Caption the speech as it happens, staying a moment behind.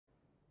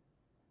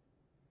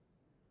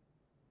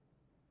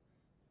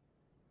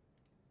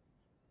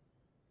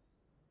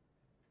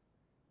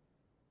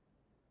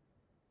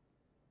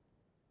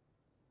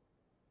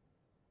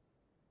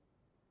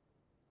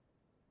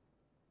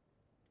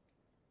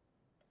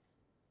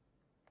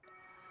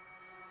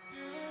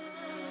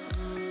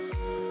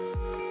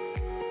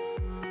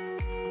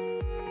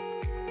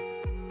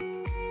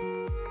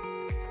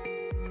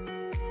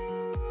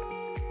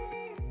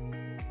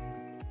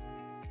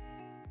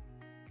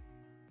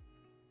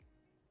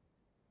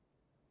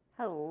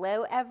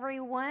Hello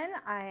everyone,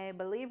 I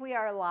believe we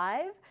are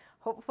live.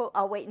 Hopefully,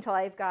 I'll wait until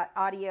I've got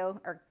audio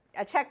or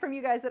a check from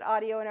you guys that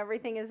audio and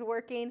everything is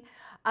working.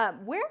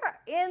 We're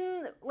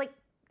in like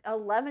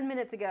 11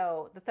 minutes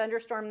ago, the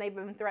thunderstorm they've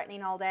been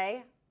threatening all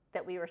day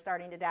that we were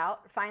starting to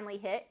doubt finally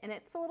hit, and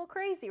it's a little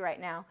crazy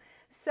right now.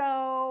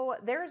 So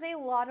there's a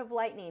lot of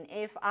lightning.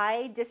 If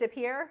I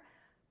disappear,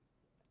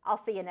 I'll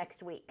see you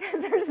next week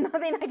because there's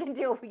nothing I can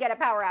do if we get a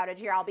power outage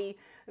here. I'll be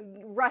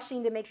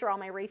rushing to make sure all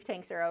my reef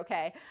tanks are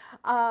okay.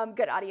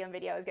 Good audio and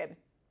video is good.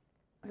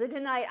 So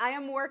tonight I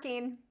am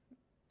working,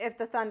 if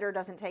the thunder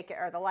doesn't take it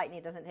or the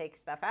lightning doesn't take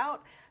stuff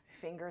out,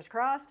 fingers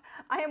crossed,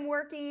 I am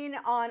working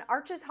on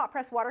Arches hot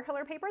press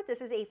watercolor paper.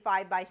 This is a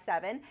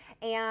 5x7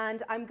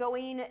 and I'm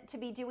going to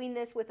be doing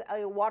this with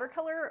a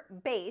watercolor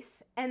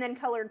base and then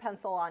colored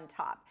pencil on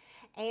top.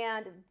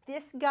 And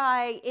this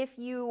guy, if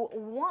you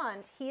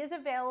want, he is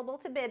available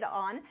to bid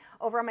on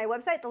over on my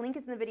website. The link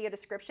is in the video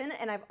description.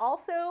 And I've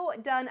also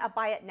done a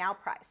buy it now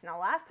price. Now,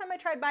 last time I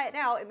tried buy it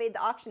now, it made the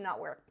auction not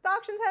work. The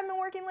auctions haven't been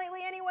working lately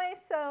anyway,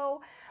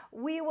 so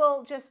we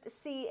will just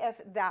see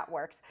if that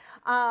works.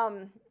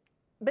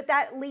 But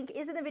that link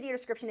is in the video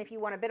description if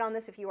you want to bid on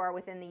this if you are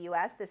within the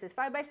US. This is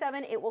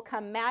 5x7. It will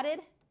come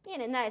matted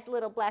in a nice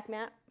little black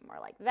mat, more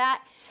like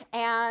that.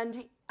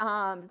 And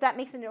that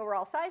makes an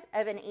overall size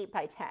of an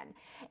 8x10.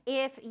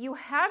 If you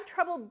have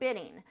trouble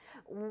bidding,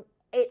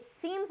 it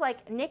seems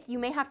like, Nick, you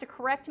may have to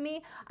correct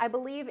me. I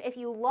believe if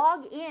you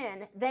log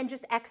in, then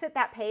just exit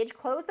that page,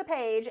 close the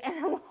page, and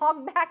then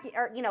log back,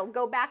 or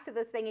go back to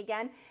the thing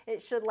again.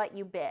 It should let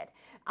you bid.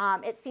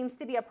 It seems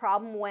to be a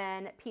problem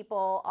when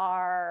people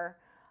are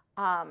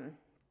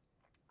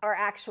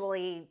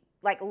actually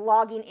like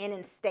logging in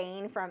and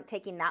staying from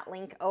taking that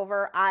link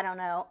over. I don't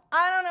know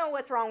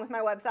what's wrong with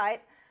my website.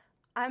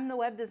 I'm the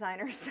web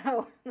designer,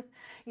 so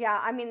yeah,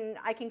 I mean,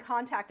 I can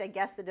contact, I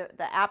guess, the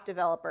app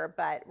developer,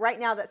 but right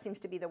now that seems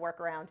to be the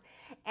workaround.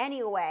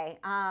 Anyway,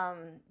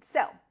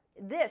 so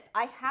this,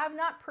 I have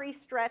not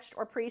pre-stretched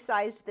or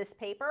pre-sized this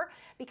paper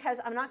because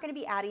I'm not going to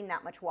be adding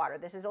that much water.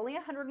 This is only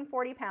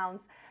 140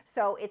 pounds,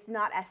 so it's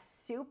not a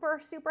super,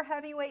 super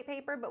heavyweight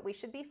paper, but we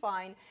should be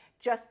fine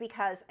just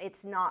because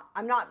it's not,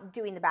 I'm not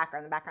doing the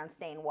background's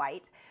staying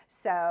white.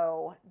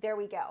 So there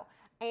we go.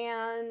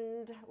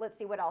 And let's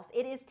see what else.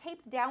 It is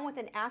taped down with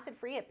an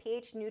acid-free, a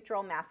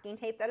pH-neutral masking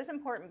tape. That is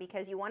important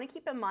because you want to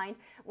keep in mind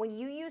when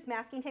you use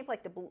masking tape,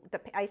 like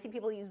I see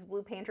people use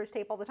Blue Panthers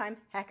tape all the time.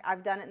 Heck,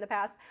 I've done it in the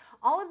past.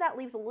 All of that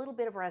leaves a little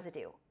bit of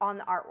residue on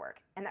the artwork.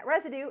 And that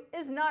residue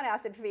is not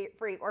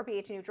acid-free or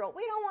pH-neutral.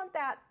 We don't want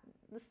that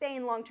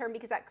staying long term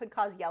because that could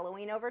cause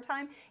yellowing over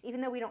time. Even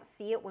though we don't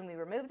see it when we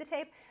remove the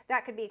tape,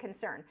 that could be a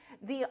concern.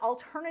 The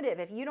alternative,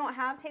 if you don't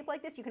have tape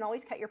like this, you can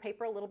always cut your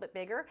paper a little bit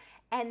bigger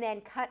and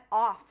then cut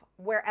off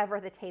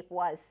wherever the tape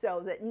was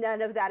so that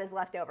none of that is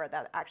left over.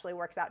 That actually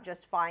works out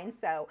just fine.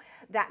 So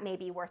that may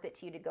be worth it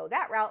to you to go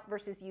that route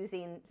versus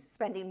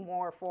spending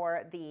more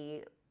for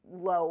the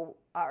low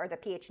or the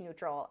pH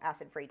neutral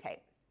acid-free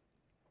tape.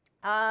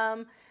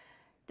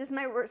 Does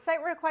my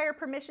site require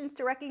permissions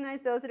to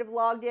recognize those that have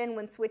logged in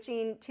when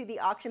switching to the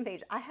auction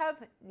page? I have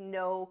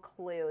no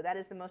clue. That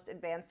is the most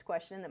advanced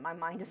question that my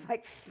mind is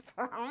like,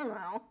 I don't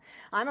know.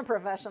 I'm a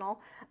professional.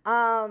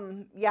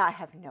 Yeah, I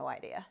have no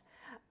idea.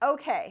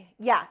 Okay,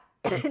 yeah.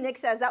 Nick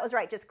says that was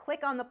right. Just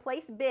click on the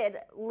place bid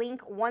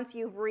link once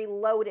you've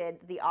reloaded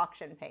the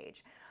auction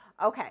page.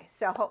 Okay,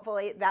 so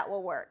hopefully that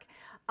will work.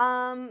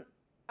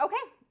 Okay,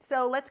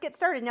 so let's get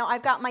started. Now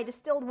I've got my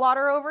distilled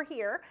water over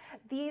here.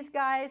 These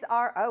guys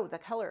are, oh, the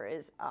color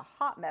is a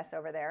hot mess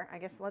over there. I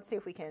guess let's see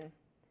if we can,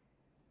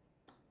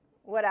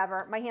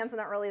 whatever. My hands are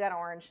not really that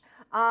orange.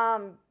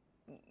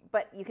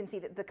 But you can see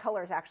that the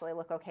colors actually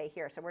look okay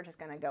here, so we're just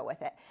gonna go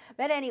with it.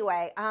 But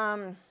anyway,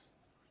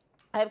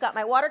 I've got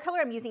my watercolor.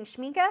 I'm using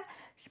Schminke.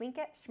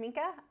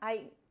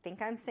 I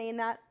think I'm saying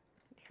that.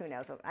 Who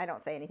knows? I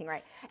don't say anything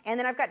right. And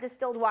then I've got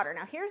distilled water.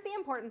 Now here's the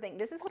important thing.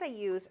 This is what I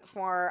use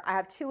for, I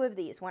have 2 of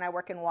these when I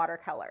work in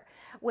watercolor.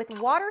 With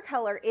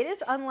watercolor, it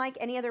is unlike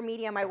any other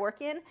medium I work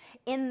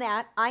in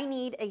that I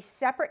need a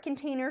separate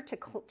container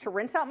to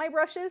rinse out my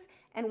brushes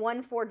and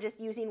one for just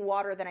using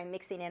water that I'm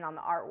mixing in on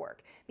the artwork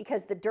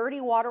because the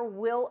dirty water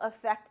will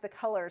affect the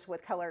colors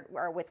with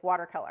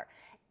watercolor.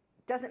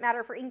 Doesn't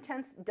matter for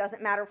Inktense,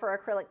 doesn't matter for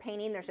acrylic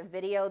painting. There's a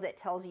video that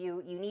tells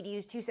you you need to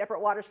use 2 separate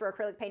waters for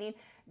acrylic painting.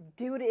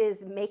 Dude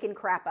is making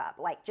crap up,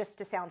 like just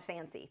to sound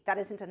fancy. That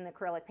isn't an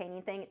acrylic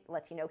painting thing. It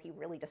lets you know he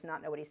really does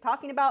not know what he's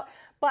talking about.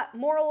 But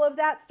moral of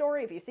that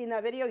story, if you've seen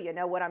that video, you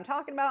know what I'm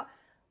talking about.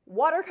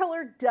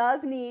 Watercolor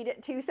does need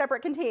 2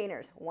 separate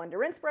containers. One to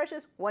rinse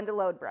brushes, one to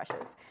load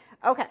brushes.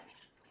 Okay.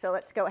 So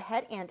let's go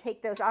ahead and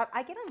take those off.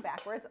 I get them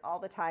backwards all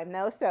the time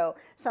though, so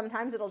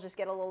sometimes it'll just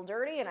get a little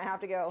dirty and I have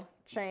to go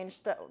change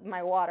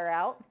my water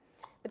out.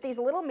 But these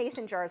little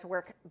mason jars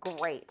work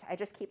great. I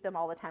just keep them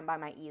all the time by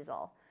my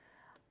easel.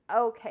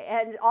 Okay,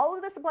 and all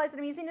of the supplies that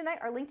I'm using tonight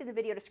are linked in the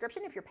video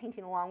description if you're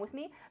painting along with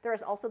me. There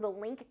is also the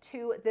link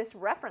to this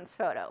reference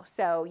photo,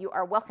 so you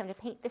are welcome to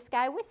paint this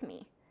guy with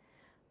me.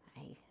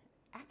 I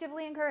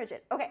actively encourage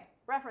it. Okay,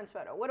 reference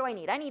photo. What do I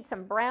need? I need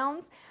some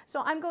browns.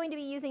 So I'm going to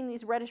be using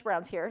these reddish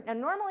browns here. Now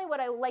normally what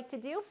I would like to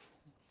do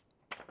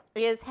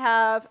is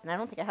have, and I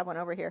don't think I have one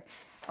over here.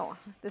 Oh,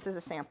 this is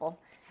a sample.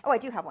 Oh, I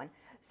do have one.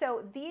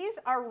 So these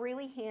are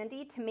really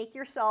handy to make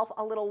yourself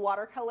a little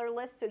watercolor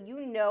list so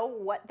you know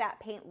what that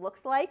paint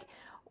looks like.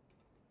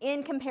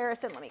 In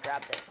comparison, let me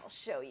grab this, I'll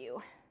show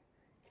you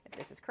if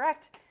this is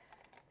correct.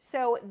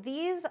 So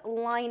these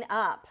line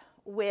up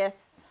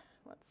with,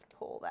 let's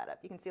pull that up,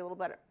 you can see a little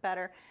bit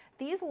better.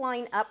 These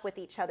line up with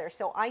each other,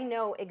 so I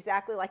know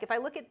exactly, like if I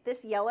look at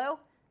this yellow,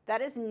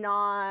 that is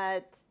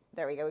not,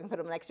 there we go, we can put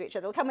them next to each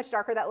other. Look how much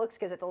darker that looks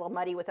because it's a little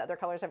muddy with the other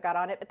colors I've got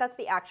on it, but that's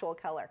the actual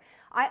color.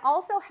 I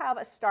also have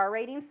a star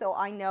rating, so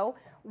I know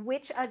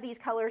which of these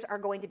colors are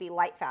going to be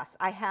light fast.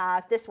 I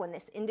have this one,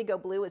 this indigo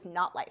blue is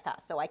not light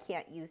fast, so I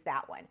can't use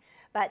that one.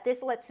 But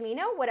this lets me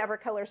know whatever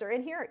colors are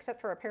in here,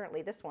 except for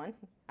apparently this one.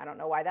 I don't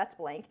know why that's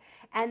blank.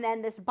 And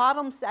then this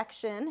bottom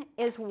section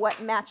is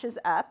what matches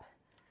up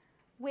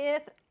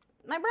with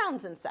my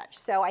browns and such.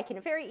 So I can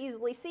very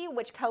easily see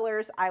which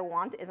colors I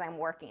want as I'm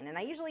working. And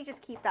I usually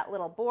just keep that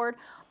little board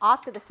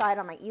off to the side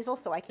on my easel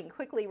so I can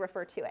quickly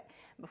refer to it.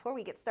 Before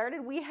we get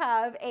started, we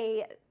have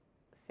a,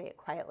 say it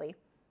quietly,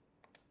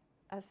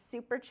 a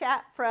super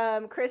chat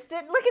from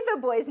Kristen. Look at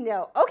the boys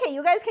know. Okay,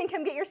 you guys can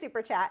come get your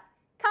super chat.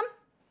 Come.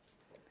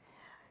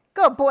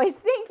 Good boys.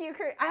 Thank you.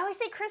 I always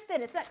say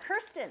Kristen. It's not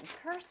Kirsten.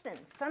 Kirsten.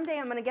 Someday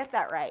I'm going to get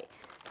that right.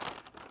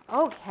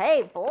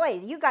 Okay,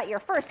 boys, you got your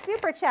first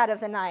super chat of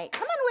the night.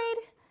 Come on,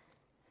 Wade.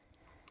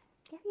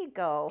 There you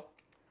go.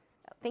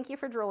 Thank you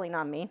for drooling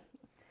on me.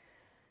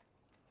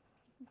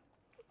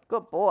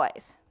 Good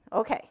boys.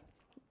 Okay.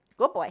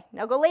 Good boy.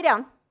 Now go lay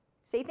down.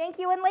 Say thank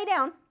you and lay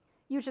down.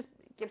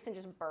 Gibson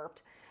just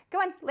burped. Go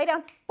on, lay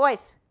down.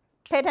 Boys,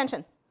 pay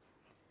attention.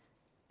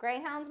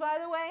 Greyhounds, by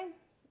the way,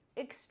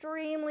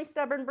 extremely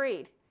stubborn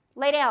breed.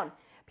 Lay down.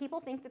 People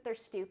think that they're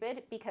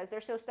stupid because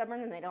they're so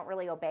stubborn and they don't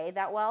really obey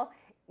that well.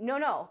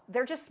 No,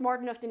 they're just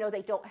smart enough to know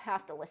they don't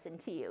have to listen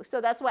to you.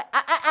 So that's why,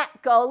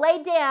 go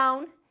lay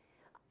down.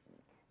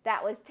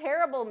 That was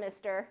terrible,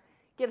 mister.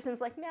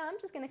 Gibson's like, no, I'm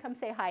just going to come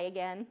say hi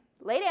again.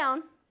 Lay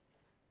down.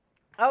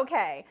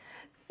 Okay,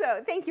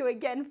 so thank you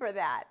again for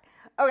that.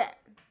 Okay,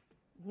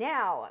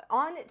 now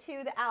on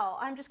to the owl.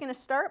 I'm just going to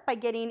start by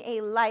getting a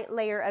light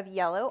layer of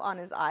yellow on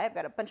his eye. I've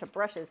got a bunch of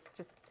brushes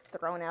just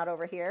thrown out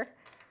over here.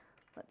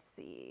 Let's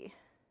see.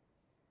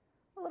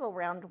 A little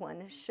round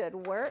one should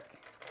work.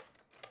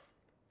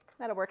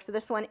 That'll work. So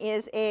this one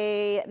is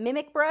a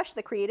Mimic brush,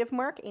 the Creative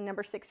Mark, a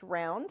number 6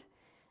 round.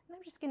 And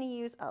I'm just going to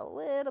use a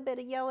little bit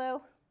of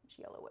yellow. Which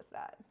yellow was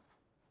that?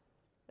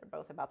 They're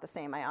both about the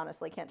same. I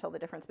honestly can't tell the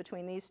difference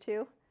between these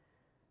two.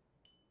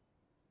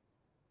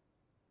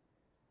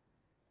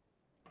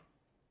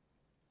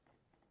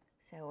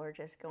 So we're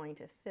just going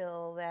to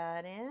fill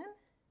that in.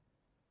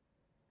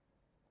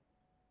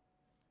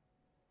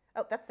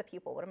 Oh, that's the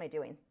pupil. What am I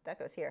doing? That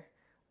goes here.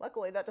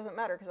 Luckily, that doesn't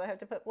matter because I have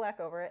to put black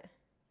over it.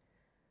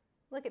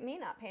 Look at me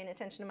not paying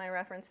attention to my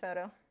reference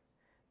photo.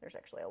 There's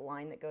actually a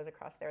line that goes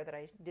across there that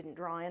I didn't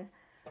draw in.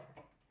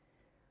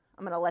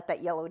 I'm going to let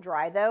that yellow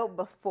dry, though,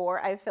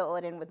 before I fill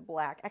it in with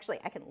black. Actually,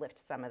 I can lift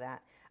some of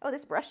that. Oh,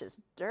 this brush is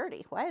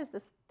dirty. Why is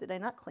this? Did I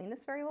not clean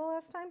this very well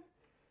last time?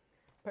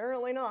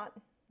 Apparently not.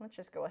 Let's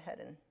just go ahead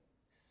and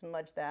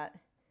smudge that.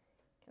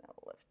 Kind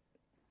of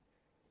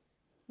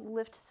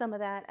lift some of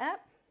that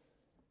up.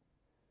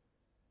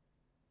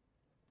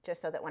 Just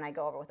so that when I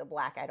go over with the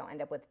black, I don't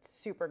end up with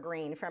super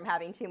green from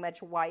having too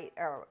much white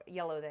or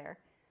yellow there.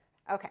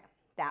 Okay,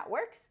 that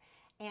works.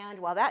 And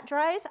while that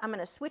dries, I'm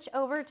going to switch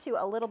over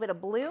to a little bit of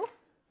blue.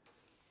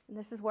 And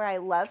this is where I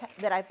love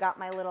that I've got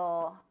my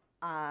little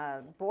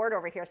board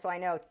over here, so I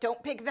know,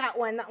 don't pick that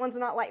one. That one's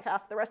not light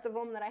fast. The rest of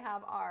them that I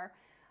have are.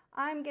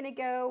 I'm going to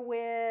go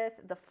with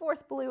the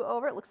 4th blue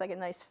over. It looks like a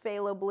nice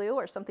phthalo blue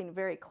or something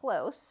very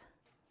close.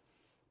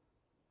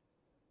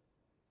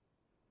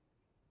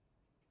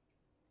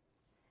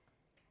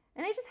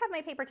 And I just have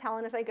my paper towel,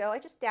 and as I go, I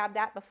just dab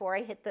that before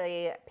I hit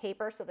the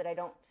paper so that I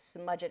don't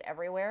smudge it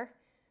everywhere.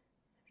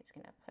 I'm just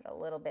going to put a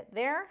little bit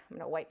there. I'm going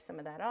to wipe some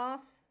of that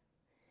off.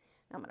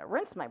 Now I'm going to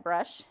rinse my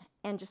brush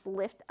and just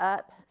lift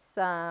up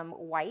some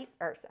white,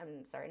 or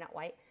I'm sorry, not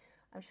white.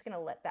 I'm just going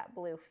to let that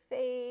blue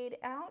fade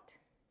out.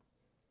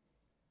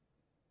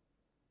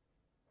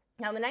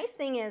 Now the nice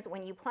thing is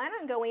when you plan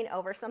on going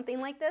over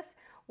something like this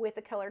with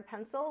a colored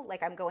pencil,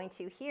 like I'm going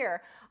to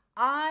here,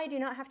 I do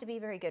not have to be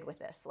very good with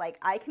this. Like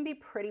I can be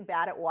pretty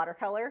bad at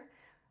watercolor,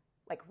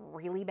 like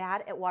really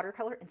bad at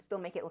watercolor, and still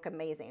make it look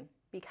amazing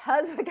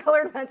because the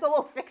colored pencil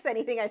will fix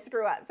anything I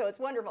screw up. So it's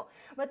wonderful.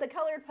 But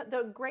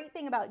the great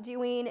thing about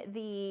doing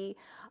the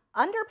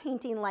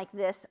underpainting like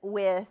this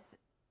with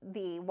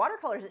the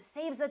watercolors, it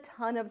saves a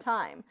ton of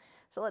time.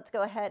 So let's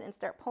go ahead and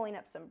start pulling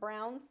up some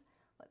browns.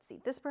 Let's see,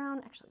 this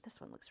brown, actually this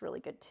one looks really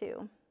good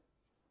too.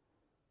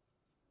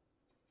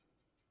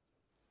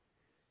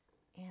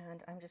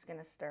 And I'm just going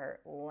to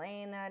start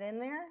laying that in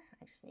there.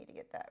 I just need to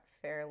get that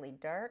fairly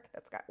dark.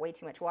 That's got way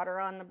too much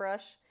water on the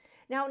brush.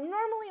 Now,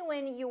 normally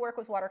when you work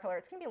with watercolor,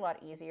 it's gonna be a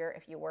lot easier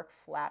if you work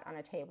flat on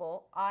a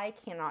table. I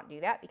cannot do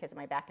that because of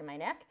my back and my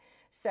neck,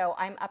 so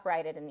I'm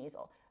upright at an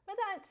easel. But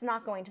that's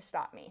not going to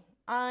stop me.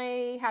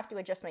 I have to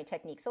adjust my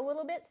techniques a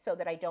little bit so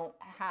that I don't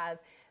have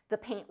the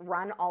paint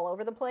run all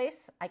over the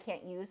place. I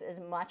can't use as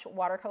much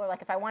watercolor.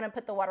 Like if I want to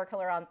put the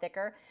watercolor on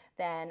thicker,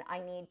 then I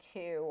need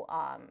to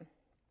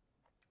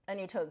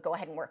go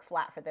ahead and work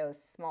flat for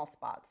those small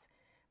spots.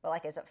 But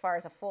like as far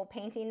as a full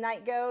painting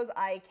night goes,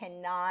 I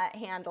cannot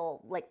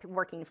handle like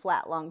working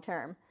flat long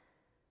term.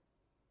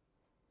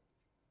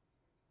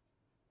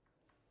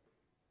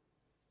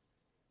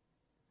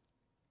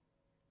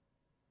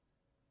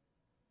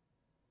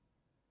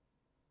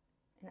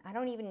 And I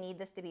don't even need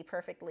this to be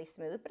perfectly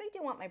smooth, but I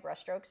do want my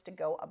brush strokes to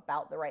go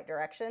about the right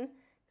direction.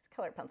 This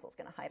colored pencil is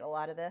going to hide a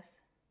lot of this.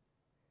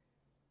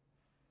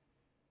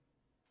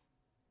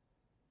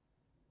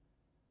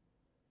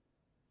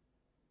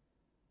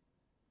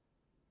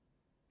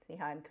 See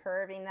how I'm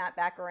curving that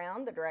back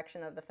around the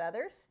direction of the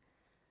feathers?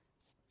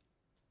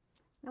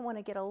 I want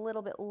to get a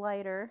little bit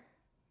lighter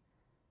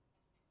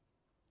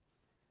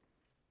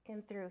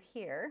in through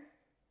here.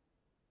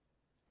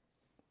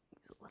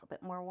 Use a little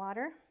bit more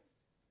water.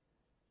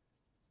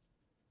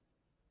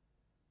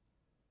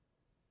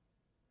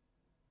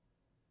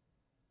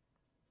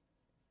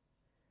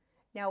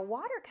 Now,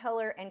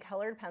 watercolor and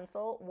colored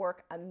pencil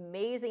work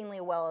amazingly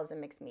well as a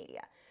mixed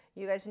media.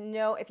 You guys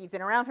know, if you've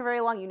been around for very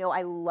long, you know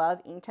I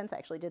love Inktense. I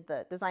actually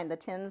designed the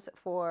tins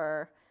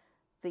for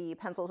the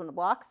pencils and the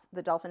blocks,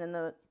 the dolphin and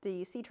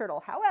the sea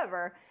turtle.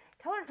 However,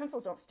 colored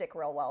pencils don't stick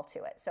real well to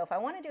it. So if I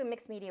want to do a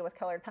mixed media with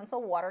colored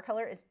pencil,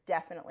 watercolor is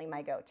definitely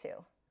my go-to.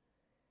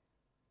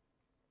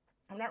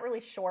 I'm not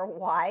really sure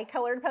why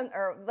colored pencil,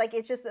 or like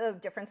it's just the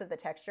difference of the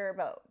texture,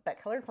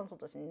 but colored pencil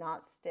does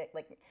not stick.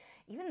 Like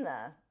even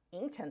the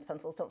Inktense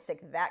pencils don't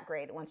stick that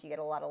great once you get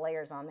a lot of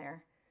layers on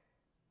there.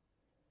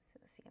 So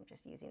let's see, I'm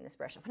just using this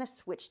brush. I'm going to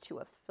switch to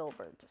a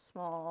filbert, to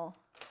small.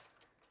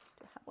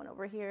 I have one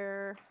over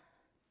here.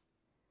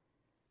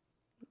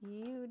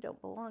 You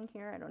don't belong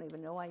here. I don't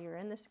even know why you're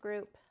in this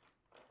group.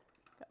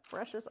 Got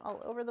brushes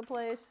all over the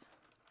place.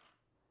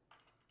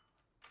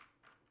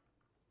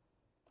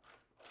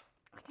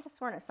 I could have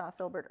sworn I saw a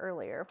filbert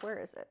earlier. Where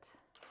is it?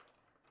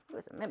 It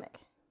was a mimic.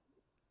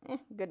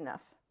 Good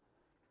enough.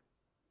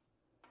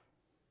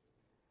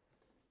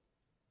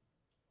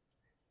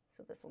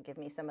 So this will give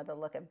me some of the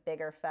look of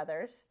bigger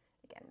feathers.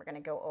 Again, we're going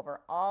to go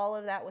over all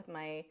of that with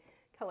my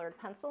colored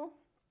pencil.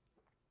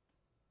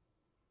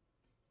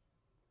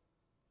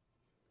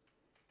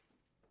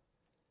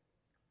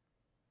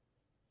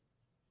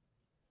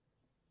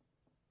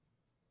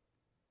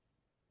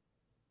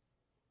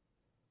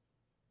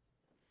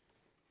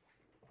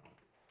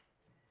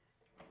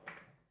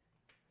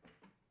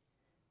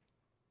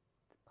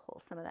 Let's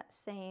pull some of that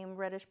same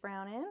reddish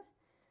brown in.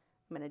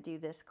 I'm going to do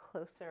this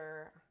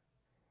closer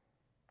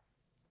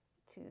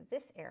to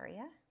this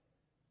area.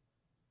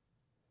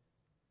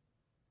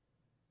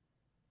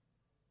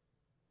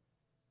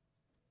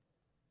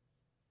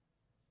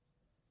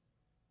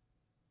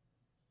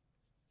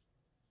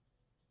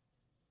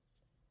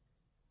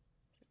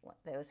 Just let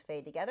those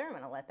fade together. I'm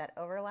going to let that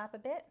overlap a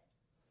bit.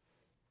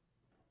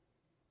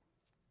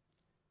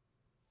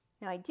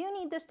 Now I do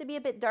need this to be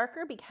a bit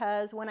darker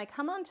because when I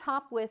come on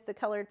top with the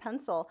colored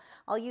pencil,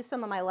 I'll use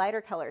some of my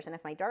lighter colors, and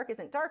if my dark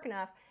isn't dark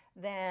enough,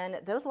 then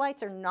those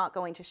lights are not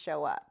going to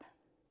show up.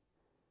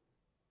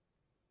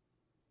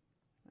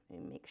 Let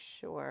me make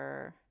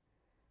sure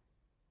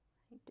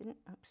I didn't,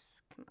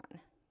 oops, come on,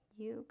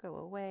 you go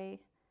away.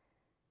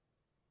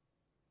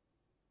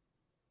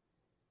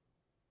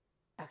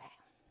 Okay,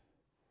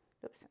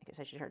 oops, I guess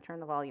I should turn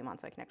the volume on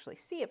so I can actually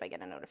see if I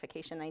get a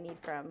notification I need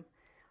from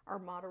our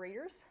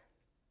moderators.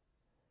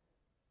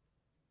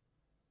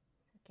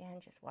 Again,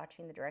 just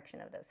watching the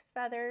direction of those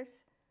feathers.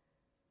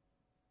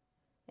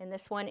 And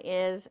this one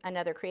is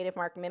another Creative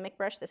Mark Mimic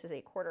brush. This is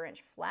a 1/4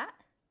 inch flat.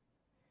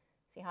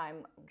 See how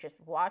I'm just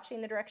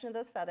watching the direction of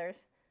those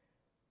feathers.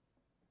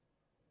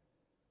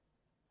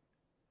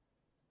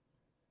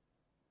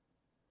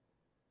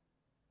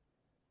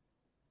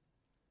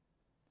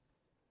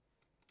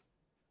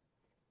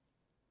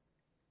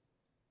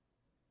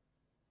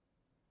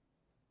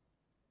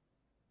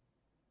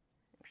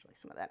 Actually,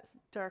 some of that is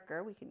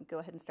darker. We can go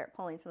ahead and start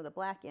pulling some of the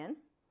black in.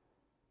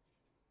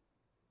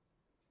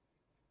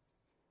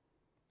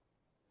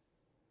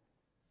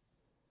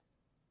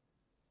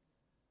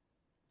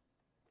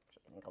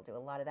 I think I'll do a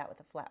lot of that with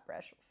a flat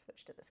brush. We'll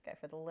switch to this guy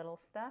for the little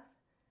stuff.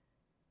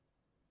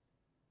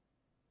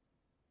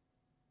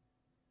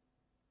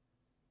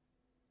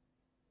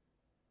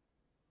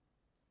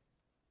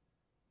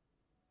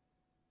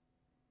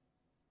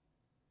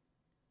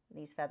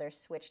 These feathers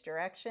switch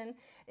direction,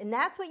 and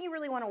that's what you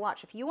really want to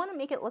watch. If you want to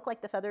make it look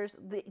like the feathers,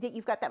 that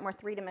you've got that more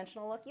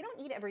three-dimensional look, you don't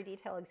need every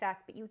detail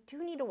exact, but you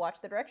do need to watch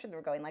the direction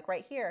they're going. Like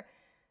right here,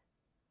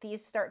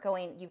 these start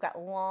going, you've got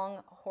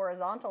long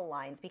horizontal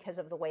lines because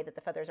of the way that the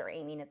feathers are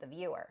aiming at the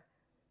viewer.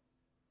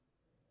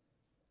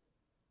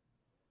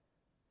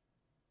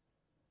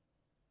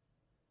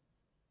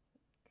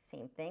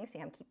 Same thing. See,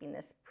 I'm keeping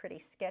this pretty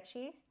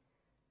sketchy.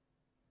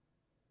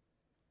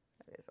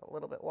 It is a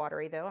little bit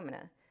watery though. I'm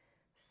gonna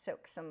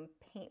soak some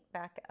paint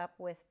back up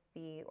with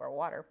or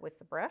water with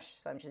the brush.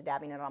 So I'm just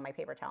dabbing it on my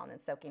paper towel and then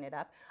soaking it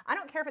up. I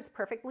don't care if it's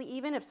perfectly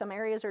even. If some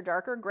areas are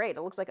darker, great.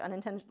 It looks like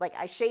unintentional, like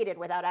I shaded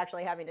without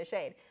actually having to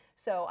shade.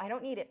 So I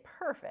don't need it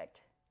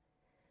perfect.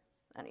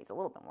 That needs a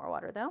little bit more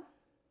water though.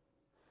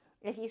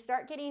 If you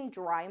start getting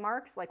dry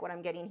marks like what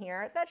I'm getting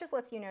here, that just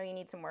lets you know you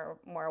need some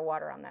more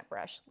water on that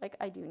brush, like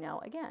I do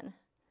now again.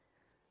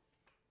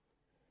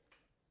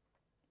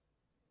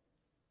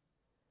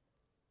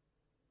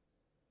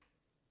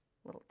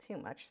 A little too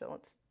much, so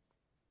let's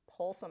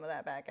pull some of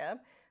that back up.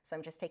 So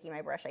I'm just taking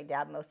my brush, I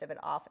dab most of it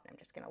off, and I'm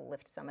just gonna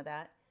lift some of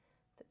that.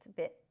 That's a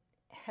bit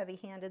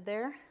heavy-handed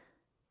there.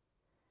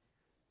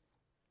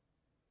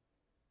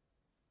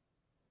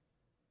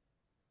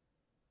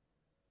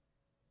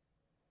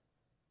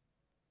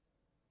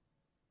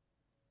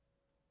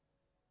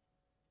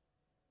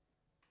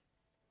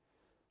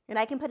 And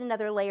I can put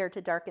another layer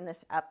to darken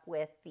this up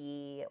with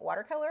the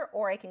watercolor,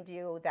 or I can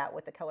do that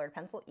with the colored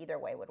pencil. Either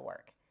way would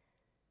work.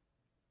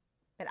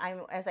 But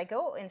as I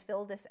go and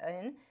fill this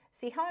in,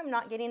 see how I'm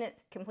not getting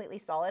it completely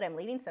solid? I'm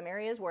leaving some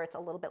areas where it's a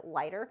little bit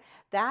lighter.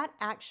 That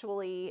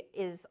actually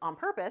is on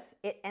purpose.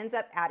 It ends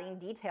up adding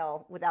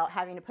detail without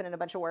having to put in a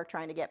bunch of work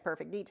trying to get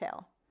perfect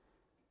detail.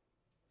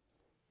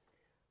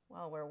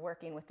 While we're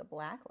working with the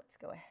black, let's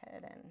go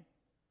ahead and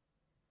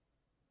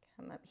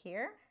come up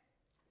here.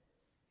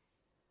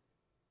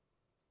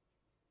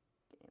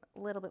 Getting a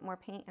little bit more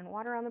paint and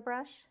water on the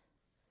brush.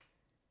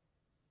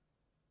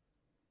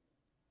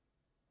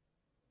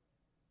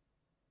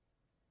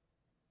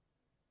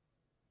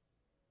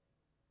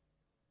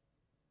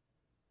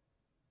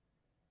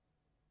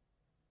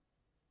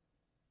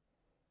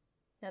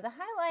 Now the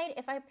highlight,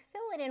 if I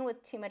fill it in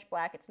with too much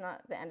black, it's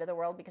not the end of the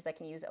world because I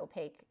can use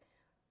opaque,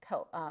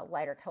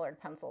 lighter colored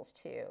pencils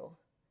to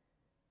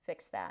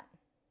fix that.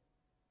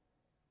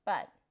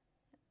 But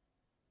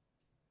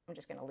I'm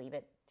just gonna leave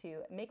it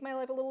to make my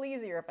life a little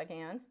easier if I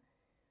can.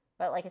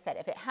 But like I said,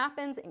 if it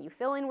happens and you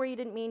fill in where you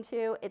didn't mean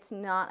to, it's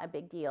not a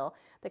big deal.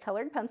 The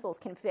colored pencils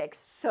can fix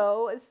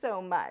so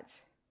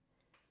much.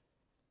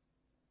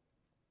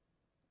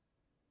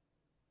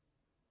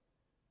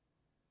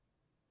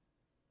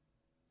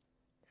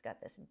 Got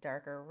this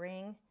darker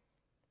ring.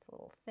 It's a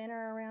little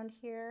thinner around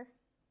here.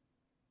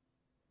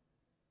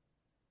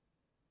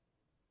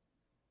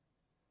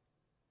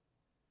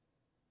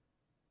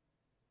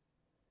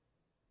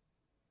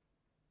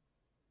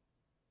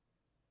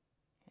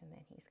 And then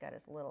he's got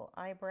his little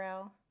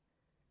eyebrow.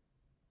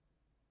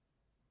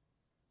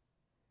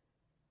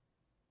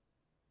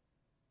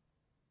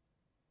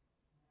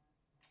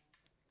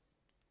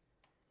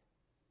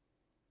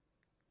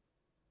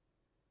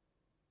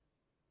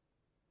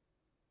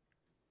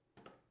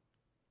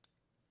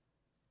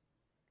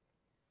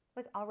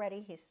 Look,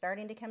 already he's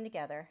starting to come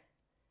together.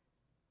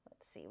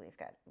 Let's see, we've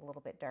got a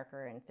little bit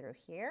darker in through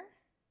here.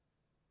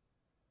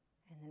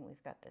 And then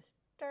we've got this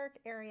dark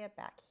area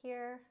back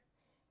here.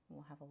 And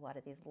we'll have a lot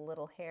of these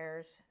little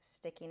hairs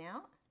sticking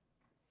out.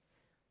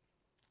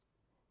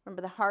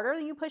 Remember, the harder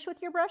you push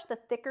with your brush, the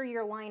thicker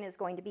your line is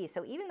going to be.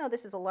 So even though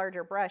this is a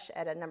larger brush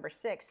at a number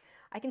 6,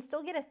 I can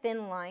still get a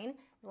thin line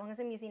as long as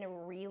I'm using a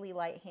really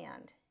light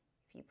hand.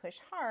 If you push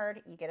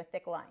hard, you get a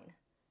thick line.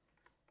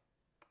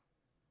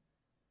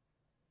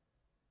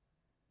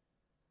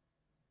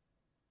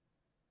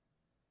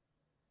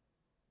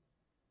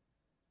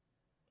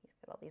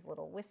 All these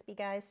little wispy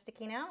guys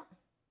sticking out.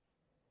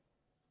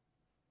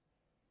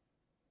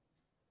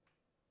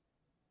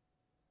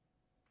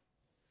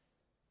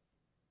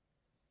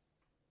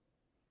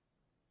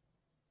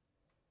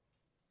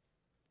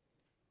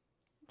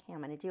 Okay, I'm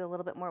going to do a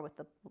little bit more with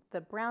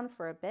the brown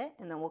for a bit,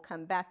 and then we'll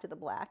come back to the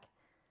black.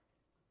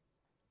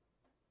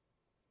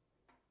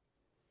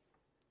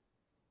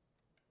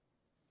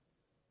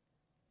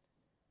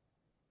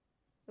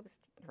 Oops,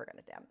 we're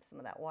going to dab some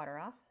of that water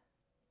off.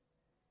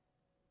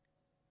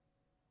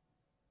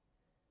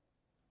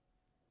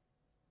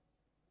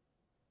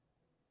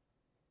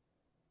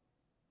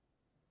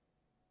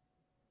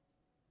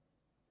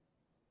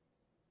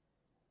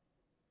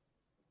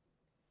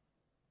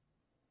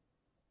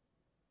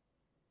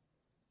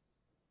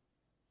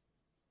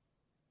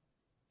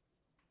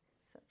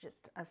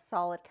 Just a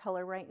solid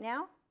color right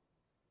now.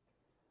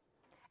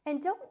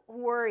 And don't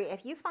worry,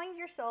 if you find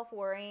yourself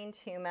worrying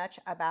too much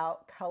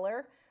about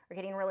color or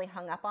getting really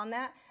hung up on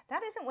that,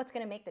 that isn't what's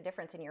going to make the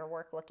difference in your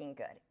work looking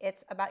good.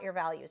 It's about your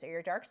values. Are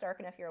your darks dark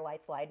enough, your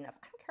lights light enough?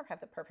 I don't care if I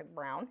have the perfect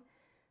brown,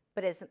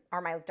 but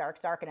are my darks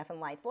dark enough and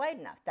lights light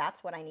enough?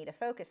 That's what I need to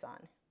focus on.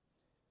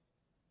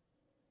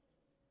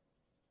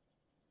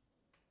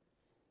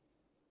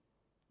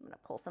 I'm going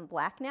to pull some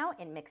black now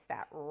and mix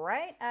that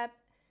right up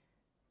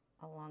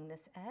along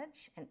this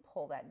edge and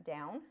pull that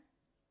down.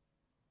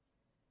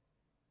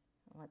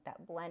 Let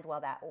that blend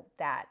while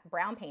that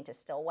brown paint is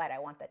still wet. I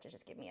want that to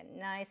just give me a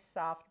nice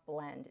soft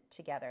blend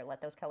together.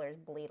 Let those colors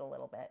bleed a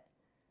little bit.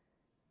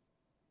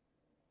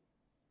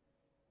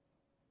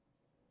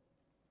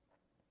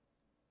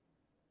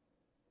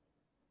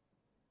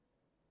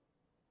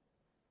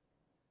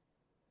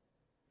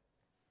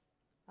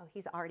 Oh,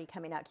 he's already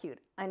coming out cute.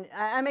 And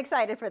I'm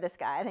excited for this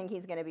guy. I think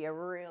he's going to be a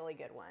really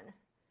good one.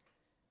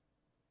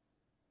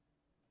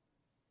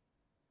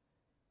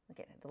 Look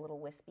at the little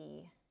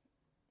wispy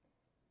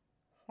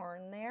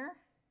horn there.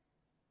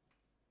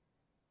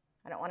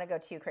 I don't want to go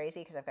too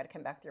crazy because I've got to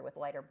come back through with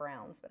lighter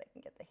browns, but I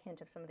can get the hint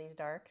of some of these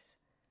darks.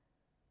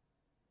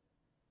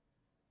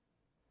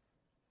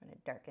 I'm going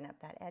to darken up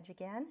that edge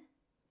again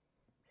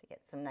to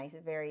get some nice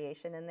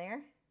variation in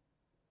there.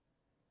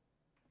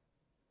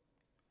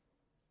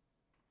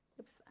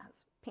 Oops, that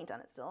has paint on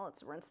it still.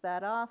 Let's rinse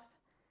that off.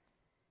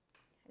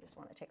 I just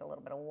want to take a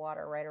little bit of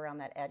water right around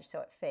that edge so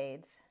it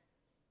fades.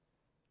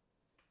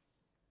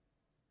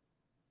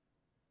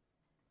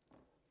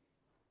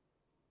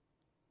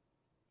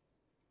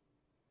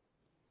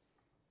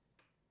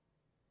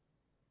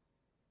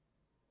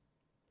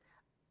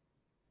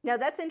 Now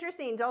that's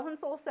interesting. Dolphin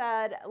Soul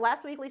said,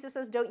 last week Lisa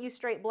says don't use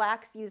straight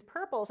blacks, use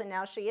purples, and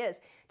now she is.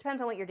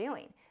 Depends on what you're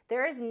doing.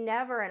 There is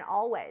never and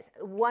always.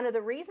 One of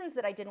the reasons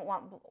that I didn't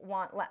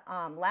want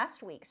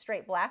last week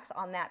straight blacks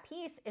on that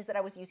piece is that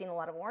I was using a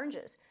lot of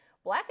oranges.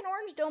 Black and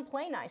orange don't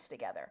play nice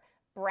together.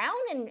 Brown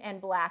and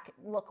black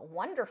look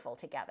wonderful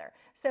together.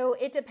 So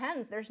it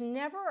depends. There's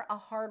never a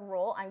hard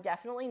rule. I'm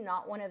definitely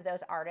not one of those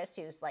artists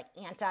who's like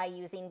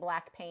anti-using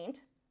black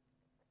paint.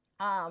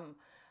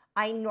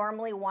 I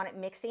normally want it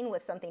mixing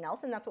with something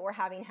else, and that's what we're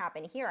having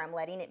happen here. I'm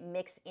letting it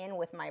mix in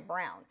with my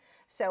brown.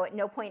 So at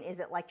no point is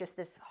it like just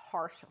this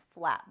harsh,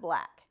 flat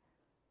black.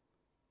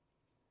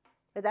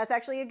 But that's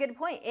actually a good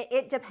point.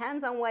 It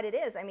depends on what it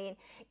is. I mean,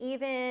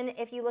 even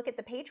if you look at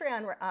the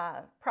Patreon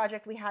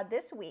project we had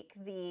this week,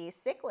 the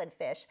cichlid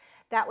fish,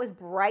 that was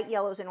bright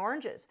yellows and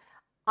oranges.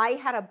 I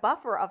had a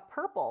buffer of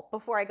purple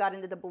before I got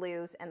into the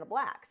blues and the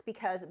blacks,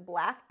 because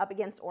black up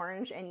against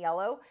orange and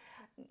yellow,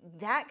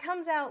 that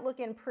comes out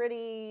looking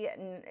pretty,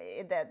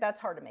 that's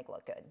hard to make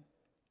look good.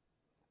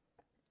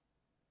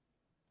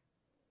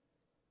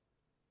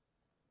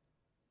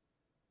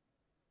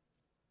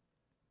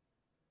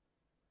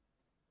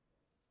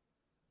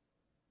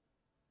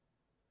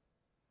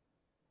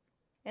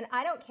 And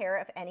I don't care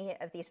if any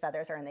of these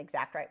feathers are in the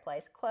exact right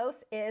place.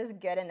 Close is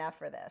good enough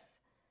for this.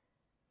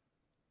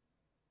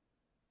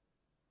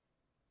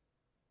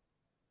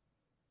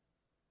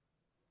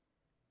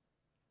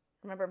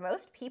 Remember,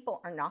 most people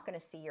are not going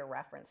to see your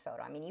reference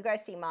photo. I mean, you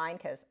guys see mine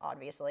because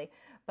obviously,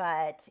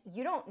 but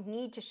you don't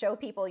need to show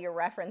people your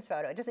reference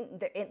photo. It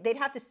doesn't, they'd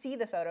have to see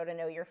the photo to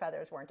know your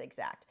feathers weren't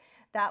exact.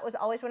 That was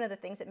always one of the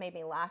things that made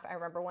me laugh. I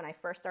remember when I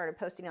first started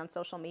posting on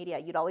social media,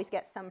 you'd always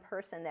get some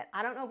person that,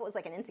 I don't know if it was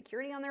like an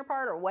insecurity on their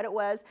part or what it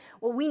was.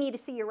 Well, we need to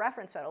see your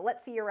reference photo.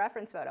 Let's see your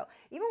reference photo.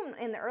 Even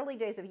in the early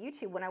days of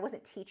YouTube, when I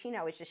wasn't teaching,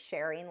 I was just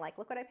sharing, like,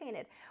 look what I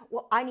painted.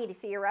 Well, I need to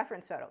see your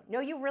reference photo. No,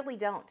 you really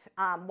don't.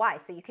 Why?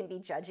 So you can be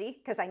judgy?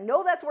 Because I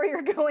know that's where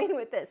you're going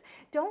with this.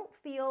 Don't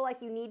feel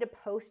like you need to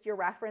post your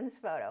reference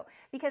photo,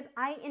 because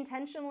I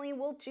intentionally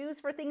will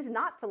choose for things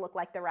not to look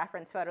like the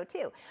reference photo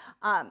too.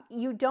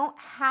 You don't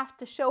have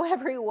to show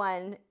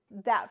everyone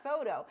that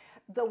photo.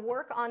 The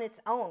work on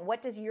its own,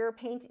 what does your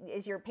paint,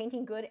 is your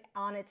painting good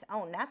on its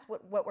own? That's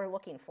what we're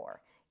looking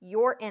for,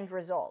 your end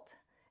result.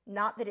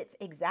 Not that it's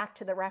exact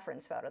to the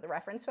reference photo. The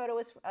reference photo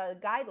is a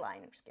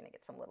guideline. I'm just gonna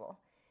get some little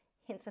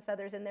hints of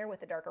feathers in there with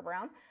the darker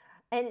brown.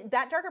 And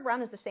that darker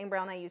brown is the same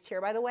brown I used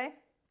here, by the way.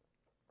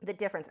 The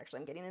difference,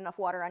 actually, I'm getting enough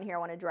water on here. I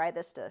want to dry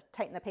this to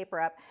tighten the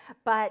paper up.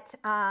 But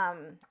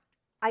I'm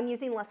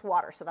using less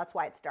water, so that's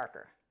why it's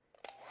darker.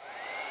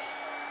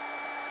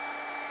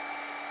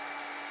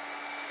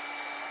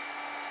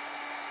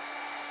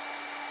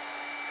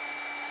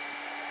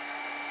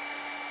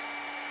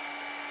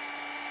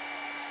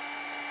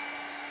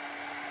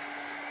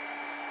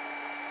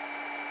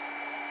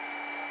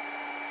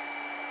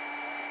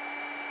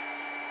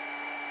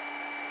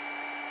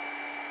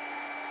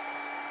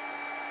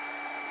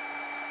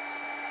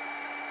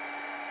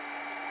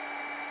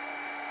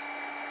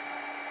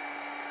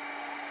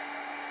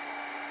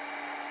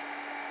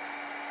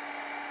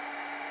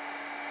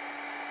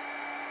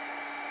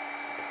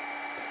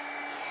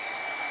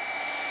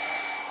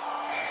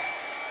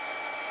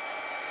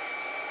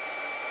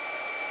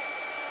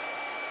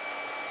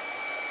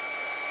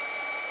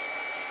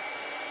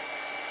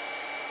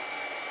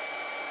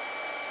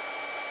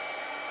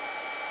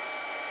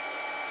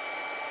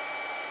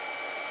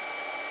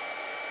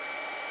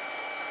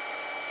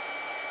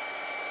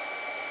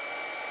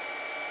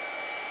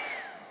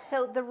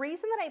 So the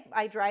reason that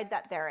I dried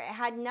that there, it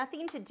had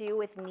nothing to do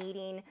with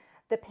needing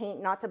the paint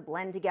not to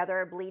blend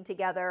together, bleed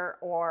together,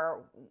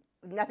 or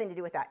nothing to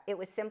do with that. It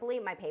was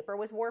simply my paper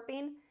was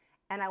warping,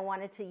 and I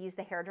wanted to use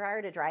the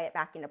hairdryer to dry it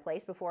back into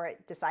place before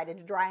it decided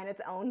to dry on its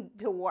own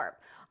to warp.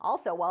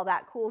 Also, while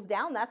that cools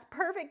down, that's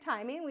perfect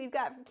timing. We've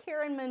got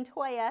Karen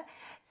Montoya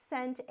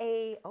sent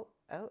a,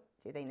 oh,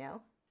 do they know?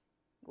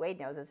 Wade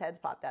knows, his head's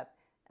popped up.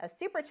 A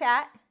super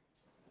chat.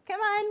 Come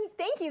on,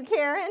 thank you,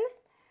 Karen.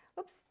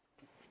 Oops.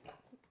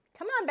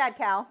 Come on, bad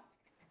cow.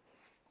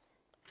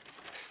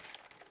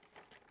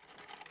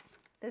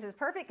 This is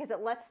perfect because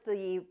it lets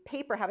the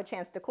paper have a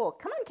chance to cool.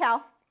 Come on,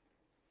 cow.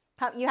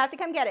 You have to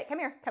come get it. Come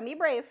here. Come be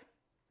brave.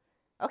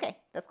 Okay,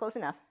 that's close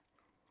enough.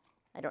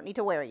 I don't need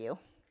to wear you.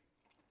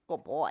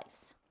 Good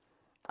boys.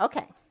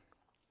 Okay.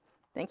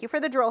 Thank you for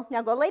the drill.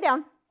 Now go lay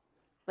down.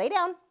 Lay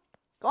down.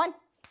 Go on.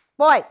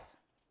 Boys.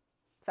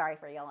 Sorry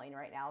for yelling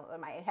right now.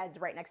 My head's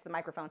right next to the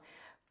microphone.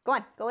 Go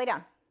on. Go lay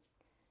down.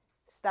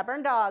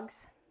 Stubborn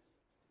dogs.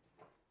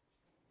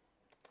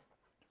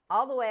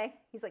 All the way.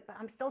 He's like, but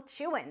I'm still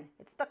chewing.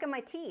 It's stuck in my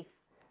teeth.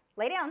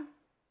 Lay down.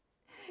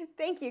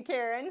 Thank you,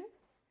 Karen.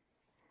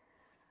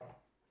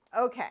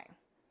 Okay.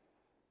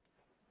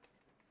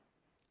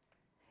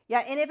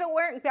 Yeah, and if it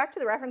weren't, back to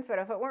the reference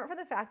photo, if it weren't for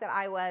the fact that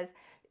I was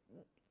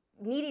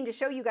needing to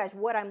show you guys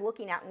what I'm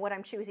looking at and what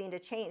I'm choosing to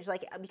change,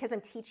 like, because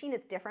I'm teaching,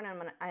 it's different,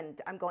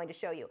 and I'm going to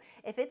show you.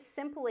 If it's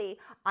simply,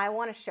 I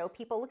want to show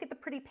people, look at the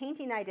pretty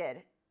painting I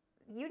did,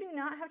 you do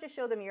not have to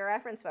show them your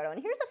reference photo.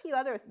 And here's a few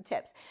other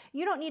tips.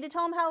 You don't need to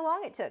tell them how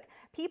long it took.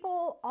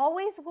 People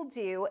always will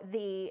do,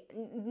 the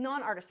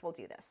non-artists will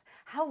do this.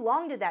 How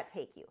long did that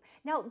take you?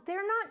 Now,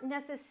 they're not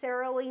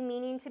necessarily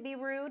meaning to be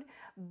rude,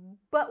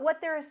 but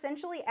what they're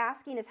essentially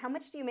asking is, how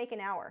much do you make an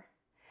hour?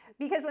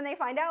 Because when they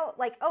find out,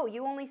 like, oh,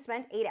 you only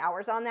spent 8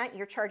 hours on that,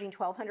 you're charging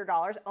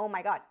 $1,200. Oh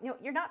my God. No,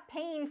 you're not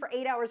paying for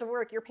 8 hours of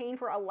work. You're paying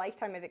for a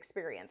lifetime of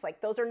experience. Like,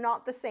 those are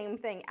not the same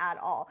thing at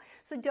all.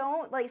 So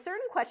don't, like,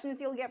 certain questions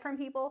you'll get from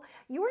people,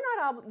 you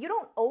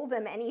don't owe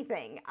them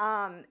anything.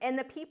 And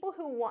the people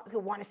who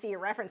want to see your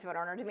reference photo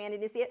and are demanding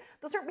to see it,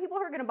 those aren't people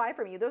who are going to buy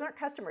from you. Those aren't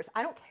customers.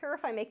 I don't care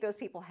if I make those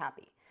people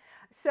happy.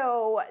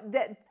 So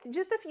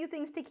just a few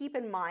things to keep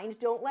in mind.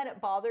 Don't let it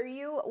bother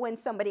you when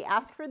somebody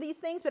asks for these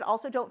things, but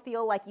also don't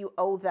feel like you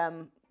owe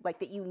them, like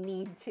that you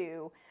need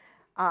to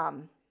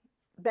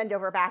bend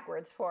over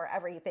backwards for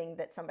everything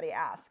that somebody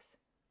asks.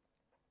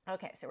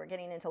 Okay, so we're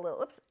getting into a little,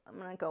 oops, I'm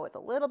gonna go with a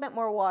little bit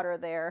more water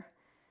there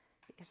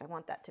because I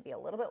want that to be a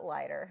little bit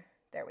lighter.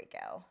 There we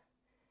go.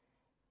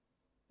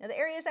 Now the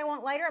areas I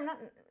want lighter,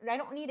 I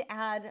don't need to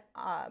add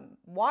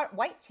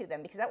white to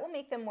them because that will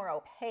make them more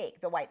opaque,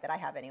 the white that I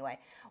have anyway.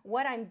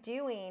 What I'm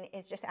doing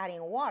is just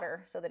adding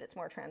water so that it's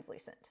more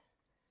translucent.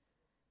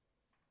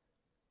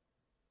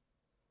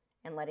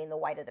 And letting the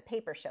white of the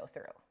paper show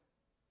through.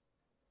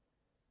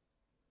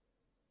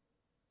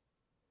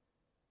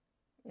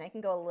 And I can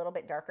go a little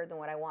bit darker than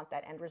what I want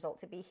that end result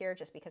to be here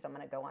just because I'm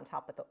going to go on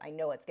top of I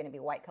know it's going to be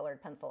white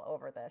colored pencil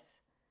over this.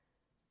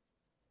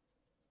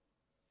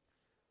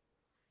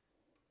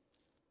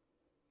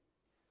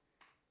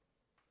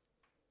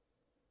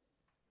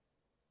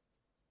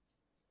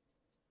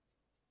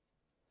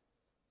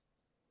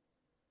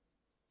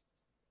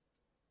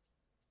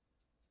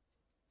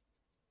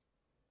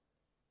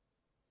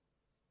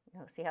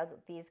 See how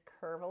these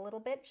curve a little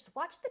bit? Just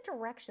watch the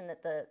direction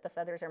that the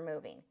feathers are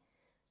moving.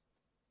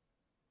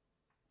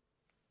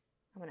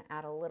 I'm going to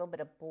add a little bit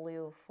of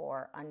blue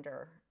for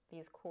under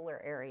these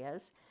cooler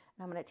areas.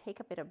 And I'm going to take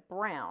a bit of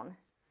brown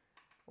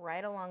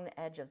right along the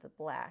edge of the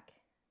black.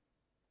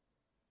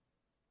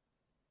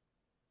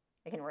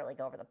 I can really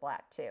go over the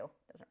black too.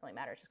 Doesn't really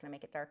matter. It's just going to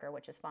make it darker,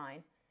 which is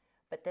fine.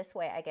 But this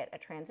way I get a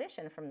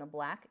transition from the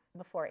black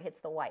before it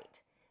hits the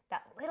white.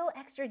 That little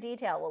extra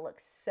detail will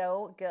look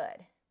so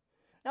good.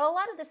 Now, a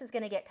lot of this is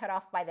going to get cut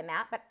off by the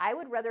mat, but I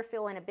would rather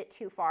fill in a bit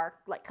too far,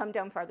 like come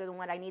down farther than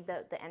what I need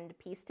the end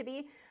piece to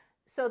be,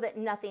 so that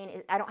nothing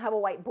is, I don't have a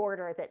white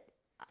border that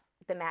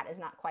the mat is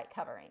not quite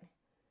covering.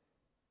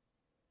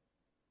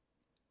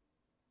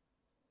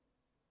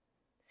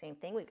 Same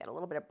thing, we've got a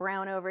little bit of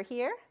brown over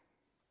here.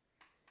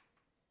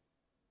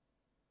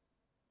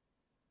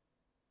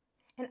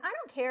 And I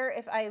don't care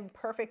if I'm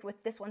perfect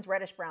with this one's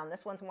reddish brown,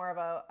 this one's more of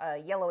a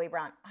yellowy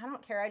brown. I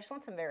don't care, I just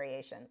want some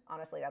variation.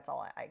 Honestly, that's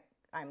all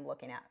I'm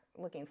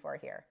looking for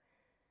here.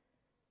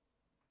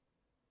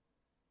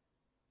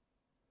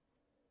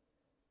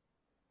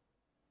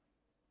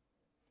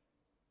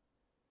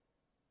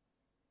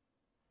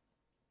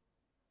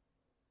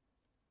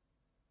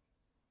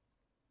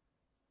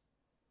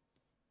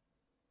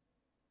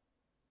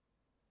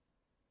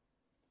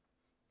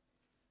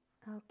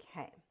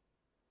 Okay.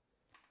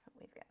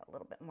 We've got a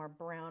little bit more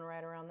brown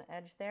right around the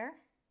edge there.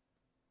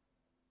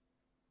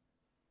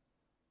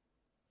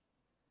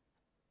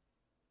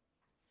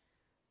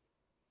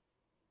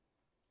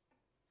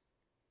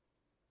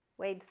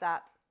 Wade,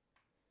 stop.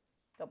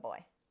 Good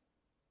boy.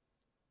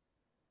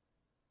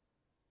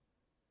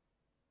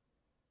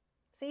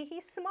 See,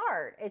 he's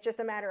smart. It's just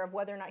a matter of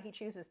whether or not he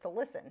chooses to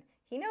listen.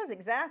 He knows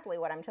exactly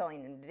what I'm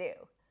telling him to do.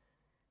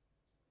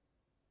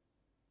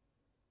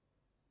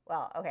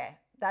 Well, okay,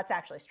 that's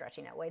actually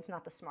stretching it. Wade's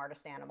not the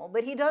smartest animal,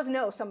 but he does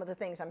know some of the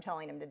things I'm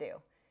telling him to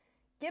do.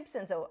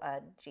 Gibson's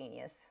a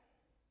genius.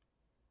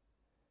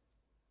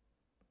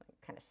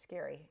 Kind of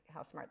scary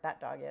how smart that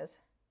dog is.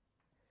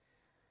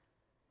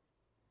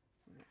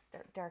 I'm going to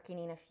start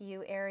darkening a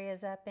few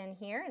areas up in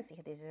here and see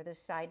if these are the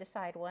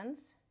side-to-side ones.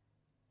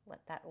 Let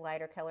that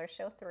lighter color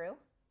show through.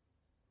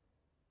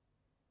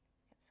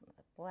 Get some of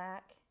the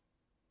black.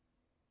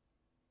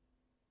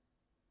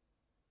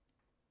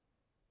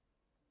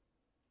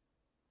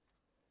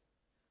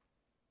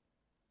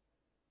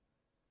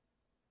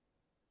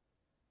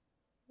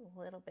 A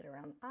little bit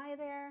around the eye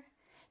there.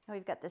 Now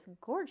we've got this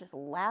gorgeous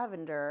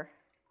lavender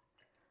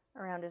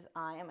around his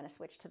eye. I'm going to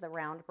switch to the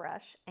round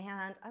brush,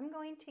 and I'm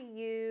going to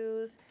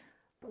use,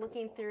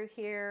 looking through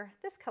here,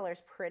 this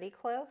color's pretty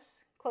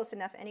close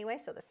enough anyway,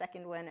 so the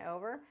second one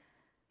over.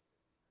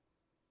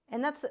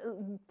 And that's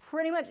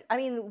pretty much, I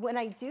mean, when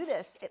I do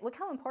this, look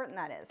how important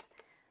that is.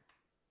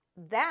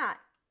 That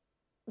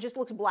just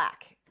looks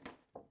black.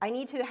 I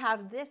need to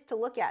have this to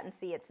look at and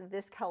see it's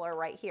this color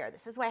right here.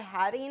 This is why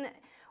having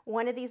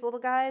one of these little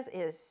guys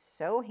is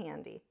so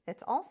handy.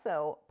 It's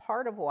also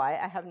part of why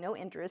I have no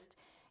interest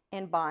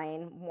in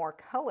buying more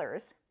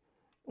colors.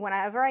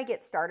 Whenever I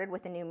get started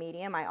with a new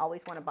medium, I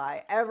always want to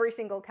buy every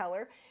single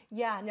color.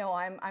 Yeah, no,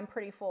 I'm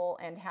pretty full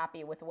and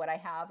happy with what I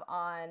have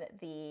on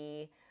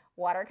the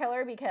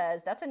watercolor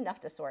because that's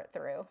enough to sort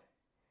through.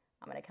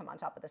 I'm going to come on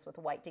top of this with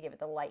white to give it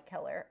the light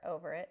color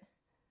over it.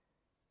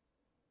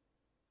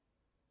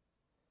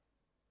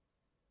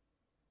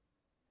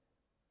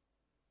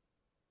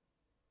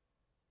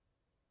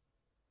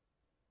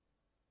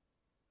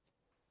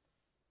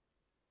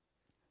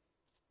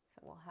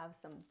 So we'll have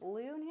some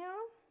blue now.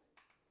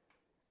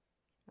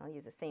 I'll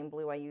use the same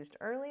blue I used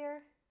earlier.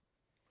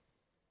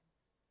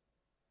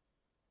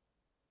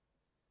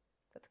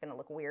 That's going to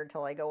look weird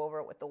till I go over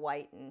it with the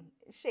white and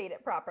shade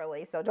it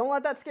properly. So don't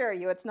let that scare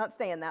you. It's not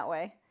staying that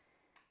way.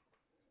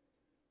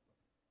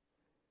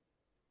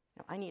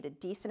 Now, I need a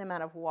decent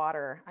amount of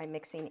water I'm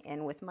mixing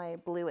in with my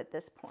blue at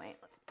this point.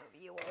 Let's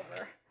move you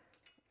over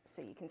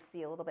so you can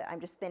see a little bit. I'm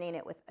just thinning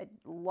it with a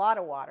lot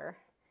of water,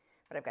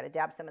 but I've got to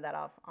dab some of that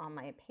off on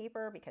my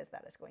paper because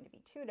that is going to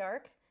be too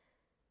dark.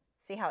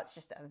 See how it's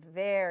just a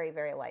very,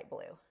 very light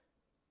blue.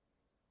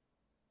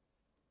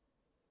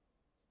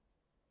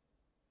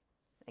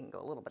 I can go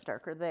a little bit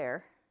darker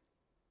there.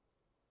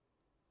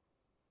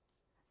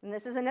 And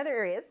this is another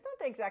area. It's not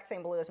the exact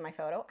same blue as my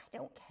photo. I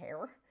don't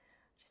care.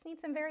 Just need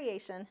some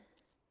variation.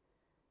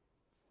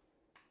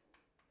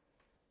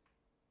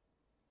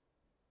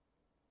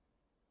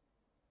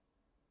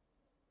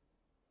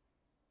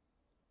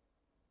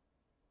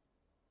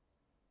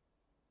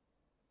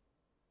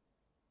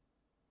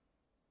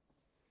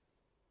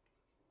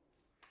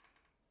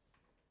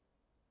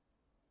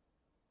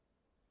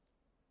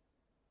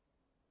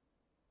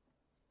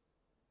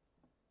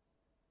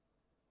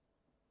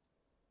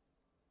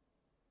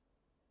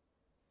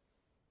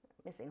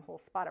 Missing a whole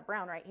spot of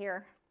brown right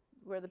here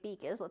where the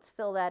beak is. Let's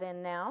fill that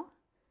in now.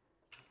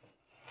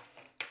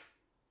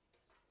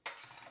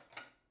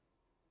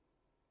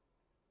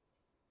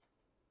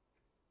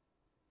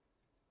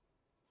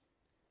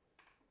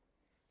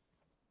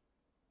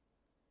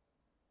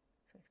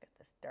 So we've got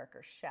this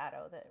darker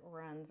shadow that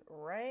runs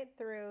right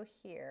through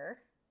here.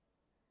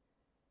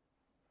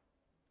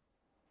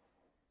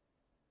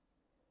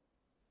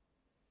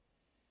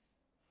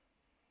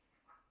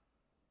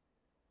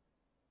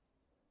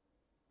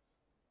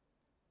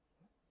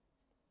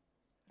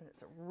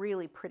 It's a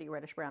really pretty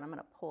reddish brown. I'm going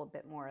to pull a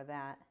bit more of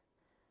that.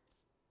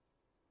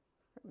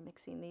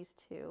 Mixing these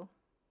two.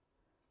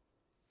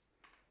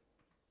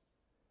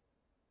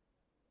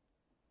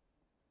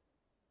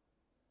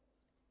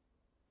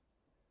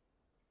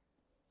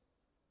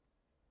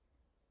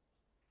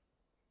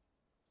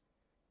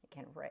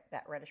 Again,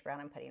 that reddish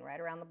brown I'm putting right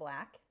around the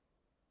black.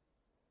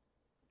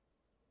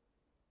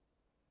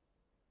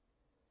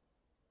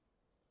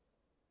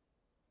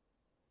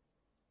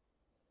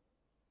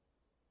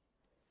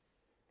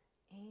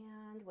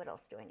 And what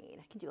else do I need?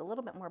 I can do a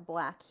little bit more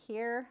black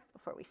here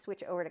before we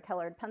switch over to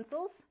colored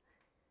pencils.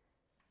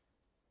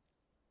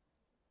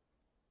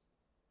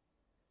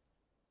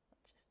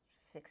 Just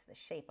fix the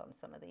shape on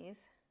some of these.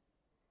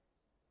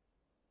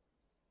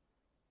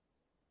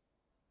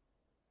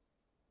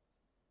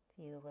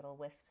 A few little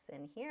wisps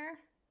in here.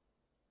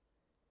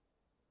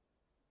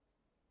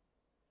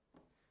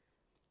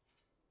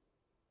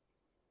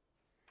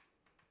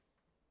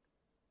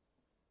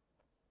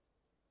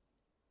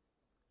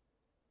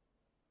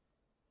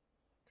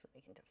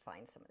 We can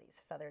define some of these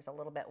feathers a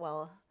little bit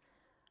while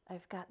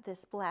I've got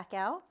this black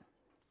out.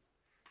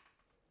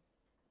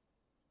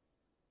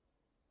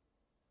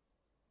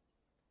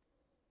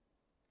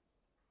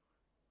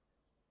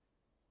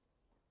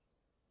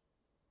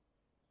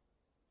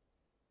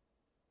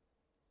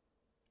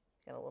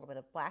 Got a little bit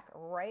of black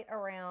right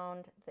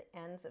around the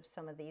ends of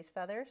some of these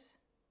feathers.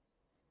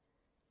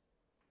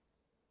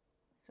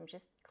 So I'm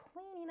just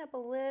cleaning up a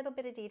little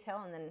bit of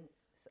detail, and then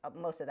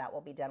most of that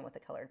will be done with the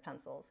colored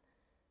pencils.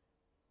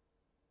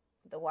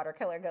 The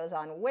watercolor goes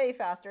on way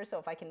faster, so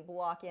if I can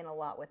block in a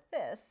lot with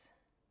this,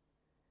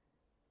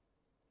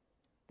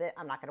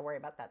 I'm not going to worry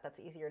about that. That's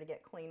easier to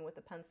get clean with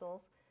the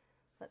pencils.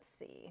 Let's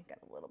see, got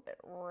a little bit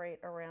right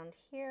around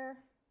here.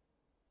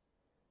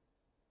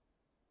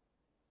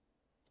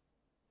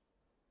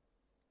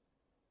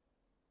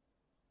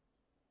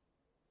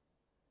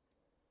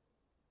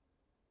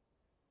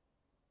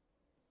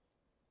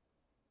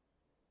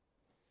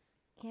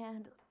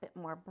 And a bit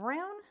more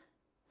brown.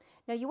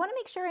 Now you want to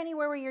make sure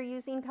anywhere where you're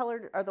using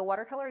colored or the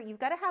watercolor, you've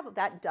got to have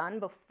that done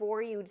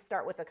before you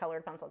start with the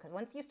colored pencil, because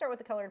once you start with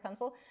the colored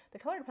pencil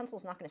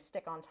is not going to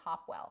stick on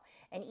top well.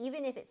 And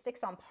even if it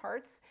sticks on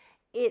parts,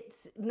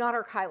 it's not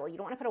archival. You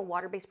don't want to put a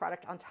water-based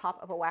product on top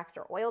of a wax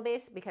or oil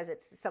base, because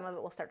some of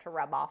it will start to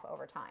rub off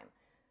over time.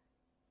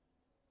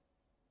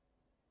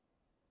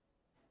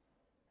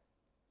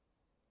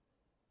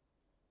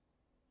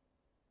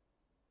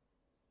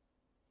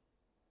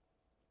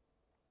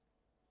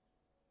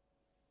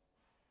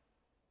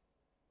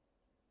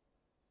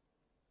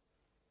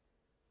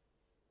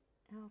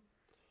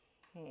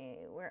 Okay,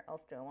 where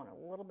else do I want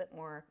a little bit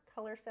more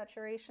color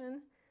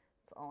saturation?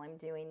 That's all I'm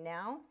doing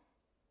now.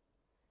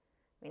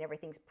 I mean,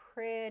 everything's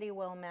pretty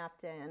well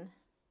mapped in.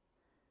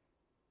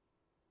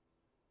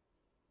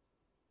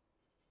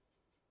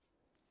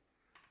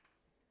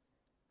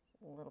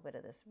 A little bit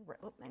of this,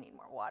 oh, I need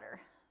more water.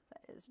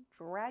 That is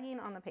dragging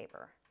on the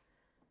paper.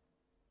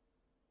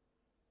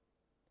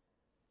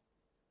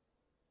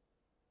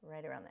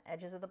 Right around the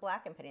edges of the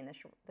black, I'm putting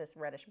this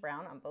reddish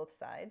brown on both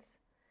sides.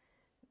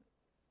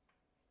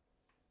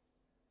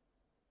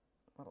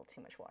 A little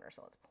too much water,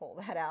 so let's pull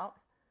that out,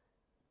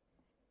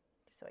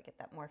 just so I get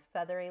that more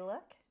feathery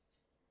look.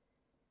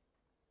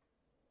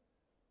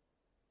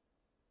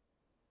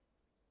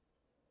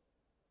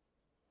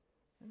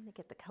 I'm going to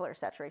get the color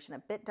saturation a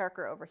bit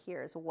darker over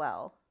here as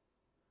well.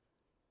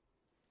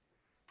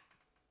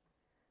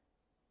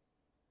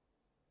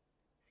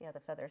 See how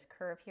the feathers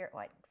curve here? Oh,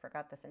 I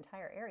forgot this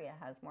entire area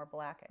has more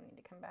black. I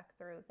need to come back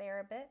through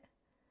there a bit.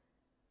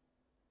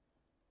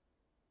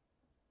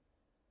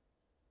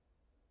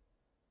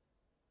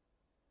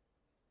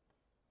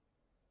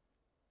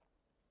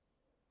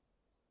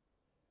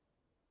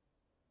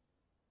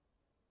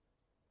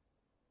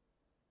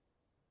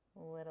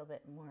 A little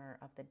bit more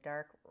of the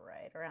dark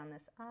right around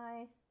this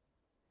eye.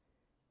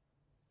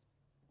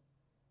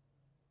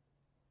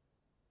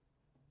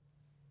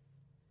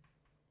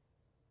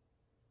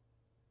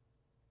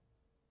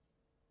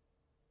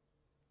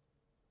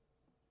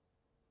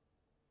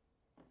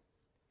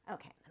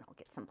 Okay, then I'll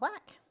get some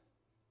black.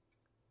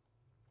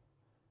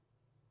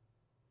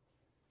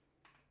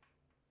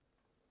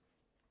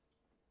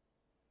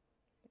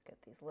 We've got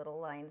these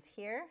little lines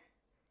here.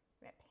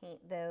 I'm going to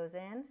paint those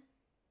in.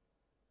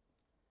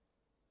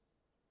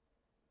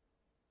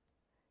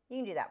 You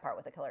can do that part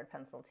with a colored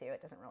pencil too,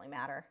 it doesn't really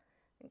matter.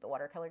 I think the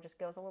watercolor just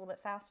goes a little bit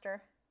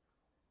faster.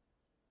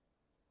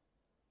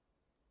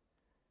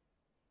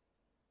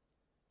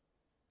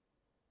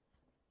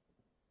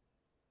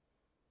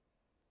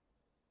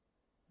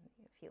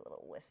 A few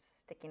little wisps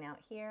sticking out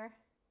here.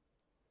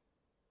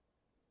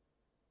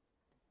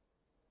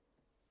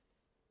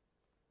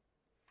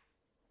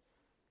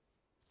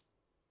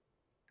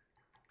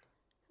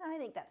 I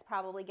think that's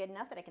probably good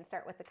enough that I can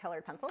start with the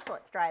colored pencil. So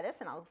let's dry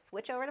this and I'll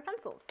switch over to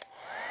pencils.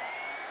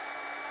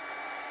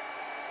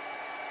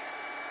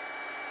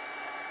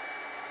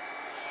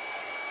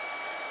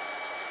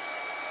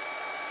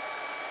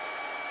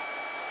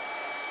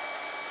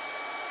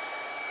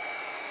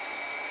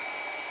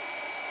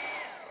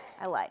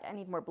 I lied, I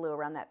need more blue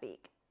around that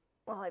beak.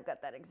 Well, I've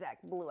got that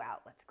exact blue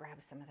out. Let's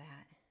grab some of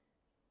that.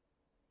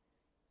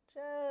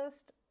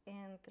 Just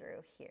in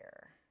through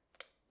here.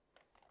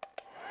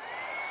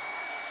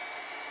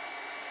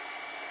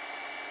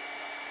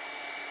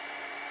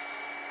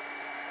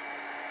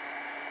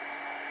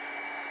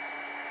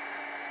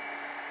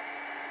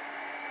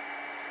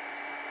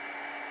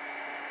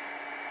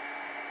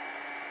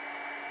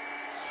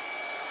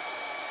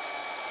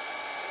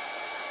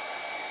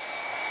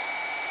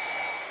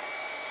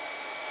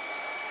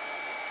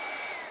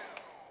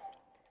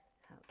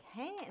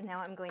 Okay, and now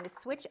I'm going to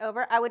switch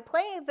over. I would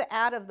play the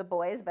ad of the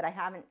boys, but I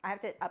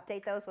have to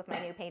update those with my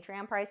new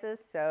Patreon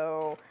prices,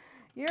 so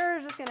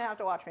you're just gonna have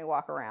to watch me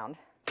walk around.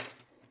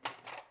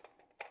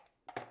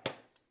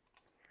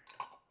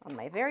 On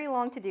my very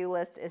long to-do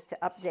list is to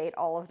update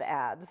all of the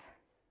ads.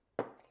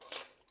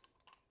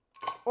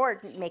 Or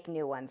make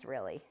new ones,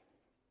 really.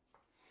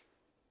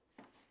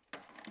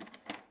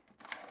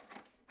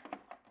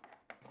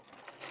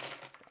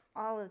 So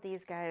all of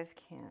these guys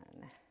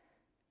can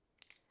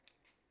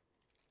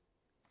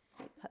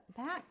put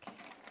back.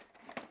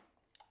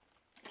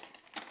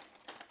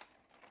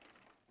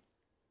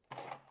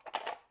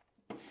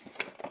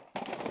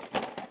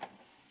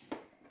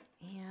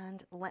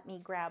 And let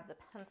me grab the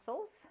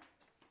pencils.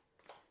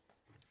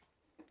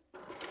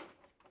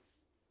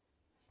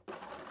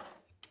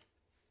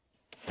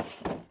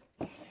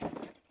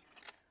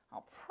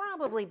 I'll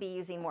probably be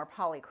using more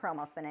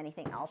polychromos than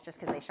anything else just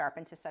because they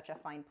sharpen to such a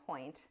fine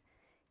point.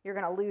 You're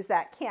going to lose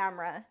that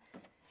camera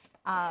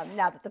now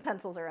that the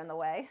pencils are in the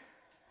way.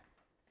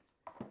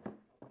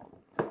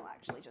 I'll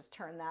actually just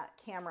turn that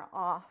camera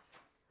off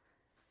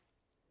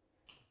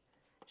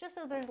just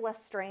so there's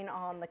less strain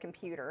on the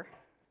computer.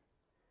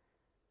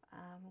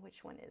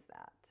 Which one is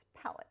that?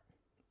 Palette.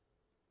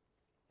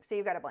 So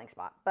you've got a blank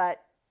spot,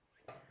 but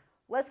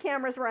less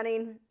cameras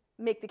running,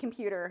 make the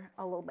computer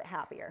a little bit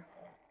happier.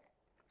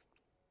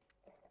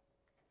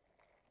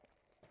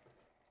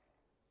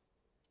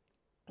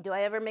 Do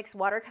I ever mix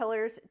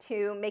watercolors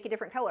to make a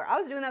different color? I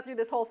was doing that through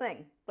this whole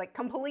thing, like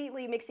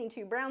completely mixing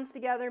two browns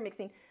together,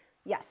 mixing,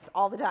 yes,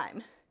 all the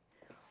time.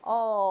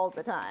 All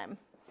the time.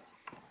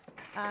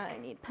 I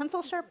need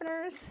pencil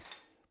sharpeners.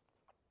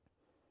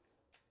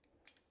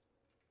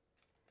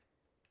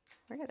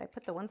 Where did I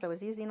put the ones I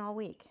was using all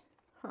week?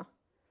 Huh.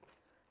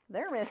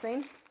 They're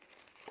missing.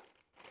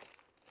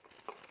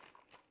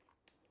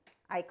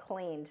 I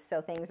cleaned,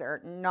 so things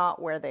are not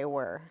where they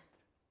were.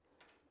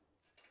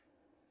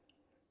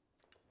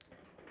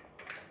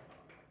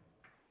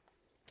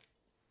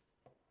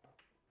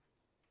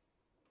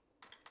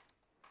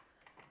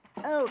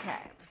 Okay.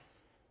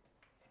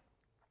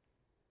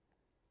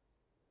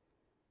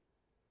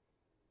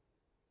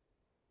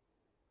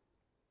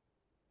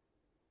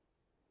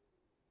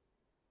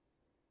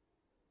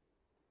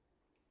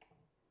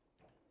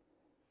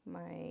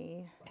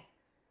 My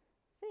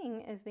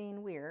thing is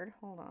being weird.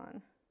 Hold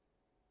on.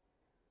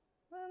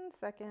 1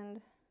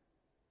 second.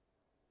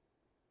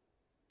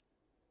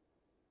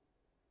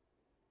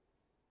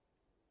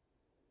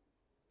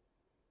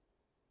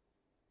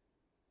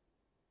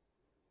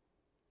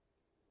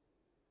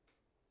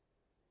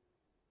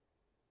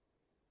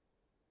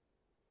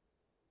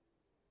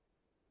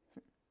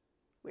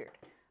 Weird.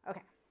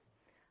 Okay.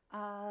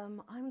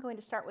 I'm going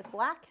to start with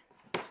black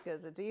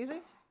because it's easy.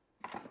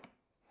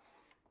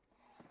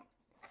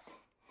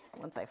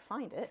 Once I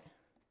find it.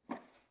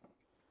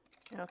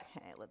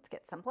 Okay, let's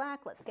get some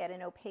black. Let's get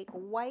an opaque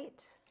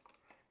white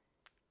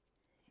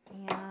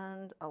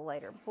and a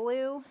lighter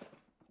blue.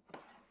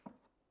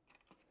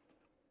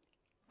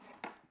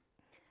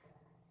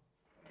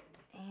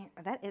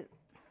 And that is,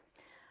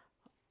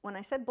 when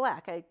I said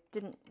black, I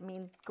didn't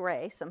mean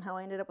gray. Somehow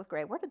I ended up with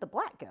gray. Where did the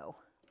black go?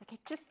 Like I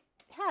just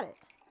had it.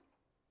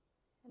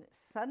 And it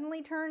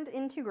suddenly turned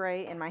into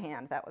gray in my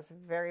hand. That was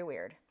very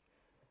weird.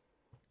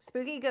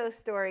 Spooky ghost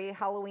story,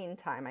 Halloween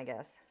time, I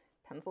guess.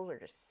 Pencils are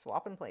just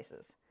swapping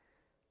places.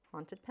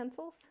 Haunted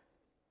pencils.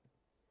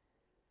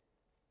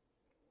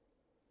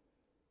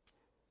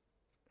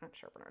 That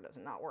sharpener does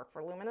not work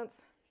for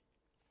luminance.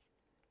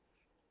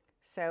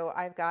 So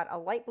I've got a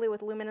light blue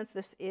with luminance.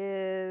 This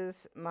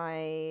is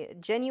my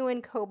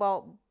genuine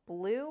cobalt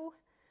blue.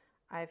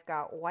 I've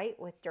got white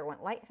with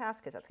Derwent Lightfast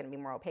because that's going to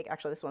be more opaque.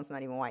 Actually, this one's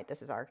not even white.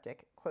 This is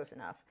Arctic. Close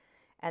enough.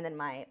 And then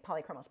my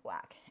Polychromos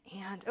black.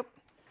 And, oh.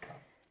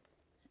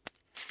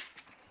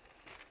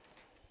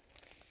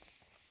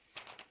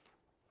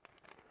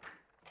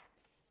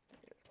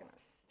 Just going to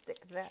stick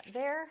that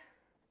there.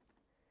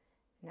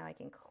 Now I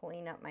can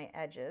clean up my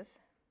edges.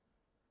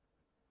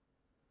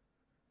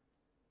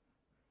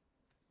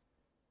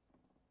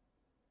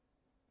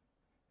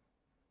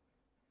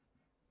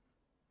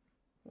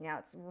 Now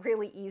it's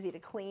really easy to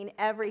clean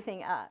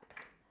everything up.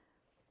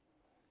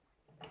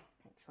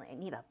 Actually, I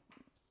need a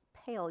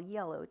pale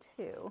yellow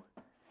too.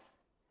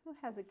 Who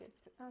has a good,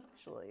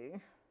 actually,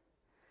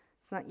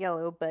 it's not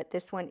yellow, but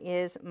this one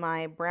is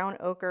my brown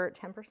ochre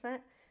 10%.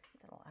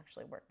 That'll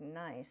actually work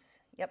nice.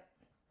 Yep.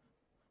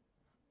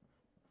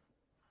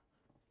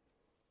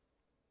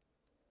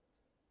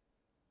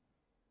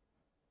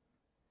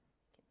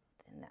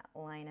 Thin that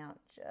line out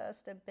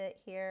just a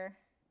bit here.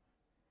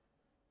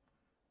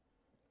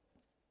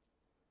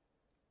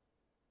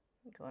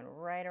 Going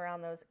right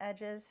around those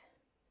edges.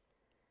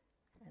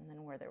 And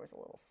then where there was a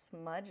little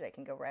smudge, I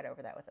can go right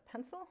over that with a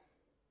pencil.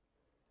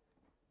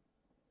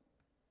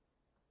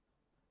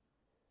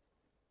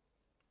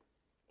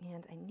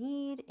 And I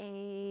need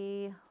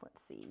a,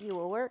 let's see, you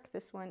will work.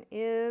 This one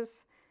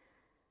is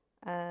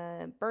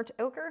burnt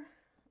ochre.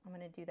 I'm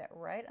going to do that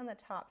right on the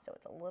top so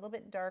it's a little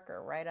bit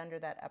darker right under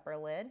that upper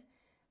lid.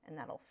 And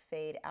that'll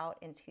fade out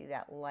into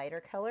that lighter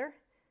color.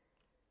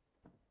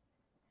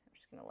 I'm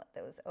just going to let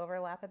those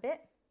overlap a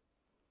bit.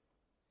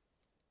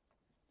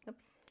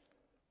 Oops.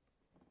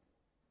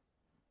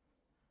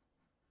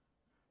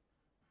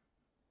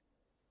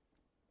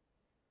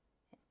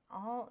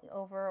 All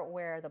over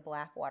where the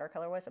black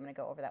watercolor was, I'm going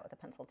to go over that with a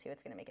pencil too.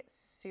 It's going to make it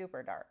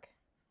super dark.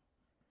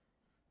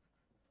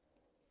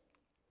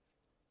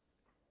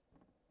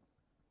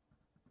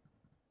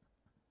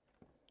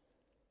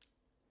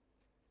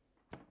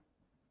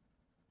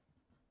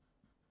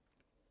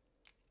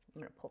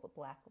 I'm going to pull the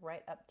black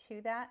right up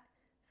to that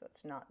so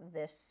it's not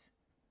this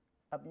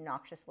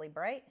obnoxiously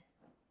bright.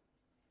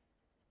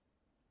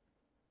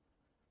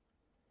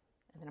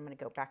 And then I'm going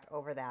to go back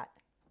over that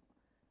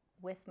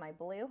with my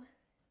blue.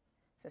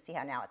 So see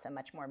how now it's a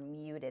much more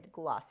muted,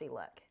 glossy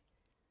look.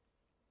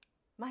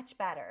 Much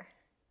better.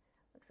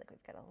 Looks like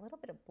we've got a little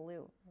bit of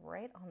blue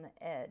right on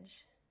the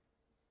edge.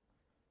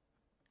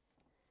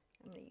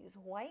 I'm going to use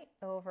white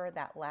over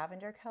that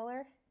lavender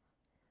color.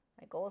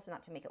 My goal is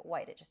not to make it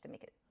white, it's just to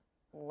make it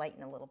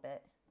lighten a little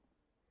bit.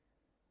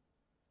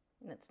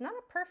 And it's not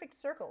a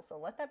perfect circle, so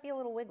let that be a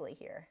little wiggly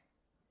here.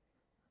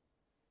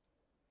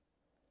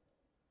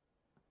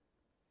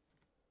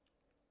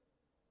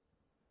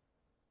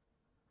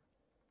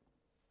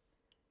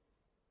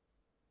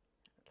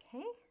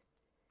 Okay,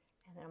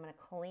 and then I'm going to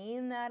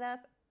clean that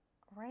up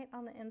right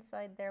on the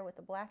inside there with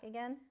the black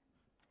again.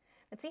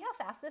 And see how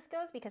fast this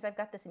goes? Because I've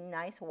got this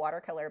nice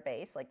watercolor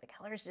base. Like the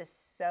color is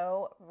just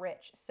so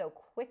rich so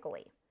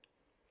quickly.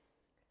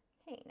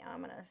 Okay, now I'm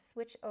going to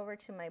switch over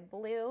to my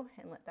blue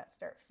and let that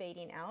start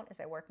fading out as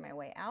I work my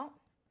way out.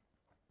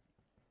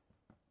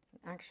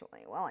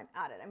 Actually, while I'm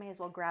at it, I may as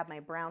well grab my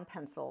brown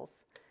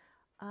pencils.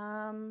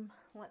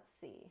 Let's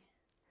see.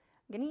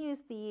 I'm going to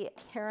use the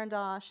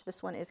Carandosh.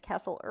 This one is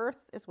Castle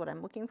Earth is what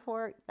I'm looking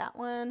for. That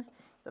one.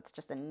 That's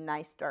just a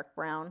nice dark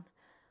brown.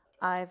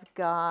 I've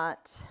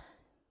got,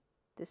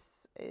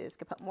 this is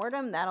Caput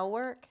Mortem. That'll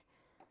work.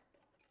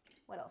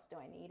 What else do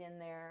I need in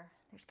there?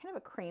 There's kind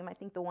of a cream. I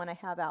think the one I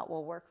have out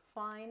will work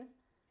fine.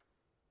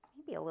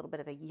 Maybe a little bit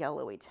of a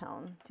yellowy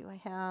tone. Do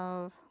I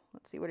have,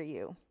 let's see, what are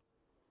you?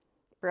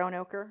 Brown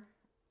ochre?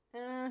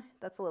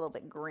 That's a little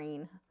bit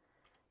green.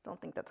 Don't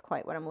think that's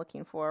quite what I'm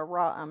looking for.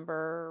 Raw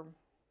umber.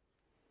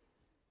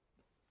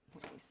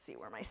 Let me see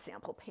where my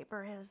sample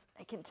paper is.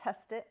 I can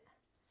test it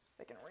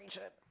if I can reach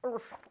it.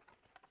 Oof.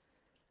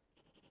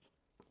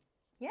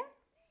 Yeah?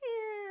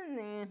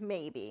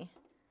 Maybe.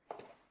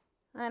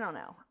 I don't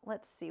know.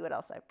 Let's see what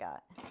else I've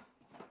got.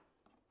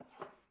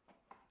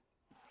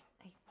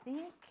 I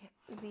think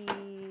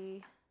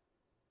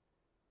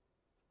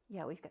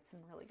yeah, we've got some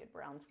really good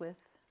browns with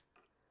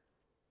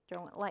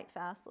Derwent Light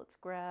Fast. Let's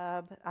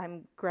grab,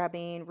 I'm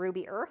grabbing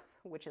Ruby Earth,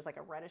 which is like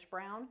a reddish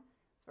brown.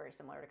 It's very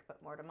similar to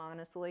Caput Mortem,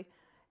 honestly.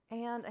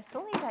 And I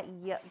still need that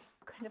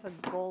kind of a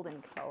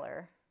golden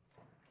color.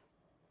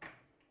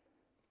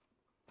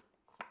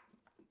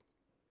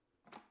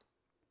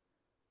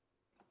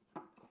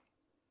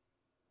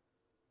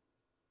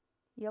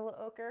 Yellow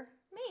ochre,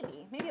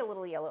 maybe a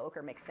little yellow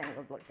ochre mixed in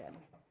would look good.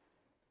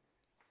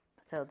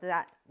 So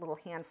that little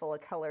handful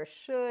of color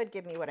should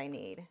give me what I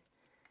need.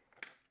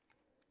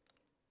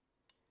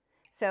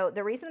 So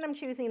the reason that I'm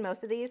choosing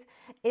most of these,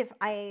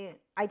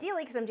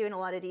 ideally, because I'm doing a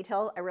lot of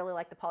detail, I really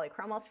like the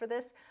polychromos for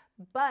this,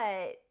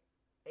 but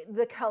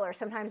the color,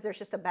 sometimes there's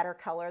just a better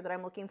color that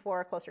I'm looking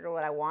for, closer to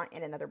what I want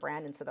in another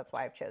brand, and so that's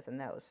why I've chosen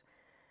those.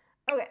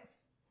 Okay,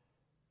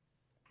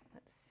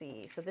 let's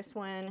see. So this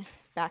one,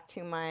 back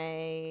to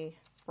my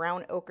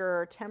brown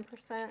ochre 10%.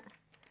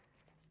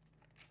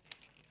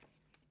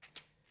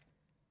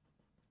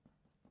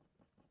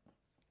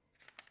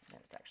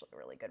 That's actually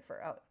really good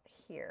for out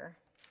here.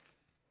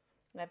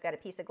 And I've got a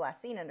piece of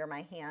glassine under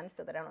my hand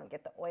so that I don't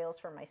get the oils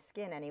from my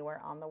skin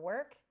anywhere on the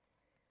work.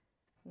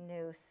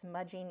 No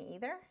smudging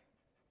either.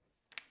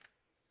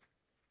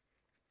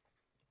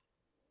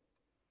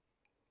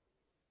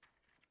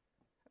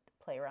 Have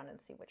to play around and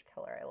see which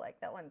color I like.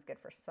 That one's good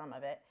for some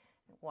of it.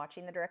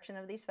 Watching the direction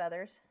of these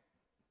feathers.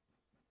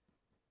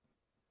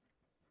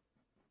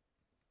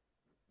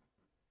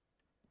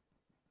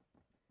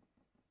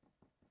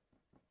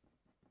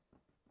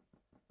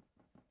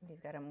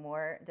 We've got a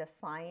more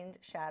defined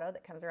shadow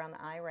that comes around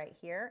the eye right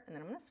here. And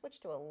then I'm going to switch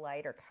to a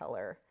lighter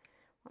color.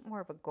 I want more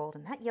of a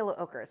golden. That yellow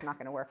ochre is not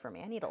going to work for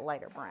me. I need a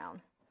lighter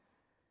brown.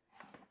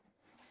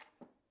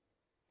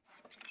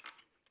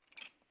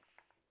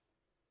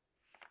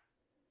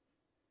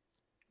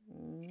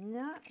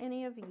 Not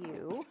any of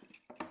you.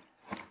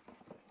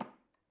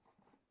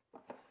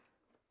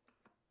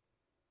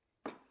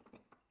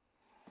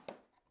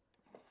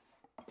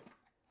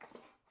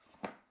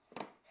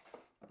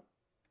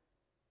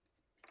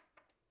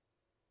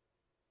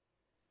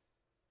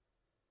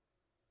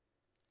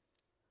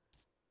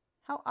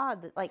 How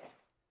odd that, like,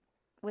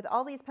 with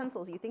all these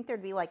pencils, you think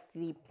there'd be like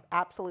the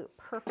absolute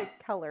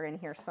perfect color in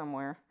here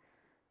somewhere.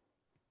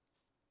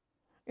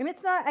 And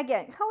it's not,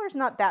 again, color's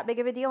not that big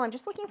of a deal. I'm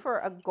just looking for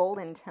a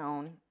golden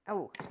tone.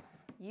 Oh,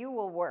 you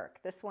will work.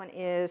 This one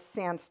is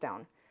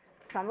sandstone.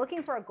 So I'm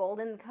looking for a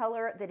golden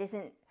color that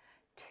isn't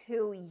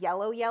too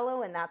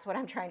yellow, and that's what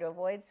I'm trying to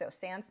avoid. So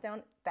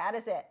sandstone, that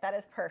is it. That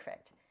is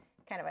perfect.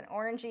 Kind of an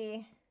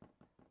orangey,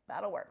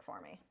 that'll work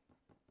for me.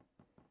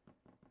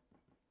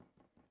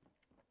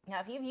 Now,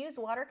 if you've used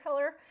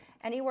watercolor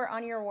anywhere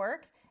on your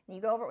work, and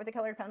you go over it with the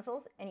colored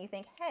pencils, and you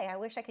think, hey, I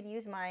wish I could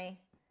use my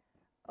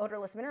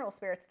odorless mineral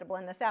spirits to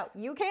blend this out,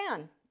 you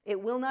can.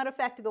 It will not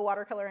affect the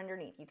watercolor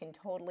underneath. You can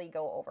totally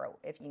go over it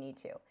if you need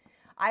to.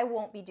 I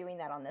won't be doing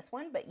that on this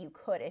one, but you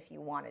could if you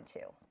wanted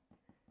to.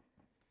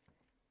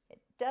 It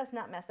does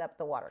not mess up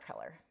the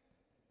watercolor.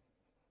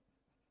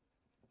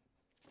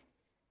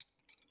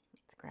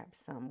 Let's grab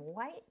some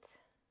white.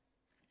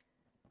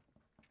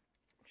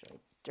 Actually,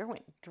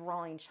 Derwent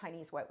drawing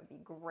Chinese white would be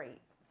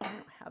great. I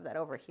don't have that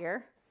over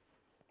here.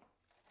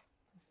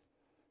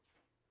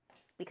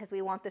 Because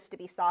we want this to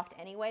be soft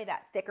anyway,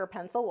 that thicker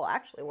pencil will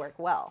actually work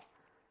well.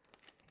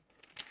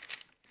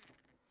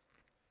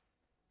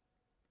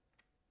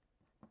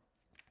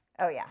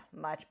 Oh yeah,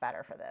 much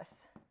better for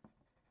this.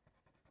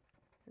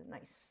 A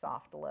nice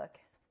soft look.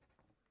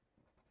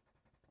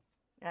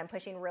 And I'm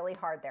pushing really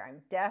hard there.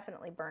 I'm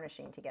definitely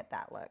burnishing to get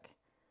that look.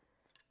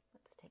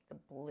 Let's take the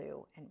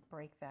blue and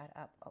break that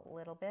up a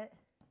little bit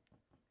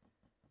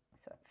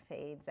so it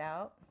fades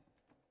out.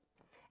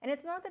 And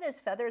it's not that his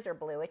feathers are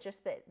blue, it's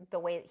just that the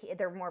way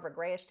they're more of a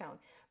grayish tone.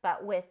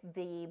 But with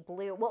the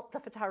blue, well, the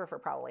photographer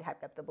probably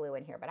hyped up the blue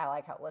in here, but I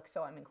like how it looks,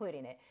 so I'm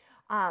including it.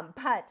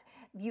 But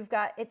you've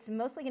got, it's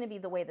mostly going to be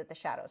the way that the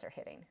shadows are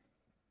hitting.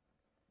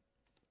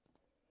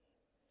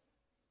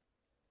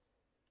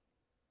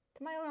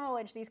 To my own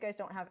knowledge, these guys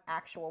don't have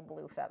actual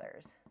blue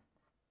feathers.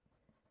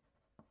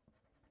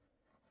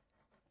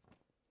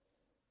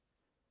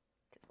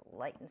 Just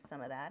lighten some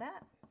of that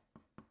up.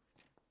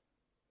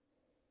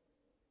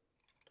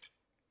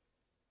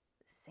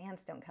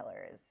 Sandstone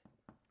color is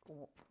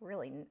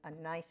really a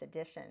nice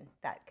addition.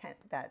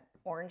 That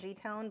orangey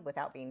tone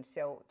without being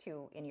so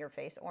too in your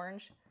face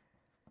orange.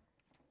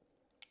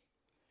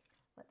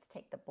 Let's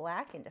take the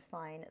black and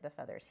define the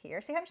feathers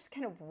here. See, I'm just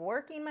kind of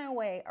working my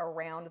way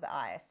around the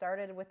eye. I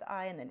started with the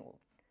eye and then we'll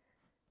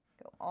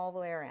go all the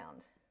way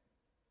around.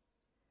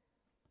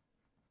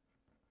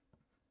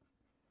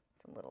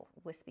 Some little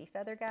wispy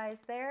feather guys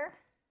there.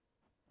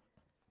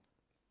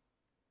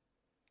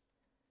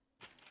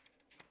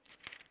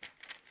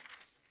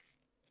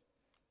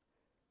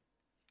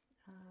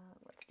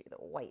 Let's do the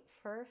white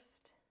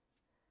first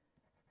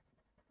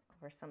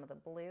over some of the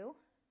blue.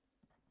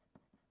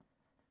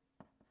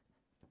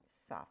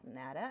 Soften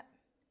that up.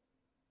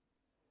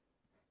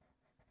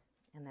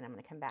 And then I'm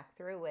going to come back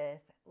through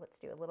with, let's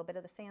do a little bit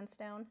of the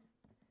sandstone.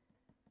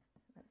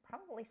 And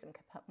probably some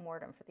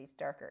mortem for these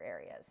darker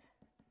areas.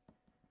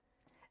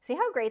 See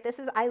how great this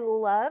is? I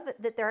love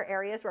that there are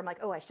areas where I'm like,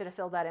 oh, I should have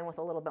filled that in with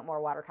a little bit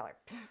more watercolor.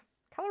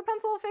 Color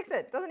pencil will fix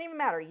it. Doesn't even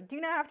matter. You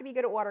do not have to be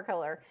good at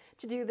watercolor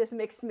to do this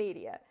mixed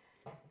media.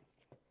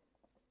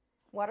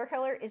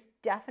 Watercolor is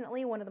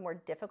definitely one of the more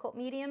difficult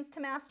mediums to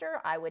master.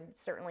 I would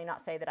certainly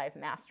not say that I've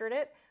mastered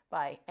it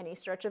by any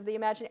stretch of the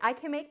imagination. I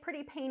can make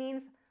pretty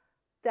paintings.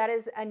 That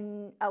is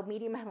a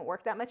medium I haven't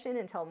worked that much in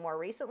until more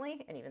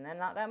recently, and even then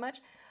not that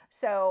much.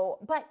 So,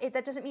 but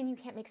that doesn't mean you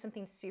can't make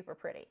something super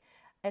pretty,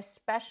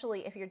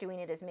 especially if you're doing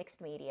it as mixed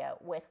media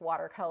with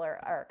watercolor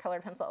or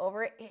colored pencil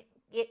over it.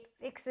 It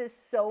fixes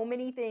so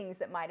many things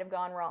that might have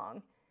gone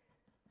wrong.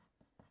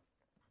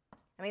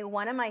 I mean,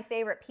 one of my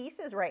favorite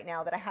pieces right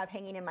now that I have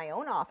hanging in my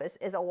own office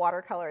is a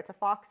watercolor. It's a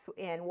fox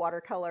in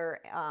watercolor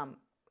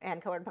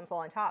and colored pencil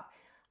on top.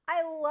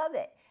 I love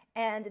it.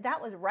 And that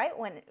was right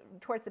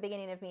towards the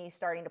beginning of me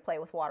starting to play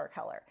with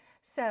watercolor.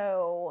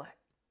 So,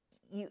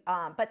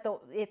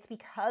 it's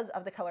because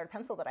of the colored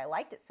pencil that I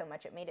liked it so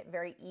much. It made it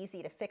very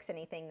easy to fix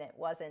anything that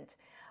wasn't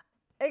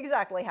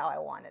exactly how I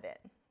wanted it.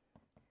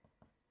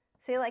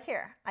 See, like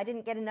here, I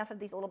didn't get enough of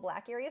these little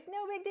black areas.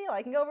 No big deal.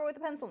 I can go over with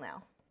the pencil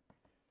now.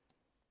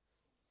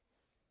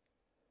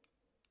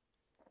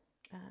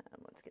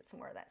 Let's get some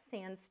more of that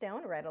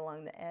sandstone right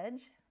along the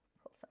edge.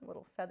 Put some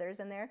little feathers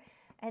in there.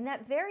 And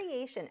that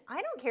variation,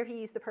 I don't care if you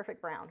use the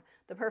perfect brown,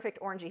 the perfect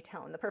orangey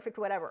tone, the perfect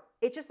whatever.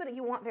 It's just that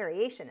you want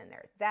variation in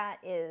there. That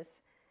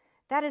is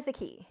the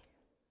key.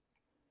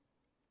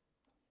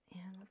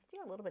 And let's do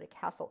a little bit of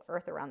Castle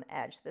Earth around the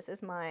edge. This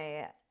is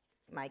my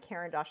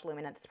Caran d'Ache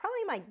Luminance. It's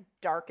probably my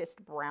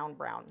darkest brown.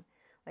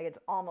 Like it's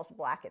almost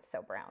black, it's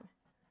so brown.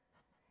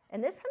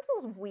 And this pencil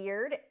is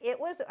weird.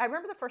 I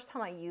remember the first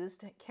time I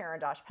used Caran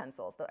d'Ache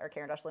pencils, or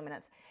Caran d'Ache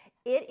Luminance.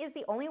 It is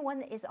the only one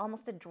that is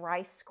almost a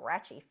dry,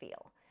 scratchy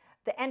feel.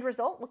 The end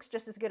result looks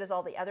just as good as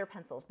all the other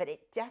pencils, but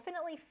it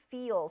definitely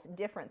feels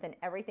different than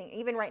everything,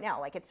 even right now.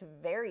 Like it's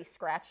very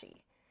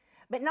scratchy.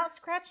 But not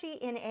scratchy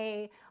in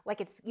a, like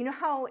it's, you know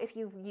how if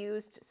you've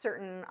used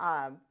certain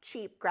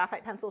cheap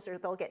graphite pencils, or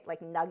they'll get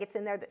like nuggets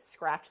in there that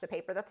scratch the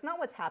paper. That's not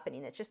what's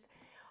happening. It's just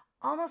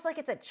almost like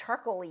it's a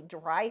charcoaly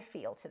dry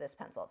feel to this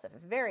pencil. It's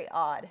very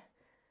odd.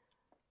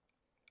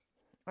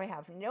 I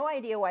have no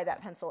idea why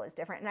that pencil is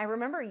different. And I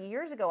remember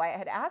years ago I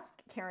had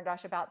asked Caran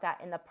d'Ache about that,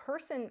 and the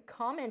person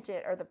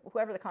commented, or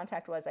whoever the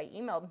contact was I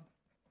emailed,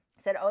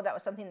 said, oh, that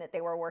was something that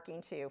they were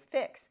working to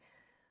fix.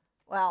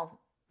 Well,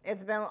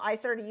 I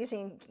started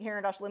using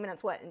Caran d'Ache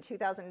Luminance, in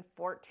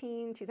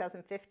 2014,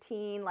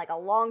 2015, like a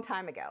long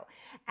time ago.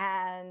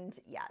 And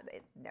yeah,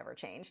 it never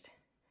changed.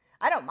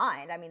 I don't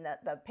mind. I mean,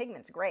 the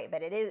pigment's great,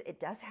 but it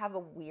does have a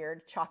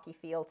weird chalky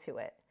feel to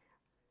it.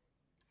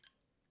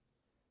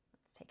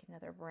 Let's take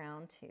another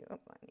brown too. Oh,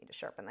 I need to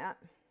sharpen that.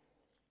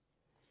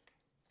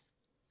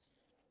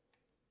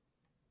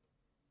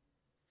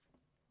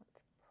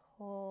 Let's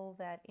pull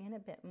that in a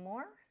bit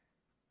more.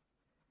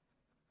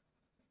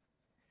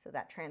 So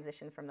that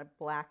transition from the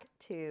black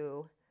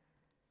to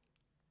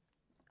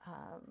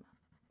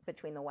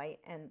between the white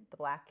and the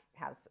black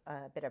has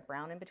a bit of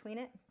brown in between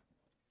it.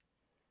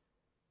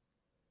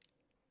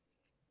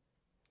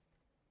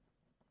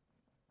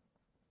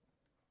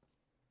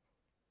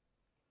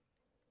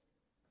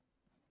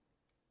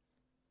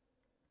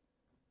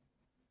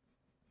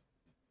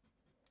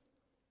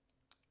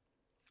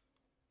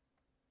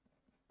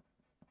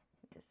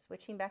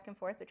 Switching back and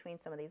forth between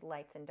some of these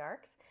lights and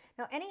darks.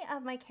 Now, any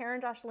of my Caran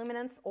d'Ache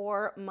Luminance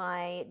or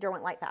my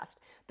Derwent Lightfast,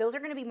 those are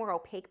going to be more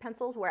opaque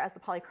pencils, whereas the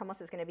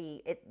Polychromos is going to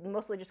be, it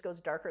mostly just goes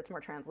darker. It's more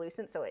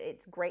translucent, so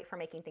it's great for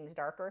making things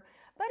darker,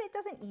 but it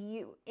doesn't,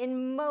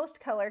 in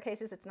most color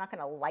cases, it's not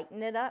going to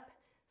lighten it up.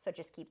 So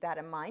just keep that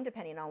in mind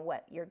depending on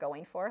what you're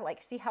going for.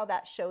 Like, see how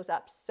that shows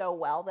up so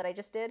well that I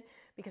just did?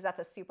 Because that's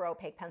a super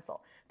opaque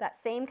pencil. That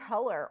same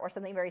color or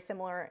something very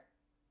similar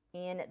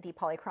in the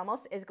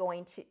polychromos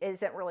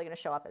isn't really going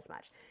to show up as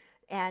much.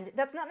 And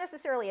that's not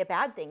necessarily a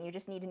bad thing. You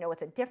just need to know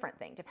it's a different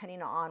thing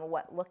depending on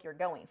what look you're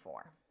going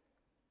for.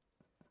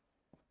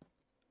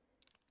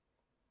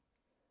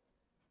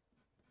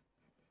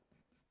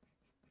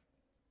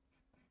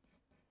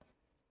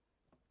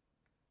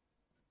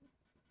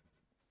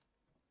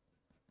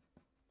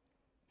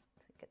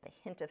 Get the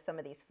hint of some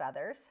of these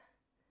feathers.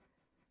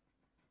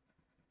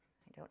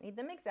 I don't need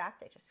them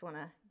exact. I just want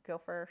to go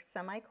for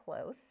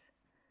semi-close.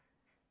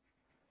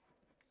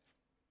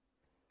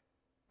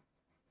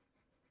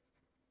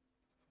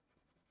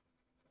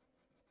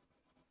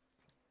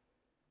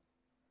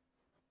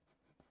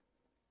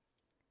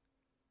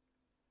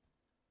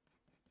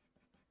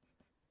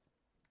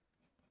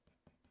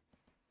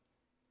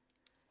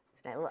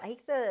 And I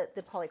like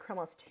the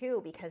polychromos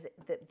too, because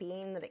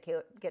being that it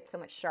gets so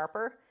much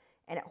sharper,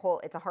 and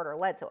it's a harder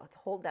lead, so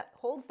it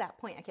holds that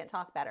point. I can't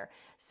talk better.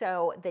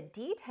 So the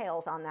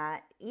details on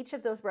that, each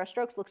of those brush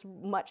strokes looks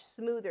much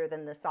smoother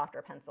than the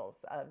softer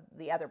pencils of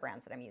the other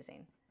brands that I'm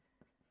using.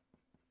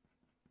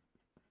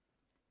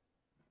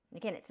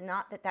 Again, it's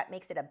not that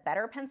makes it a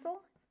better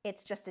pencil.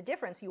 It's just a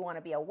difference you want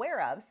to be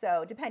aware of.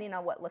 So depending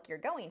on what look you're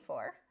going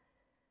for.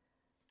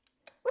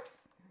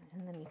 Whoops.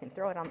 And then you can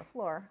throw it on the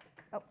floor.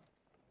 Oh,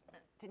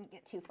 didn't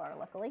get too far,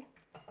 luckily.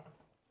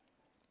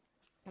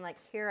 And like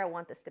here, I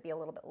want this to be a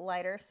little bit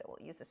lighter, so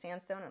we'll use the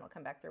sandstone and I'll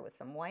come back through with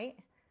some white.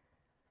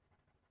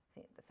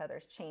 See, the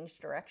feathers change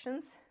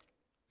directions.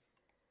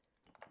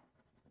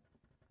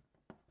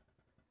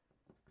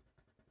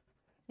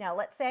 Now,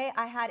 let's say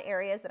I had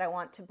areas that I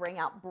want to bring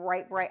out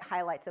bright, bright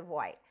highlights of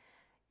white.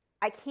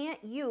 I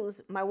can't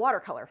use my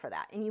watercolor for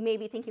that. And you may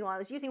be thinking, well, I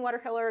was using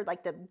watercolor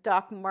like the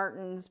Doc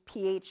Martens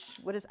PH,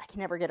 I can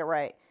never get it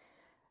right.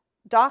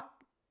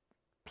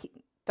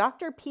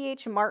 Dr.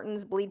 PH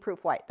Martin's Bleed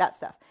Proof White, that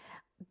stuff.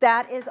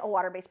 That is a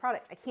water-based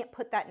product. I can't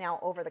put that now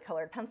over the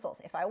colored pencils.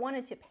 If I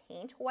wanted to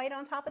paint white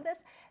on top of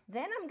this,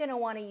 then I'm going to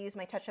want to use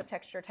my Touch Up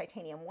Texture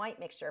titanium white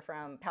mixture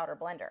from Powder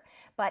Blender.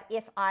 But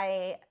if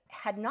I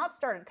had not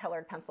started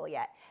colored pencil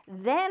yet,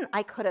 then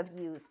I could have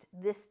used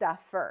this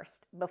stuff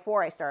first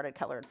before I started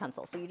colored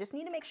pencil. So you just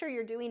need to make sure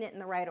you're doing it in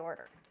the right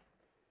order.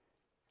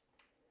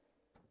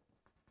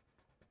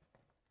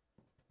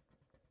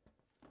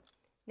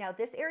 Now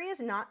this area is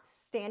not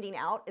standing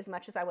out as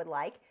much as I would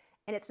like.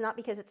 And it's not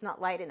because it's not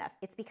light enough.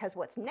 It's because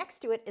what's next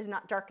to it is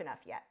not dark enough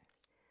yet.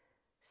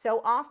 So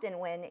often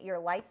when your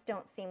lights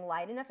don't seem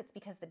light enough, it's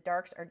because the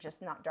darks are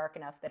just not dark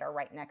enough that are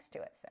right next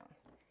to it. So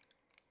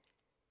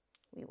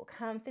we will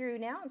come through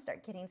now and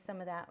start getting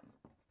some of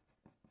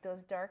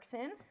those darks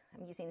in.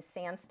 I'm using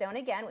sandstone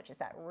again, which is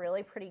that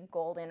really pretty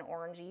golden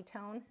orangey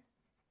tone.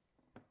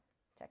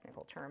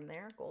 Technical term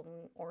there,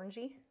 golden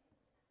orangey.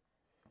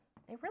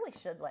 They really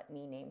should let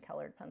me name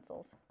colored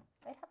pencils.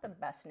 They have the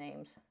best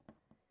names.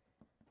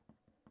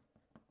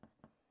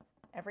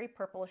 Every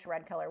purplish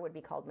red color would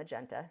be called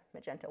magenta.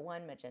 Magenta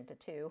 1, magenta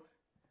 2.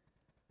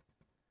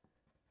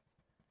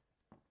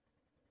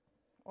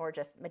 Or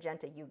just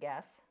magenta, you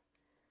guess.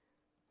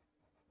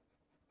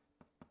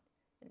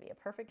 It'd be a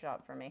perfect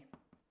job for me.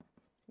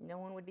 No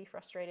one would be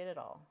frustrated at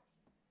all.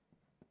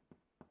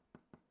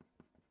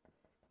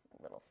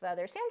 Little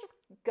feathers. See, I'm just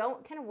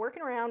kind of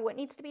working around what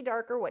needs to be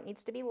darker, what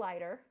needs to be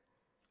lighter.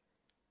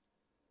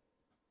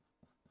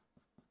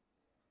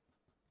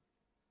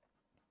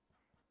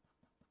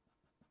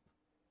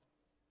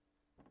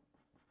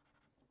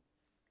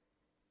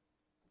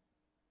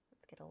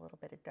 Get a little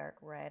bit of dark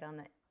red on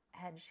the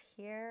edge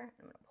here.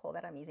 I'm going to pull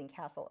that. I'm using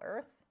Castle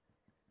Earth.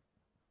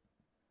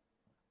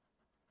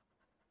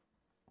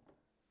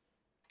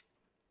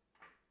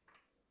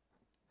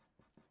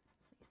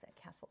 Use that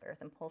Castle Earth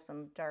and pull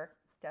some dark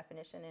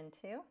definition in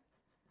too.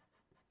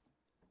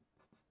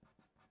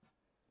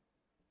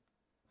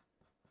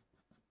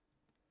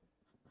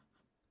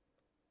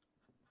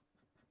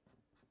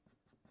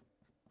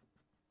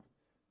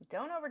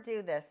 Don't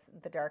overdo the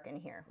dark in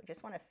here. We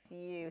just want a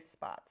few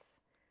spots.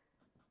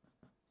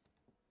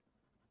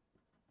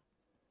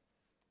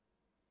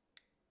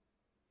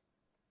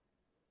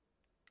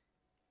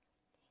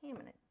 I'm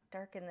going to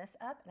darken this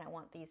up, and I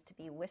want these to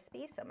be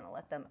wispy, so I'm going to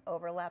let them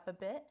overlap a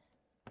bit.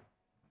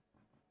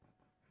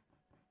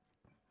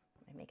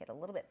 I make it a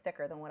little bit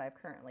thicker than what I've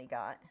currently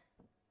got.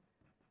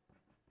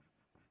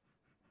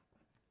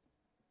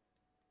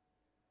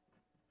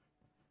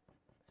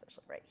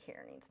 Especially right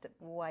here, needs to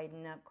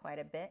widen up quite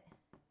a bit.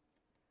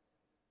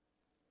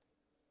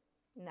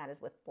 And that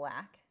is with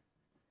black.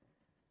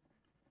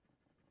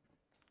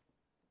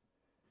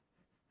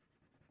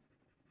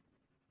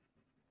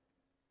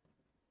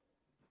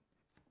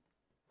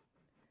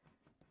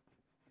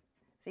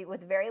 See,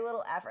 with very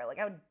little effort, look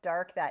how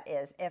dark that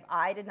is. If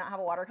I did not have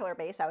a watercolor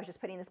base, I was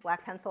just putting this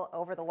black pencil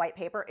over the white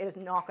paper, it is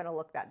not going to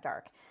look that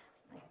dark.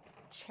 My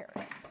chair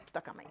is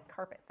stuck on my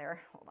carpet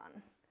there. Hold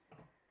on.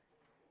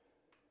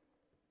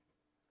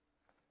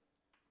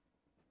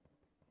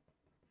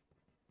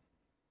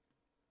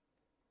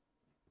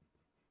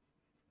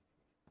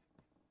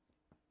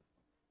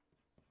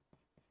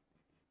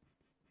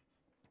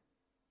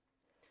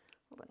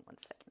 One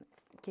second,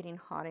 it's getting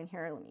hot in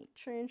here. Let me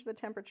change the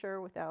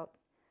temperature without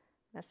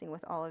messing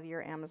with all of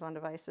your Amazon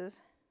devices.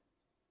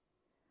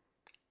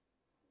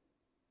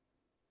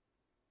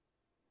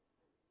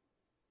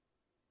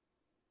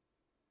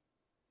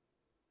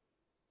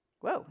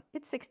 Whoa,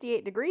 it's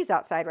 68 degrees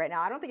outside right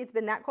now. I don't think it's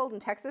been that cold in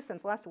Texas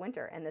since last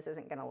winter, and this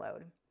isn't gonna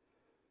load.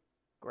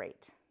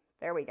 Great,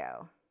 there we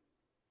go.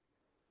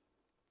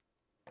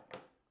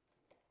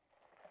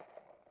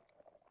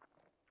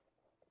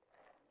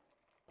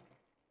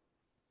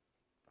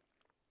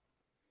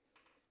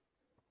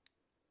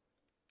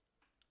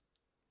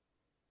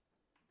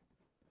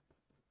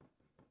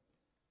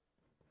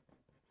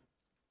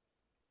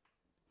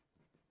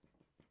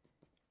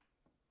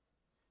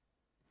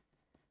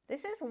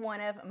 This is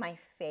one of my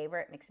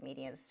favorite mixed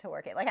medias to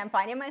work at. Like, I'm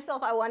finding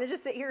myself, I want to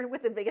just sit here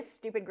with the biggest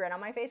stupid grin on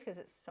my face because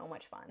it's so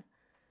much fun.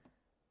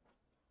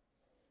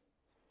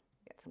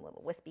 Get some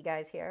little wispy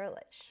guys here.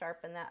 Let's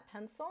sharpen that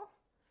pencil.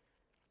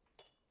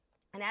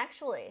 And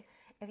actually,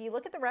 if you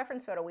look at the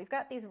reference photo, we've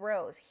got these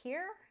rows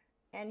here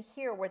and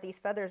here where these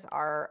feathers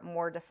are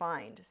more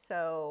defined.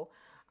 So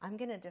I'm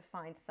going to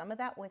define some of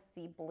that with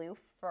the blue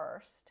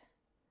first,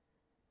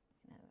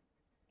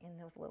 in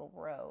those little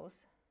rows.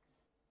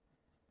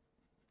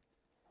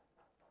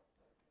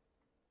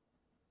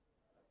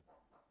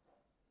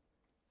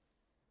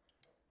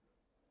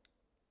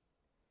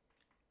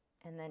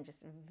 And then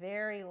just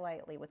very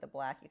lightly with the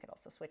black. You could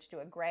also switch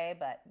to a gray,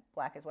 but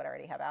black is what I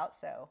already have out,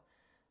 so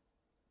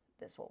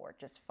this will work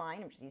just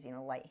fine. I'm just using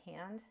a light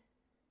hand.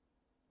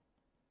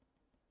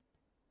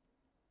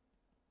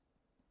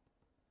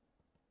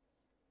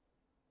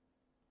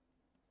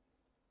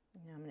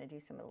 Now I'm going to do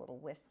some of the little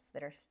wisps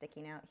that are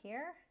sticking out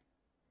here.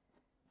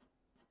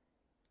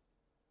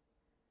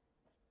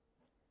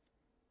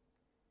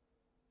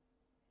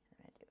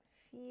 I'm going to do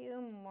a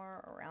few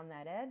more around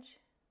that edge,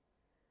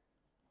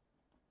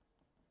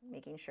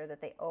 making sure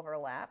that they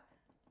overlap.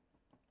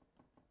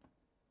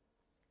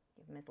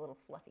 Give him his little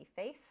fluffy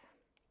face.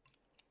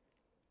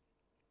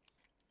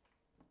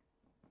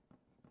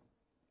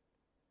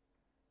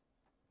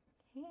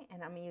 Okay,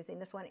 and I'm using,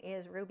 this one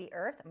is Ruby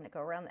Earth. I'm going to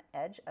go around the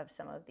edge of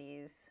some of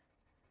these,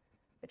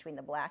 between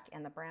the black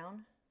and the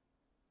brown,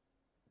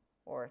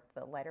 or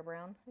the lighter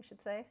brown, I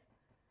should say.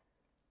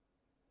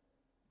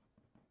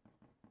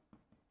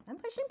 I'm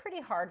pushing pretty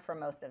hard for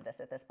most of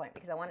this at this point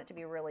because I want it to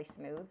be really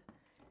smooth.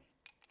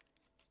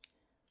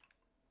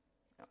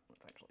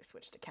 Let's actually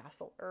switch to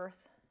Castle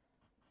Earth,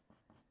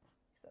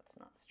 because that's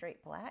not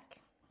straight black.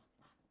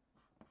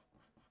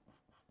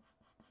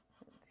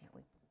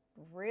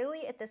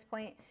 Really, at this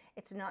point,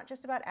 it's not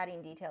just about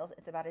adding details,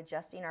 it's about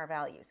adjusting our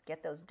values.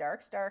 Get those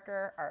darks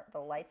darker, the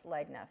lights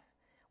light enough.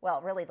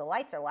 Well, really, the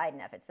lights are light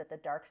enough. It's that the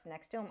darks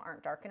next to them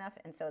aren't dark enough,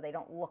 and so they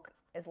don't look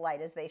as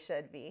light as they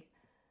should be.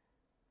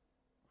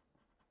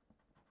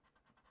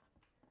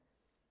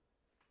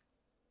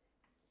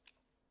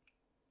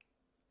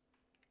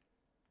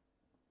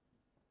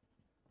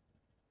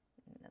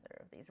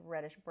 Another of these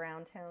reddish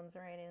brown tones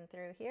right in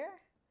through here.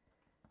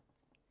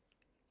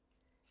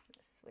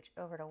 Switch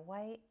over to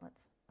white.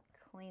 Let's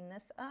clean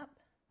this up.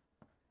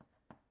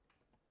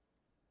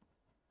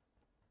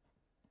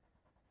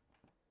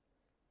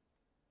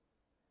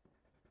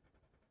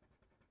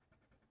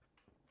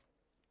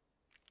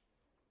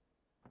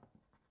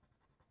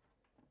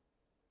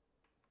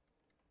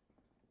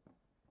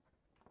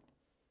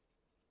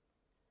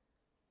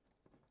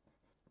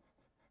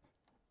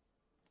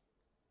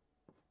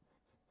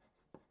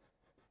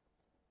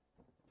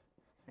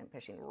 I'm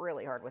pushing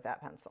really hard with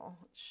that pencil.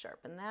 Let's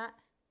sharpen that.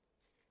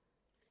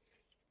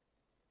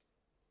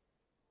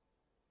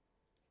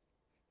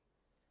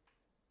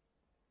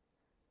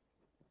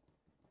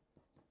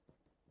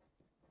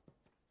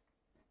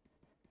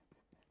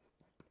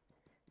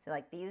 So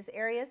like these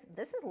areas,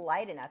 this is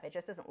light enough. It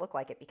just doesn't look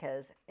like it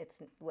because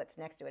what's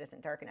next to it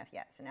isn't dark enough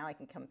yet. So now I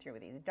can come through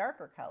with these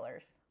darker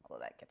colors,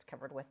 although that gets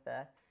covered with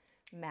the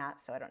matte,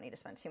 so I don't need to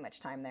spend too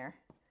much time there.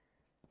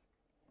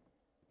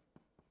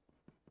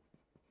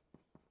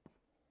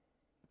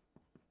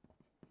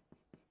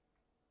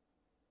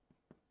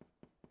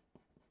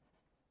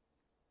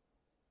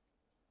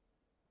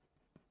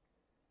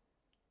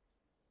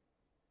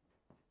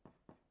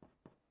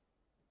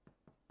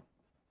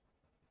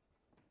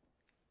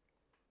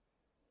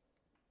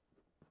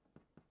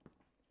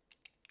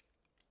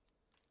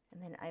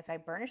 And then if I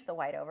burnish the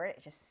white over it,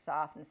 it just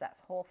softens that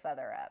whole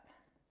feather up.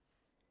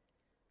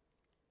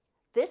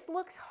 This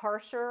looks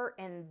harsher,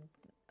 and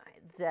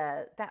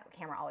that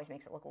camera always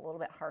makes it look a little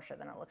bit harsher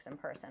than it looks in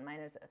person. Mine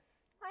is a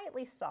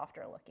slightly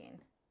softer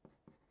looking.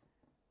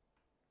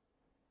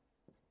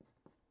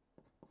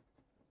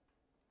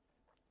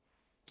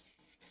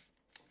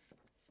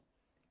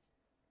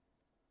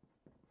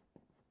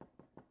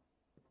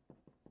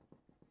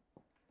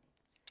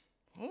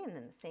 Okay, and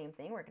then the same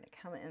thing, we're going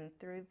to come in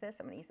through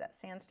this. I'm going to use that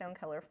sandstone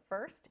color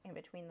first in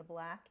between the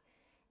black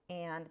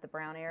and the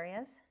brown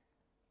areas,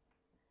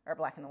 or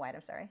black and the white,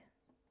 I'm sorry.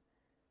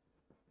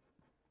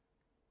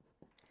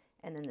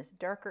 And then this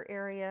darker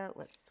area,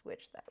 let's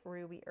switch. That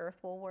Ruby Earth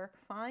will work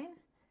fine.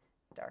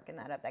 darken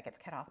that up. That gets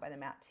cut off by the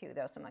mat too,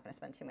 though, so I'm not going to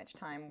spend too much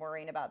time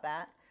worrying about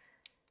that.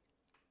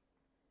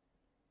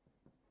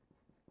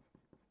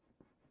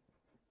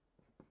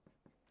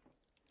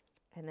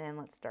 And then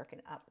let's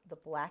darken up the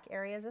black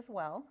areas as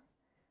well.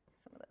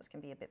 Some of those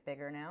can be a bit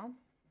bigger now.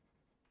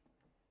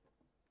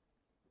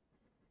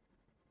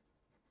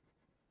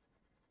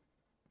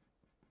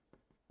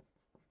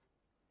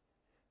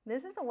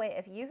 This is a way,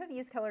 if you have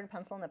used colored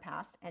pencil in the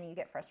past and you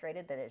get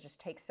frustrated that it just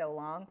takes so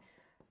long,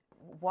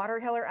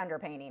 watercolor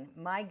underpainting,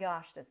 my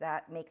gosh, does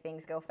that make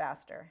things go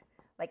faster.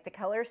 Like, the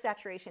color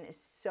saturation is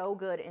so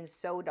good and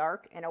so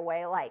dark in a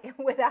way, like,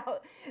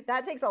 without,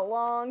 that takes a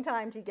long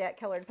time to get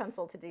colored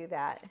pencil to do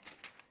that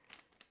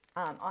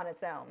on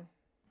its own.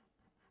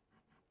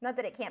 Not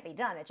that it can't be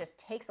done, it just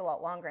takes a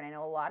lot longer, and I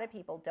know a lot of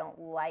people don't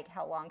like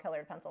how long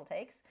colored pencil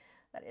takes.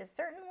 That is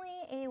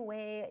certainly a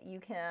way you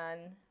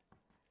can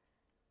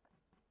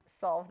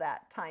solve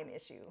that time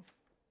issue.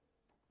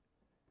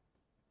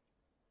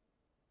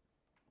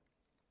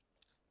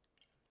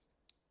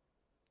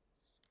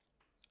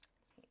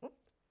 Oop,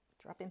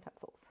 drop in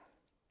pencils.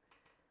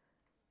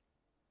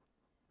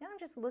 Now I'm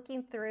just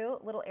looking through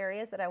little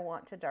areas that I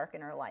want to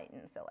darken or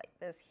lighten. So like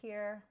this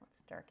here,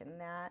 let's darken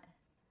that.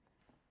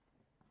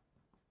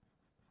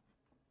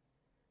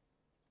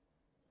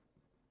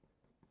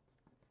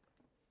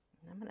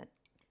 And I'm going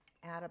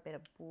to add a bit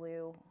of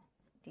blue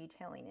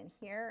detailing in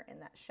here in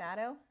that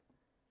shadow.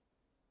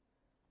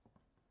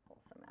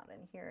 Pull some out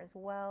in here as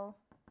well.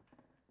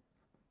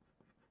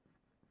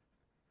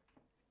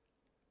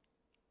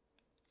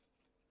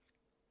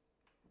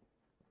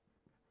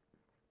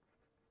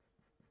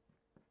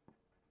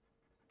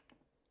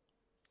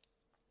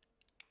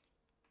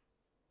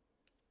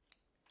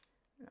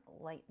 I'm going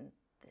to lighten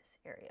this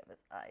area of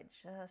his eye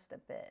just a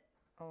bit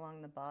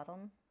along the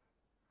bottom.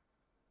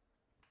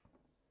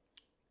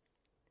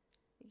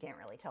 You can't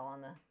really tell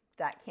on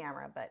that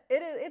camera, but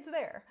it's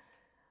there.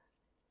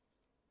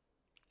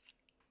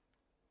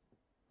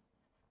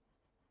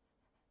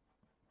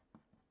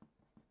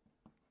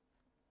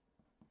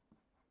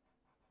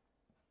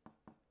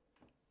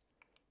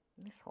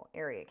 This whole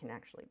area can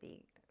actually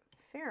be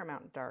a fair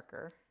amount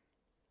darker.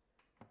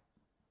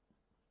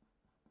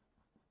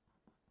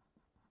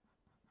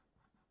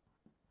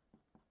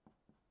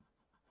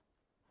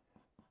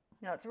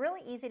 Now, it's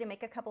really easy to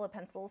make a couple of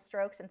pencil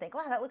strokes and think,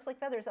 wow, that looks like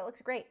feathers, that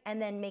looks great,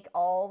 and then make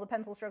all the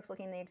pencil strokes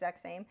looking the exact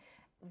same.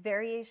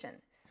 Variation,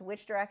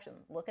 switch direction,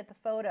 look at the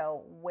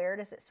photo, where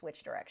does it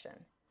switch direction?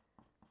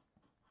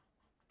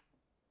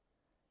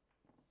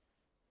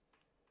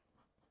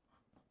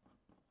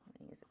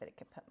 I'm going to use a bit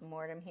of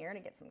mortem here to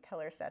get some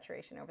color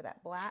saturation over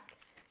that black.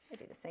 I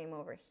do the same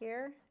over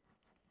here.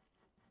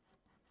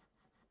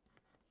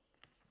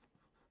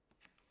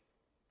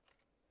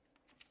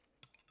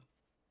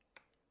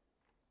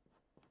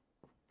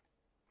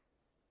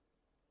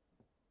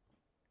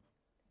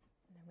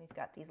 We've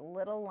got these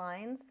little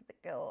lines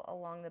that go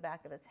along the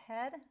back of his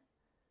head.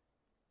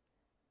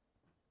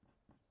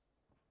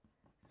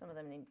 Some of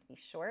them need to be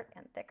short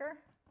and thicker.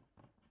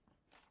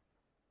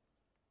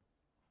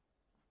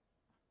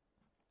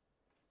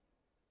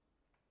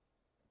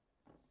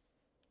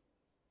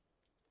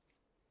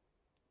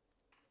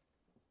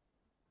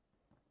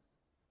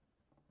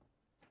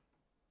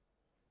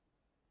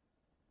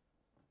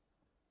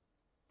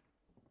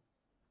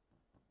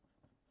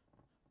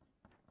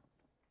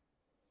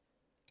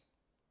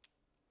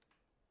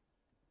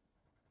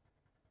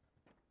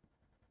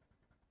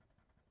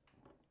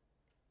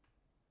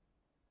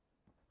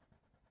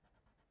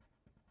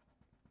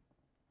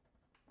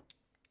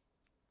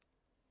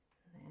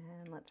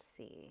 Let's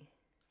see.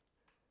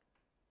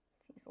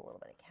 Let's use a little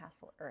bit of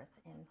Castle Earth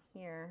in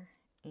here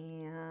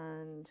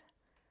and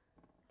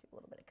do a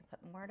little bit of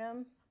Caput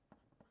Mortem.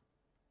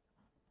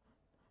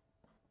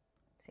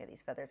 See how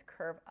these feathers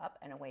curve up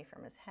and away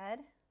from his head.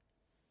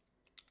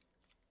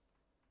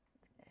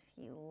 Let's get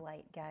a few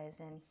light guys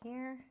in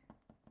here.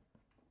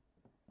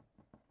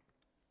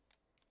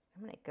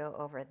 I'm going to go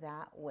over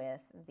that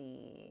with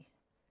the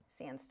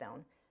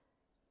sandstone.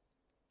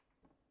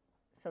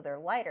 So they're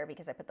lighter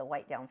because I put the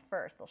white down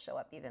first. They'll show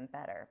up even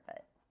better,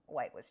 but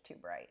white was too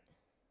bright.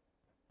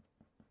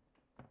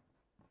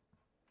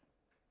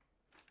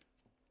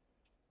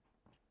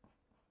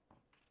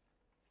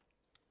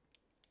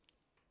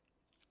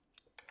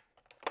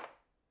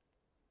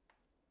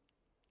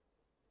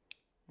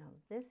 Now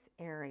this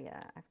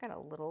area, I've got a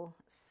little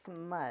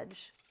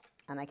smudge,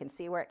 and I can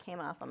see where it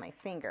came off on my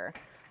finger.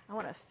 I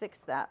want to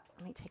fix that.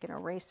 Let me take an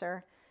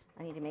eraser.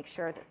 I need to make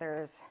sure that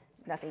there's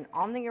nothing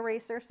on the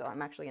eraser, so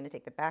I'm actually going to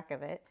take the back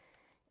of it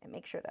and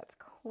make sure that's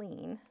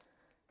clean.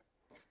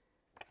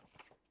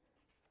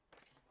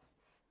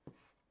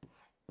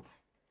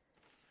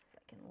 So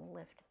I can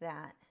lift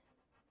that.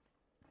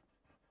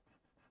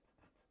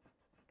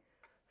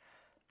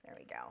 There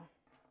we go.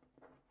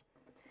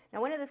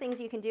 Now, one of the things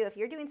you can do if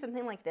you're doing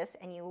something like this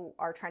and you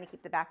are trying to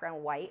keep the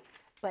background white,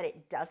 but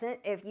it doesn't,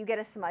 if you get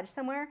a smudge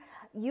somewhere,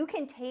 you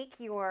can take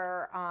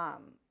your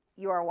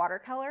your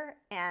watercolor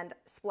and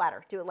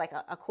splatter. Do it like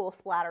a cool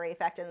splattery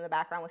effect in the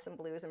background with some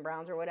blues and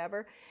browns or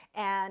whatever,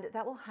 and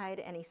that will hide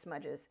any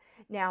smudges.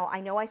 Now, I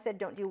know I said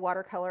don't do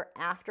watercolor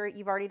after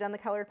you've already done the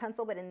colored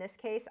pencil, but in this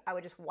case, I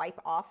would just wipe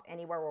off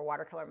anywhere where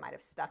watercolor might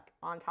have stuck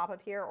on top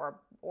of here,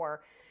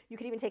 or you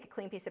could even take a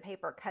clean piece of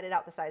paper, cut it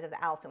out the size of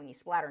the owl, so when you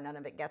splatter, none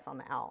of it gets on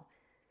the owl.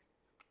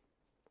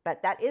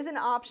 But that is an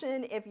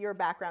option if your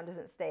background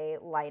doesn't stay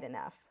light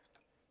enough.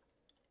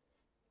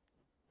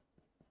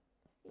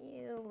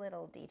 Few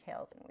little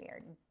details and we are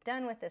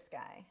done with this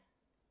guy.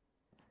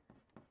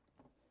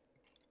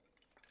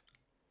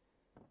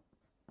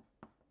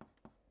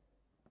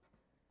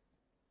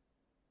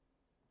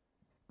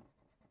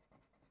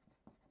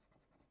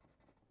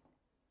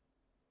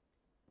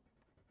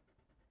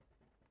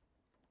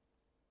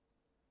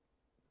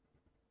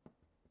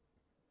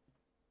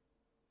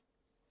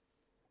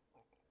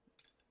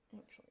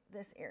 Actually,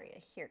 this area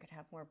here could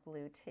have more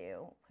blue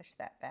too. Push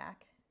that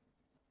back.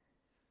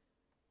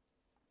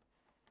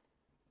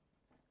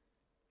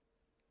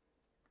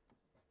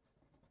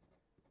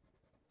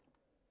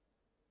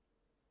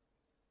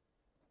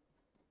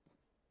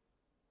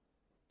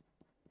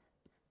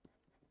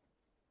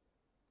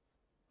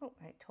 Oh,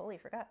 I totally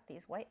forgot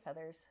these white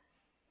feathers.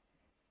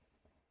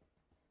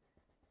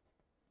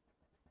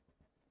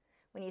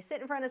 When you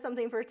sit in front of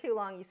something for too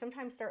long, you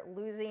sometimes start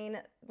losing,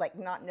 like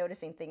not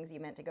noticing things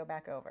you meant to go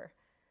back over.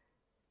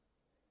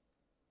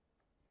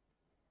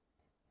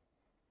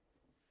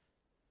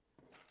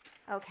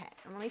 Okay,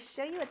 and let me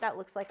show you what that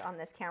looks like on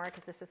this camera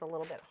because this is a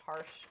little bit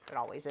harsh. It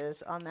always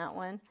is on that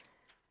one.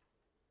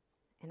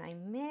 And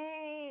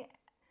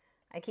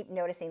I keep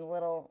noticing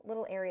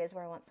little areas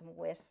where I want some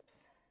wisps.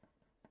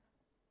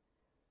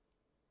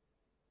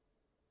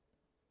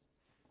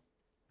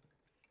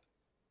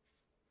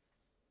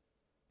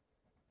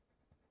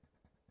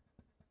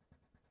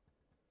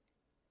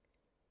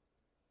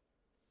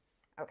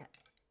 Okay,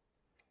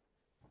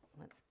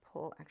 let's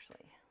pull,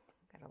 actually,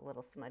 I've got a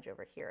little smudge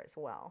over here as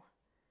well.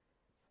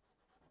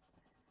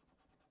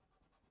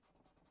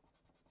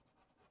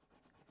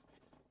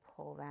 Just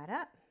pull that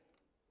up.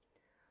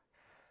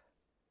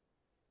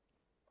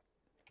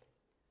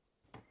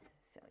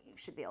 So you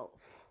should be able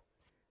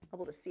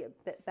to see a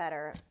bit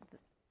better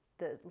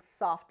the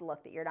soft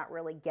look that you're not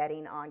really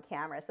getting on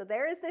camera. So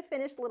there is the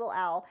finished little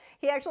owl.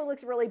 He actually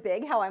looks really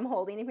big how I'm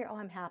holding him here. Oh,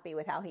 I'm happy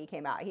with how he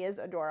came out. He is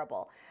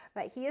adorable.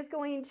 But he is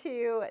going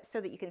to, so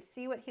that you can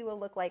see what he will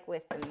look like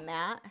with the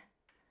mat.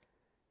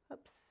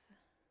 Oops.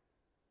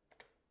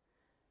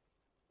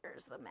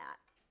 There's the mat.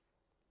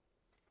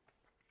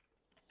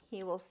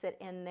 He will sit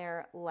in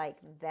there like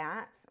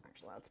that. So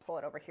actually, let's pull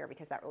it over here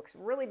because that looks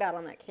really bad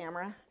on that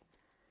camera.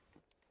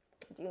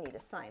 I do need to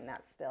sign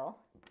that still.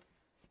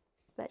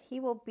 But he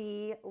will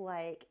be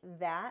like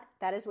that.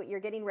 That is what you're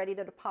getting ready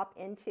to pop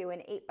into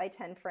an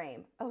 8x10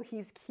 frame. Oh,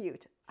 he's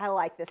cute. I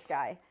like this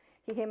guy.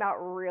 He came out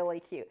really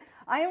cute.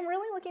 I am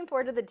really looking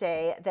forward to the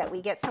day that we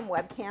get some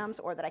webcams,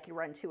 or that I could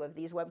run 2 of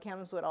these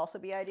webcams would also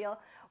be ideal,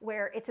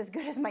 where it's as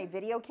good as my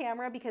video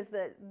camera, because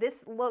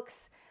this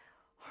looks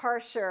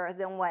harsher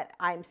than what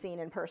I'm seeing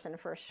in person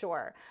for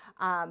sure.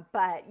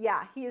 But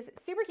yeah, he is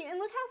super cute. And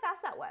look how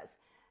fast that was.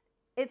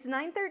 It's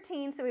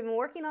 9:13, so we've been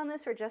working on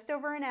this for just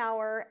over an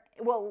hour.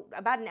 Well,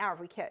 about an hour if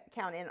we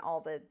count in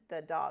all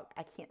the dog.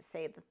 I can't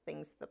say the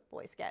things the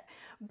boys get.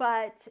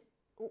 But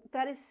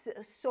that is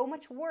so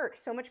much work,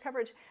 so much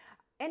coverage.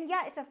 And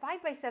yeah, it's a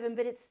 5x7,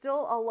 but it's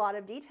still a lot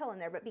of detail in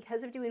there. But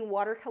because of doing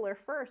watercolor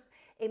first,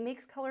 it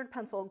makes colored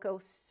pencil go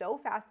so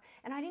fast.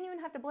 And I didn't even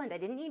have to blend. I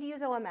didn't need to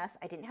use OMS.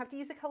 I didn't have to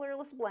use a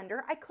colorless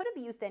blender. I could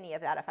have used any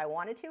of that if I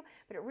wanted to,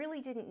 but it really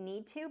didn't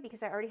need to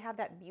because I already have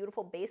that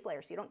beautiful base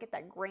layer. So you don't get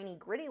that grainy,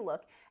 gritty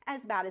look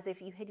as bad as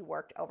if you had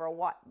worked over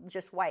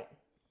just white.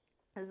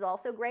 This is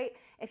also great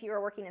if you are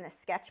working in a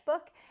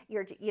sketchbook,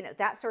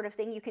 that sort of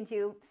thing. You can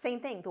do same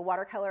thing, the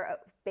watercolor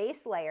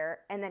base layer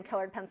and then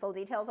colored pencil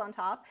details on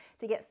top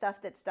to get stuff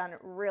that's done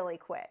really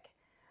quick.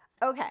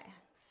 Okay,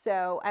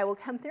 so I will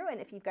come through, and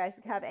if you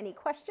guys have any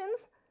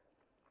questions.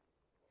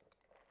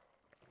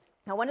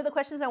 Now, one of the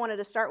questions I wanted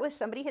to start with,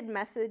 somebody had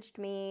messaged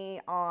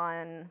me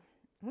on,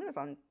 I think it was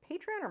on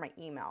Patreon or my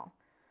email.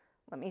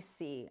 Let me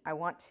see. I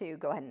want to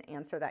go ahead and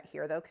answer that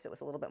here though, because it was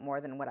a little bit more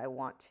than what I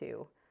want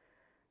to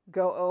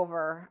go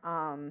over.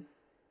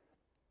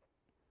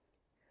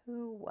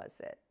 Who was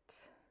it?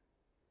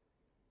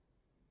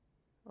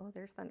 Oh,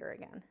 there's thunder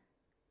again.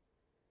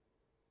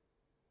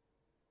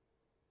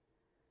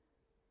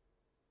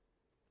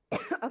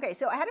 Okay,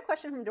 so I had a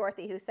question from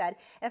Dorothy who said,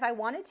 if I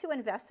wanted to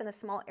invest in a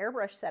small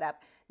airbrush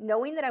setup,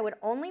 knowing that I would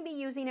only be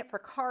using it for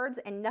cards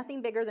and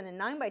nothing bigger than a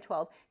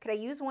 9x12, could I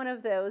use one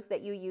of those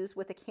that you use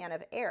with a can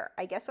of air?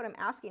 I guess what I'm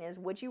asking is,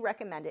 would you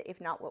recommend it? If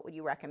not, what would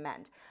you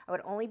recommend? I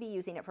would only be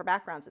using it for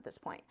backgrounds at this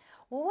point.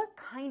 Well, what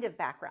kind of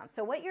background?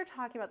 So what you're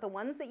talking about, the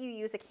ones that you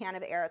use a can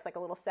of air, it's like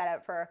a little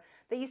setup for,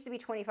 they used to be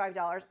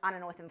 $25. I don't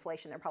know, with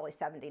inflation, they're probably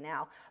 $70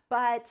 now.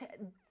 But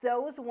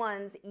those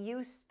ones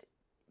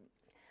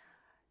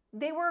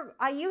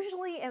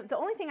the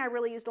only thing I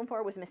really used them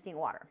for was misting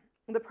water.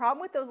 The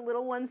problem with those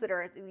little ones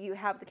that you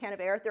have the can of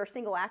air, they're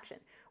single action,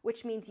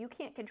 which means you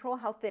can't control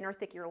how thin or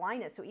thick your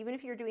line is. So even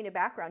if you're doing a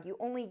background, you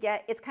only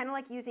get, it's kind of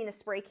like using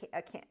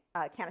a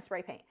can of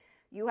spray paint.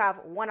 You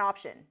have one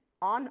option,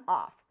 on,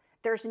 off.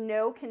 There's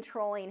no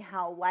controlling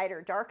how light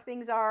or dark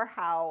things are,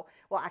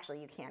 well,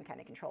 actually you can kind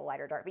of control light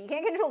or dark, but you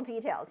can't control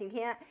details. You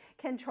can't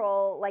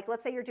control, like,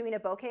 let's say you're doing a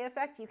bokeh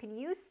effect, you can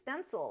use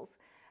stencils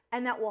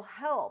and that will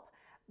help.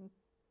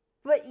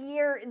 But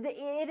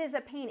it is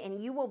a pain,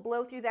 and you will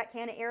blow through that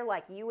can of air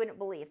like you wouldn't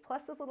believe.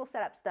 Plus those little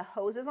setups, the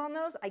hoses on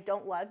those, I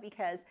don't love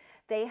because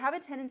they have a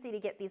tendency to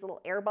get these little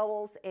air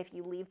bubbles if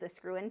you leave the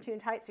screw in too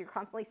tight. So you're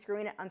constantly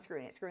screwing it,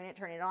 unscrewing it, screwing it,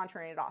 turning it on,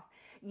 turning it off.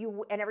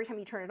 And every time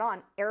you turn it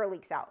on, air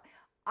leaks out.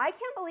 I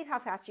can't believe how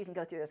fast you can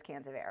go through those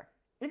cans of air.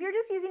 If you're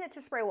just using it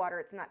to spray water,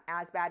 it's not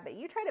as bad, but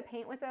you try to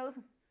paint with those.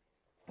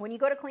 When you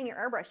go to clean your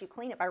airbrush, you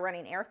clean it by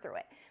running air through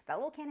it. That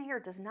little can of air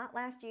does not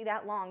last you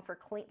that long for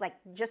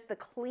just the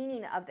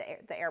cleaning of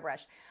the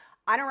airbrush.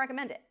 I don't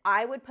recommend it.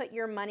 I would put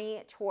your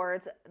money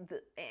towards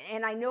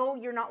and I know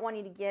you're not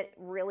wanting to get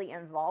really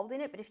involved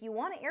in it, but if you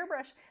want an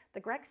airbrush,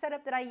 the Greg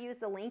setup that I use,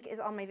 the link is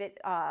on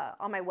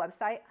my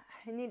website.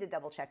 I need to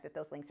double check that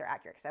those links are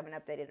accurate because I haven't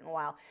updated in a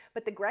while.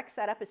 But the Greg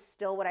setup is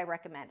still what I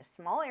recommend. A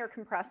small air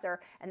compressor,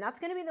 and that's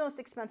going to be the most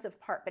expensive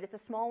part, but it's a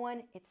small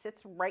one. It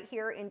sits right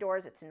here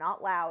indoors. It's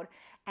not loud,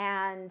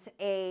 and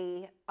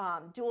a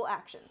dual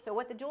action. So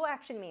what the dual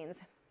action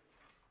means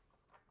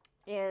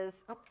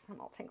is, oh, I'm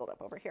all tangled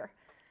up over here.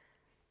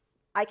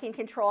 I can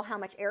control how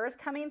much air is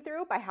coming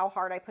through by how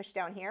hard I push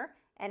down here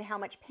and how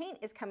much paint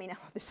is coming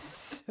out. This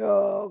is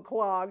so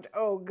clogged.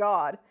 Oh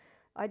God,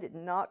 I did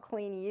not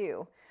clean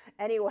you.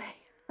 Anyway,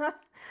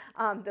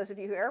 those of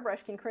you who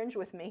airbrush can cringe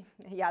with me.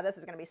 Yeah, this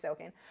is going to be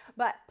soaking.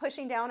 But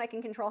pushing down, I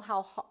can control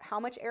how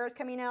much air is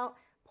coming out.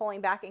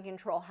 Pulling back and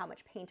control how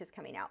much paint is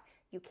coming out.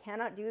 You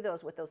cannot do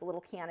those with those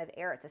little can of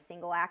air. It's a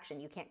single action.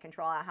 You can't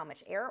control how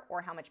much air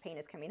or how much paint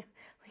is coming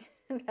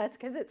out. That's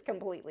because it's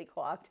completely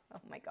clogged.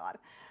 Oh my God.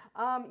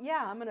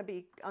 Yeah, I'm going to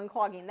be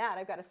unclogging that.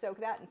 I've got to soak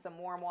that in some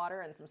warm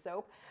water and some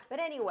soap. But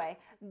anyway,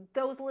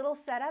 those little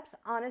setups,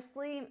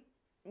 honestly,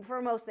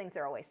 for most things,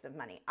 they're a waste of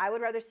money. I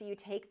would rather see you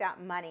take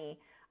that money.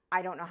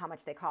 I don't know how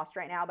much they cost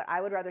right now, but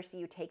I would rather see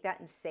you take that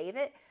and save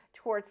it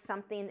towards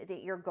something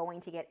that you're going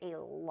to get a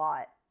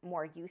lot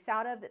more use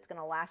out of that's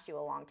going to last you a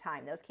long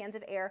time. Those cans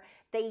of air,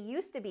 they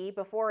used to be,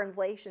 before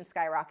inflation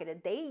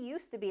skyrocketed, they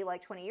used to be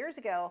like 20 years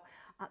ago.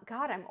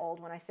 God, I'm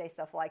old when I say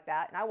stuff like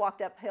that. And I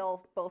walked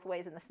uphill both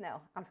ways in the snow.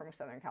 I'm from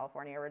Southern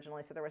California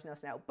originally, so there was no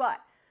snow. But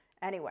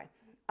anyway,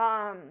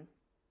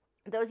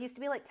 those used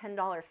to be like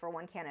 $10 for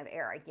one can of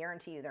air. I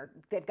guarantee you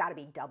they've got to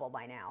be double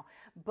by now.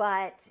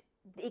 But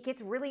it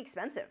gets really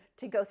expensive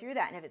to go through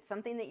that. And if it's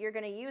something that you're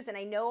going to use, and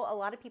I know a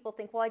lot of people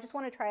think, well, I just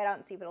want to try it out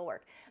and see if it'll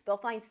work. They'll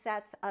find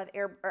sets of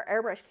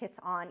airbrush kits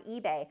on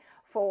eBay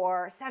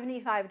for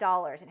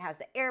 $75. It has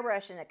the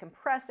airbrush and a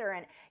compressor,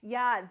 and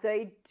yeah,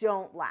 they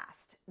don't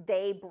last.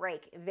 They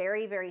break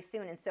very, very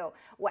soon. And so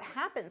what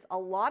happens, a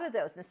lot of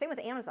those, and the same with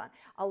Amazon,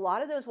 a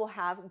lot of those will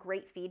have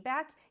great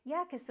feedback.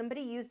 Yeah, because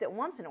somebody used it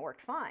once and it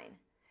worked fine.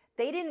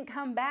 They didn't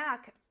come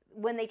back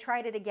when they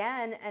tried it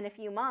again in a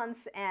few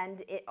months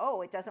and it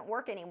doesn't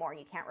work anymore.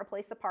 You can't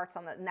replace the parts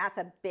on and that's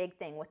a big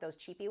thing with those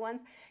cheapy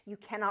ones. You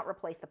cannot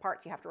replace the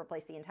parts. You have to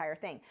replace the entire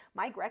thing.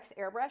 My Grex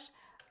airbrush,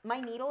 my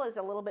needle is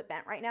a little bit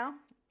bent right now.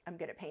 I'm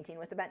good at painting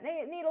with the bent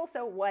needle,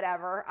 so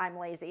whatever, I'm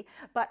lazy.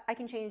 But I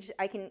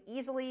can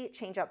easily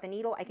change out the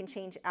needle. I can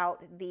change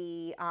out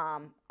the,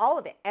 all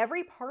of it.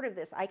 Every part of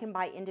this I can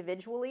buy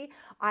individually.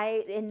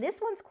 And this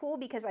one's cool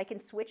because I can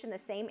switch in the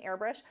same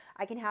airbrush.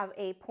 I can have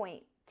a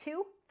 0.2,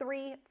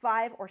 3,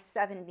 5, or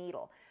 7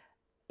 needle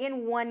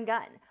in one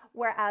gun.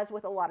 Whereas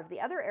with a lot of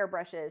the other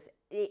airbrushes,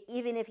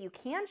 even if you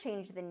can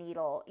change the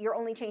needle, you're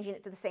only changing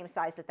it to the same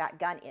size that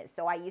gun is.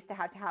 So I used to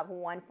have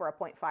one for a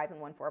 0.5 and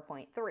one for a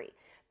 0.3.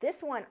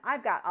 This one,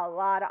 I've got a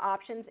lot of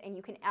options and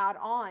you can add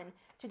on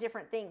to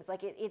different things.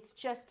 Like it's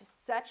just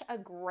such a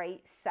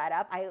great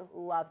setup. I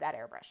love that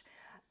airbrush.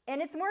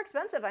 And it's more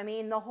expensive. I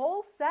mean, the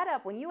whole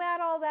setup, when you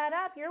add all that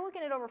up, you're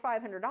looking at over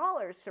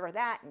 $500 for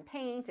that and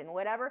paint and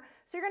whatever.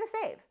 So you're going to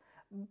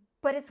save.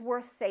 But it's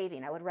worth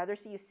saving. I would rather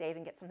see you save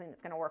and get something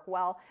that's going to work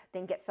well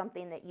than get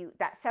something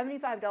that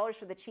 $75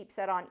 for the cheap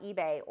set on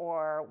eBay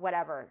or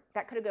whatever,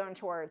 that could have gone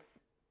towards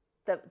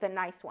the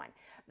nice one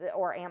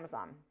or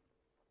Amazon.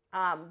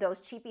 Those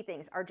cheapy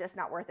things are just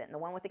not worth it. And the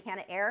one with the can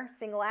of air,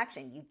 single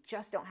action, you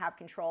just don't have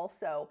control.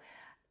 So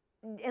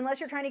unless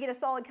you're trying to get a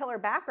solid color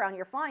background,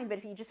 you're fine. But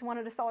if you just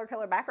wanted a solid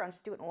color background,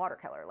 just do it in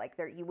watercolor. Like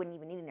you wouldn't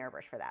even need an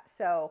airbrush for that.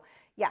 So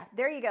yeah,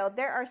 there you go.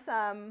 There are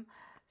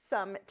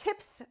some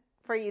tips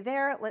for you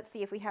there. Let's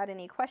see if we had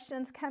any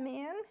questions come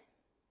in.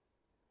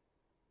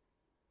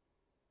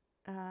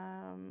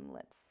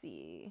 Let's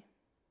see.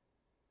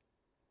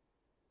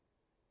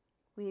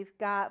 We've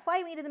got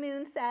Fly Me to the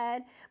Moon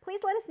said, please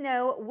let us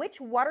know which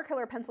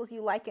watercolor pencils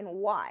you like and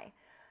why.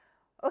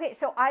 Okay,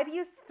 so I've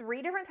used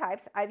 3 different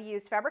types. I've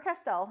used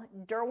Faber-Castell,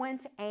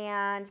 Derwent,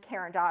 and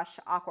Caran d'Ache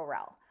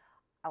Aquarelle.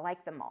 I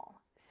like them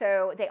all.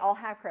 So they all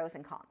have pros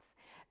and cons.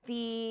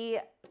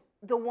 The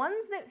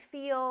ones that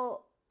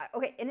feel,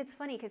 okay, and it's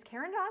funny because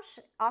Caran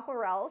d'Ache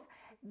aquarels,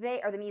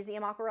 they are the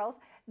museum aquarels,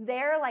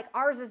 they're like,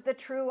 ours is the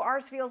true,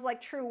 ours feels like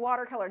true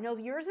watercolor. No,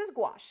 yours is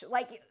gouache.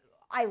 Like,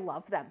 I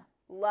love them,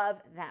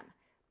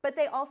 but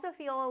they also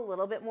feel a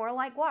little bit more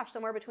like gouache,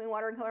 somewhere between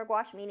watercolor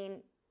gouache,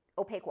 meaning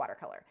opaque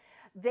watercolor.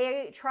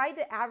 They tried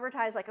to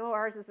advertise like, oh,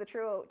 ours is the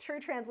true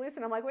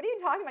translucent. I'm like, what are you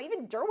talking about?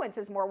 Even Derwent's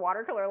is more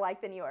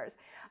watercolor-like than yours.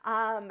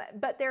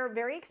 But they're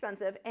very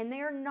expensive, and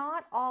they're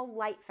not all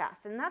light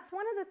fast. And that's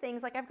one of the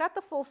things, like I've got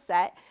the full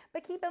set,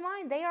 but keep in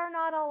mind, they are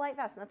not all light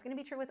fast. And that's gonna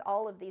be true with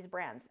all of these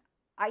brands.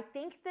 I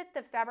think that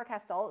the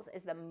Faber-Castell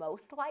is the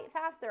most light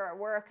fast. There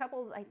were a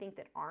couple, I think,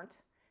 that aren't,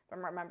 if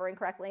I'm remembering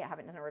correctly. I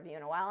haven't done a review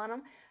in a while on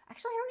them.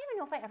 Actually, I don't even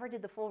know if I ever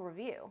did the full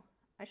review.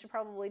 I should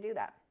probably do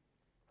that.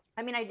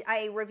 I mean,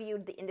 I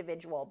reviewed the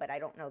individual, but I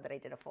don't know that I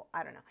did a full,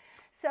 I don't know.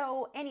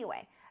 So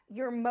anyway,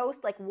 your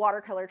most like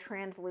watercolor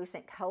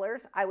translucent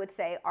colors, I would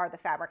say, are the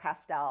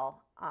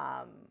Faber-Castell, what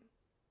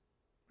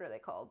are they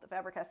called? The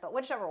Faber-Castell,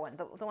 whichever one,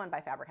 the one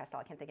by Faber-Castell,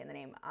 I can't think of the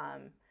name.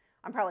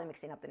 I'm probably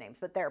mixing up the names,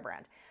 but their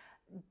brand.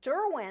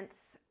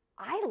 Derwent's,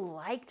 I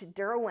liked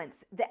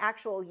Derwent's, the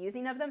actual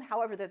using of them.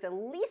 However, they're the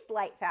least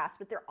light fast,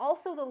 but they're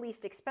also the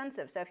least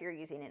expensive. So if you're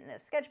using it in a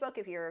sketchbook,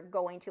 if you're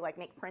going to like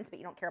make prints, but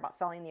you don't care about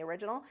selling the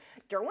original,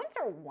 Derwent's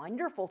are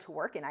wonderful to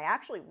work in. I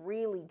actually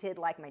really did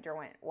like my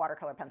Derwent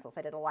watercolor pencils.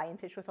 I did a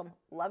lionfish with them,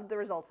 loved the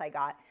results I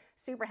got,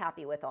 super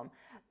happy with them.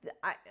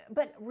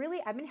 But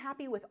really, I've been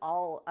happy with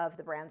all of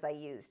the brands I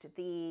used.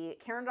 The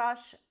Caran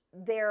d'Ache,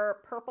 their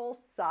purples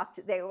sucked.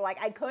 They were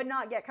like, I could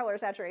not get color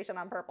saturation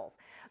on purples.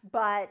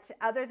 But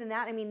other than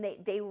that, I mean,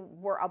 they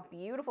were a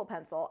beautiful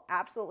pencil,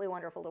 absolutely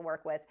wonderful to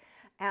work with.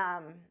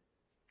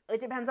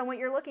 It depends on what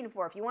you're looking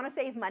for. If you want to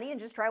save money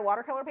and just try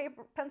watercolor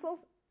paper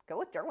pencils, go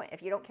with Derwent.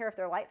 If you don't care if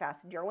they're light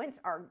fast,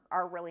 Derwent's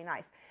are really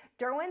nice.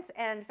 Derwent's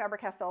and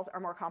Faber-Castells are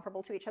more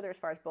comparable to each other as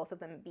far as both of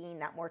them being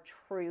that more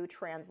true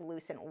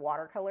translucent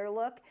watercolor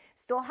look.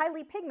 Still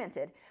highly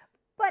pigmented,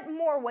 but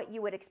more what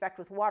you would expect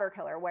with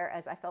watercolor,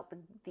 whereas I felt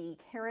the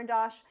Caran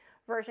d'Ache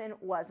version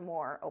was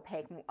more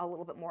opaque, a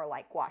little bit more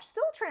like gouache.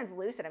 Still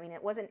translucent. I mean,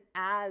 it wasn't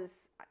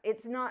as,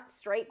 it's not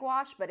straight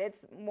gouache, but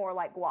it's more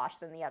like gouache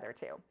than the other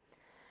two.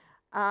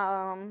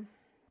 I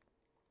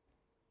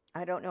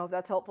don't know if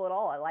that's helpful at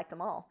all. I liked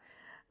them all.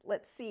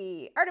 Let's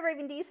see. Art of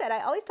Raven D said,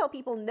 I always tell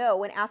people no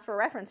when asked for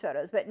reference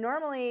photos, but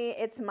normally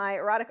it's my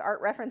erotic art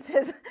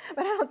references,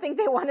 but I don't think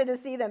they wanted to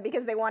see them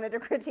because they wanted to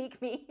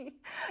critique me.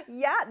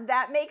 Yeah,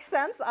 that makes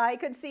sense. I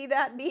could see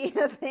that being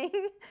a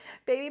thing.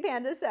 Baby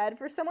Panda said,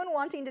 for someone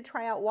wanting to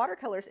try out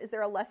watercolors, is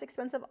there a less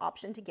expensive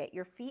option to get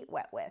your feet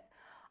wet with?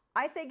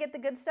 I say get the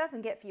good stuff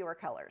and get fewer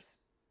colors.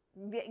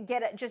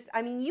 Get it, just,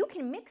 I mean, you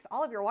can mix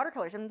all of your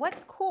watercolors, and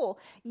what's cool,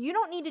 you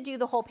don't need to do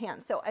the whole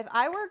pan. So if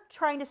I were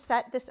trying to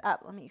set this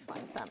up, let me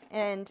find some,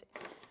 and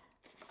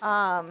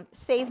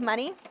save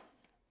money,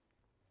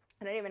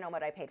 I don't even know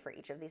what I paid for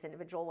each of these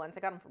individual ones. I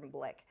got them from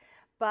Blick,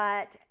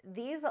 but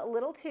these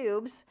little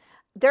tubes,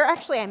 they're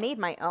actually, I made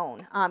my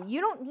own.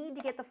 You don't need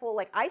to get the full,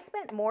 like I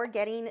spent more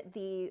getting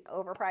the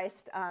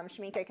overpriced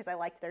Schmincke because I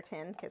liked their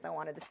tin because I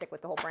wanted to stick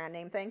with the whole brand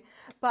name thing.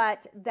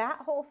 But that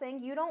whole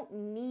thing, you don't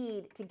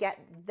need to get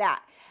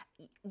that.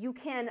 You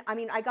can, I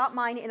mean, I got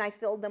mine and I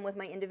filled them with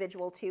my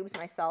individual tubes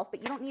myself, but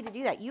you don't need to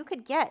do that. You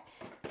could get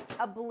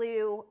a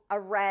blue, a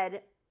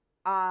red,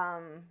 a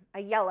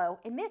yellow,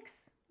 and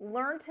mix.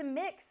 Learn to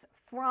mix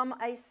from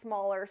a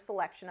smaller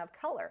selection of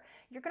color.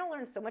 You're going to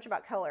learn so much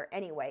about color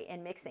anyway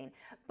in mixing,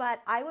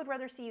 but I would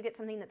rather see you get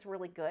something that's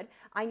really good.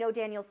 I know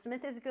Daniel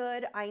Smith is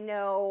good. I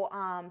know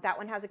that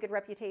one has a good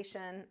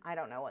reputation. I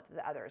don't know what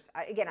the others.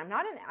 Again,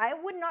 I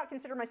would not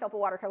consider myself a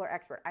watercolor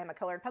expert. I'm a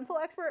colored pencil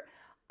expert.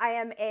 I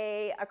am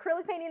a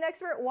acrylic painting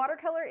expert.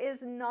 Watercolor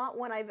is not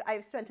one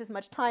I've spent as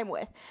much time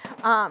with.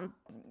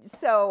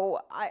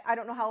 So I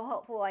don't know how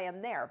helpful I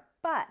am there,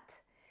 but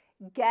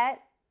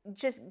get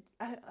just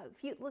a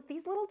few, look,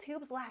 these little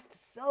tubes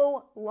last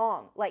so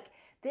long. Like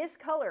this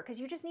color, because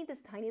you just need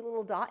this tiny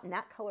little dot, and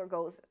that color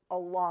goes a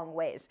long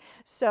ways.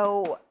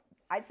 So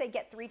I'd say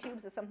get 3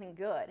 tubes of something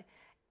good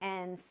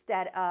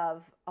instead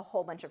of a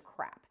whole bunch of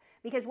crap.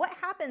 Because what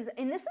happens,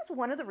 and this is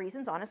one of the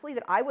reasons, honestly,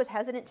 that I was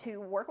hesitant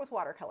to work with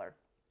watercolor.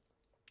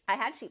 I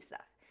had cheap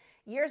stuff.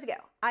 Years ago,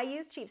 I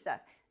used cheap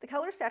stuff. The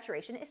color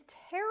saturation is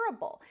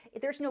terrible.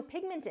 There's no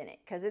pigment in it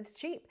because it's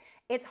cheap.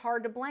 It's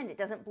hard to blend. It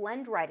doesn't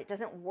blend right. It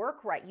doesn't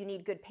work right. You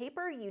need good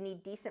paper. You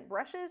need decent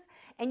brushes.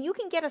 And you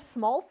can get a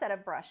small set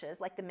of brushes,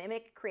 like the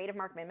Mimic, Creative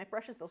Mark Mimic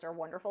brushes. Those are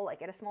wonderful. Like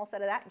get a small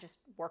set of that and just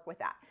work with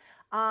that.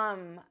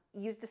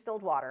 Use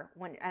distilled water.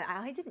 And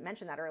I didn't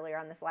mention that earlier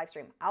on this live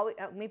stream.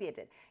 Maybe I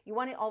did. You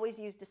want to always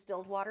use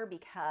distilled water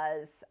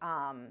because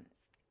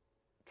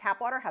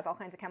tap water has all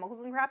kinds of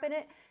chemicals and crap in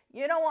it.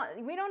 We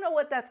don't know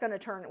what that's going to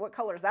turn, what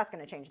colors that's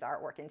going to change the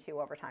artwork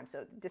into over time.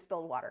 So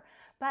distilled water,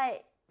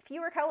 but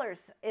fewer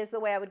colors is the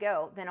way I would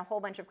go than a whole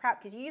bunch of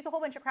crap. Because you use a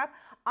whole bunch of crap.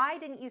 I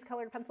didn't use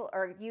colored pencil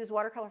or use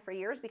watercolor for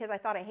years because I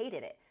thought I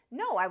hated it.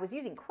 No, I was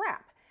using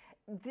crap.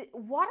 The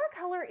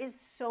watercolor is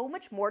so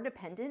much more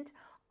dependent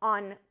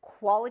on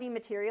quality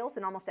materials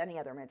than almost any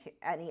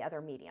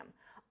other medium.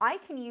 I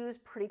can use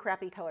pretty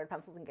crappy colored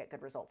pencils and get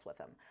good results with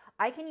them.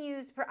 I can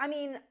use, I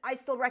mean, I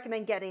still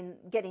recommend getting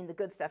the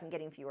good stuff and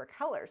getting fewer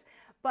colors,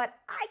 but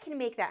I can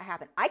make that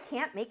happen. I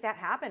can't make that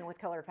happen with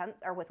colored pen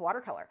or with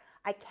watercolor.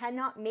 I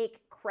cannot make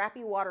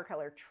crappy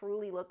watercolor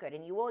truly look good.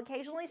 And you will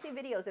occasionally see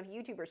videos of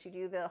YouTubers who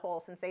do the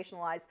whole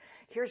sensationalized,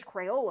 here's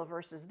Crayola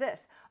versus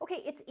this.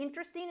 Okay, it's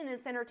interesting and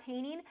it's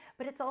entertaining,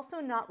 but it's also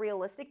not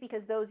realistic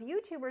because those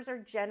YouTubers are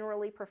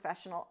generally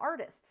professional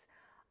artists.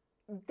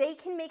 They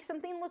can make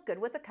something look good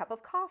with a cup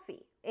of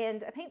coffee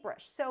and a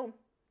paintbrush. So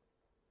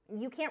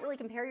you can't really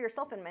compare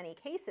yourself in many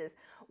cases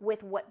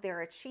with what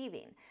they're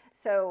achieving.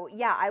 So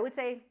yeah, I would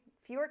say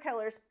fewer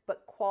colors,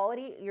 but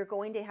quality, you're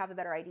going to have a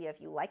better idea if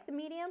you like the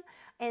medium.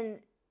 And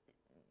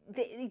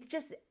it's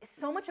just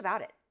so much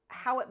about it,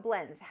 how it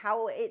blends,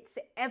 how it's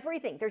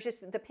everything. There's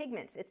just the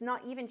pigments. It's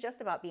not even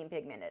just about being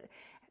pigmented.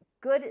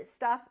 Good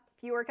stuff,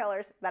 fewer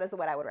colors. That is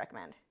what I would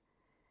recommend.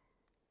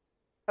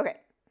 Okay.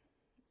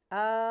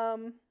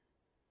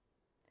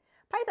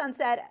 Python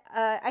said,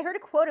 I heard a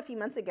quote a few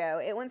months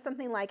ago. It went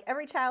something like,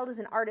 every child is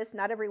an artist,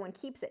 not everyone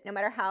keeps it. No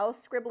matter how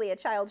scribbly a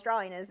child's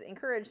drawing is,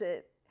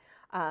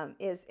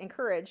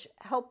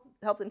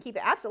 help them keep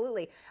it.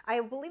 Absolutely.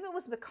 I believe it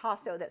was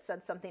Picasso that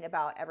said something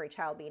about every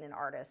child being an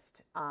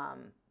artist.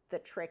 The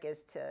trick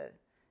is to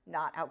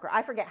not outgrow.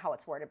 I forget how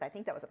it's worded, but I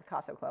think that was a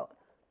Picasso quote.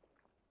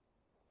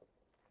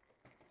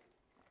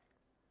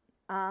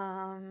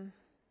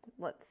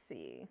 Let's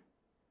see.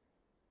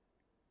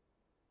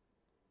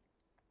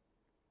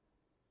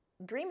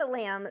 Dream a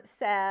Lamb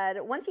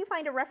said, once you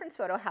find a reference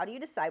photo, how do you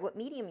decide what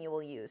medium you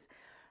will use?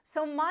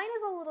 So mine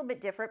is a little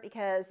bit different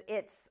because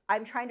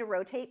I'm trying to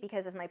rotate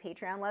because of my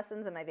Patreon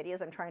lessons and my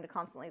videos. I'm trying to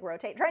constantly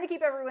rotate, trying to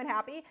keep everyone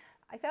happy.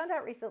 I found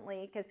out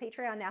recently because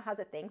Patreon now has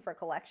a thing for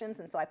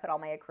collections. And so I put all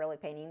my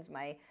acrylic paintings,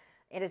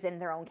 it is in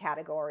their own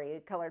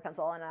category, colored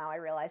pencil. And now I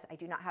realize I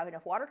do not have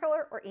enough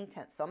watercolor or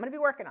Inktense. So I'm going to be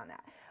working on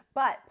that.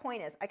 But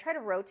point is, I try to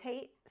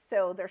rotate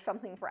so there's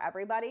something for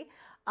everybody.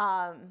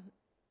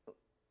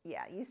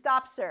 Yeah, you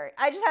stop, sir.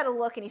 I just had a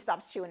look and he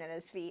stops chewing at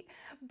his feet.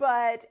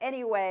 But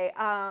anyway,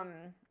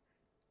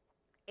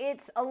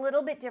 it's a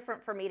little bit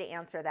different for me to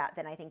answer that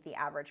than I think the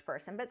average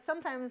person. But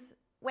sometimes,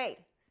 wait,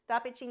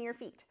 stop itching your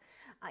feet.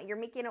 You're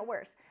making it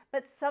worse.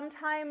 But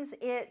sometimes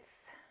it's,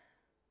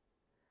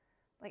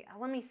 like,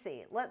 let me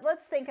see.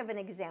 Let's think of an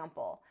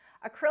example.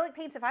 Acrylic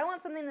paints, if I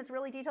want something that's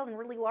really detailed and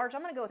really large,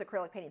 I'm going to go with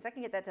acrylic paintings. I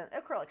can get that done.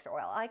 Acrylics are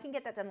oil. I can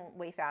get that done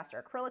way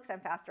faster. Acrylics I'm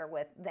faster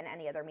with than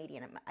any other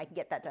medium. I can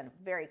get that done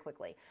very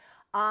quickly.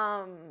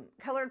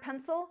 Colored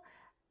pencil,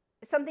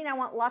 something I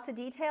want lots of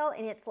detail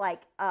and it's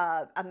like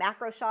a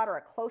macro shot or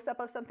a close-up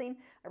of something.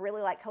 I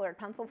really like colored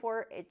pencil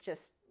for it.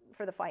 Just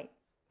for the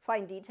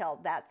fine detail,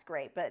 that's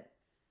great. But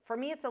for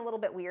me, it's a little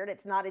bit weird.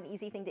 It's not an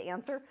easy thing to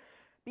answer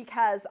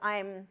because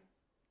I'm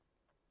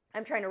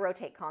trying to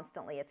rotate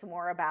constantly. It's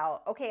more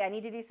about, okay, I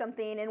need to do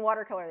something in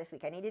watercolor this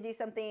week. I need to do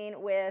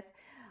something with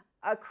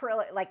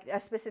acrylic, like a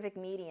specific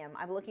medium.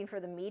 I'm looking for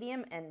the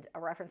medium and a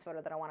reference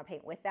photo that I want to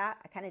paint with that.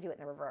 I kind of do it in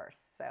the reverse.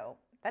 So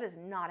that is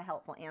not a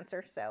helpful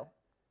answer. So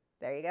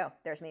there you go.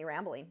 There's me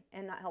rambling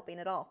and not helping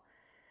at all.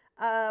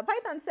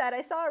 Python said,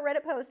 I saw a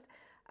Reddit post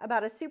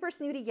about a super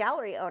snooty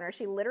gallery owner.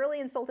 She literally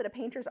insulted a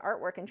painter's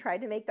artwork and tried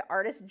to make the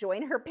artist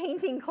join her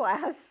painting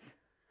class.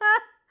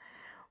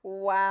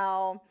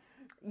 Wow.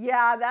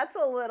 Yeah, that's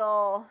a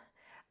little...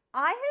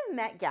 I have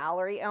met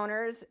gallery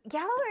owners.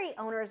 Gallery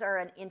owners are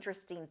an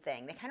interesting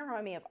thing. They kind of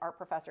remind me of art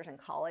professors in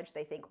college.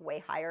 They think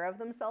way higher of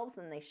themselves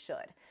than they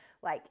should.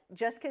 Like,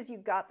 just because you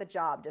got the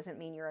job doesn't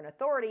mean you're an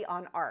authority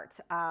on art.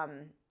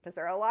 Because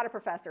there are a lot of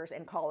professors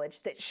in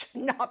college that should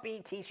not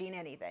be teaching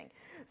anything.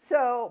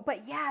 So, but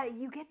yeah,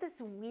 you get this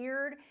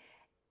weird,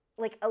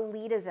 like,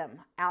 elitism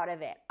out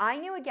of it. I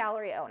knew a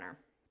gallery owner.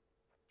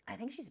 I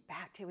think she's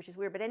back too, which is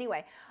weird. But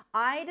anyway,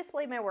 I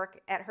displayed my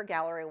work at her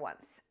gallery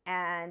once.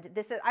 And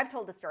I've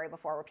told this story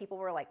before where people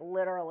were like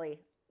literally,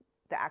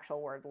 the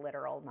actual word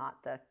literal,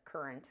 not the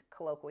current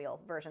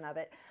colloquial version of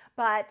it.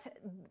 But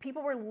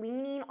people were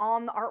leaning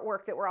on the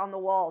artwork that were on the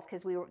walls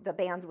because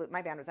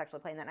my band was actually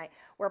playing that night,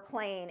 were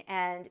playing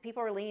and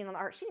people were leaning on the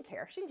art. She didn't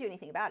care. She didn't do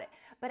anything about it.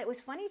 But it was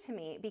funny to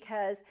me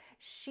because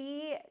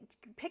she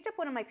picked up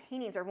one of my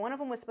paintings, or one of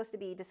them was supposed to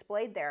be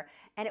displayed there.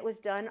 And it was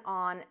done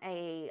on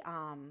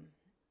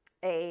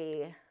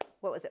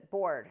what was it,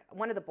 board,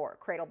 one of the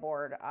cradle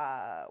board,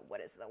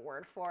 what is the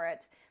word for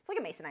it? It's like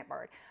a masonite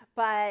board,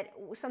 but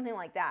something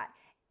like that.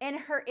 And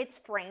it's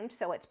framed,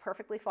 so it's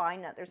perfectly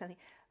fine. There's nothing.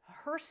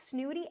 Her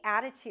snooty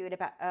attitude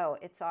about, oh,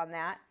 it's on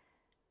that.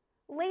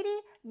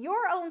 Lady,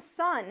 your own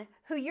son,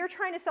 who you're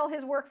trying to sell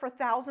his work for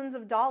thousands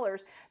of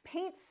dollars,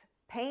 paints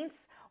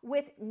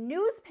with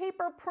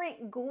newspaper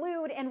print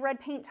glued and red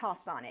paint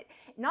tossed on it.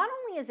 Not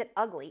only is it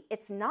ugly,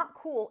 it's not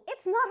cool,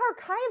 it's not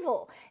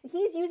archival.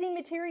 He's using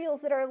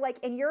materials that are like,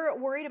 and you're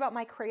worried about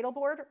my cradle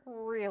board?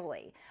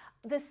 Really?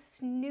 The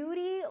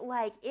snooty,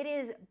 like, it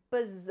is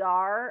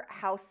bizarre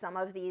how some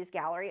of these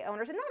gallery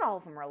owners, and not all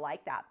of them are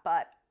like that,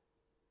 but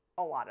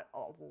a lot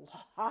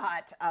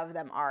of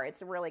them are.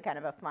 It's really kind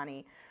of a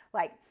funny,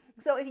 like,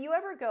 so if you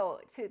ever go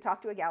to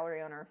talk to a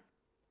gallery owner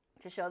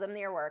to show them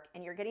their work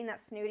and you're getting that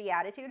snooty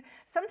attitude,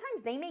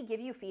 sometimes they may give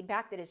you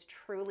feedback that is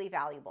truly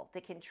valuable,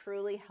 that can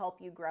truly help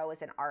you grow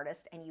as an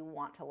artist and you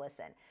want to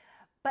listen.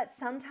 But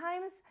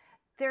sometimes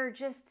they're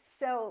just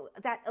so,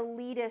 that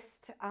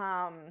elitist,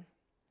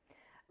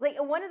 like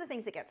one of the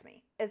things that gets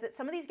me is that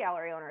some of these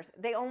gallery owners,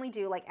 they only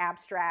do like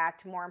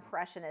abstract, more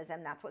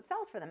impressionism. That's what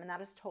sells for them, and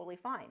that is totally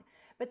fine.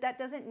 But that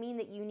doesn't mean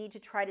that you need to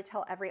try to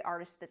tell every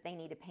artist that they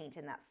need to paint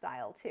in that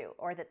style too,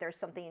 or that there's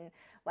something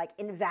like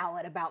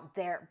invalid about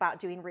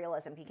doing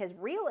realism. Because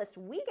realists,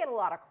 we get a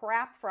lot of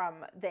crap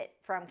from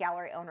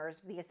gallery owners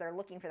because they're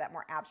looking for that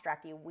more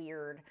abstracty,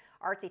 weird,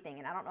 artsy thing.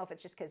 And I don't know if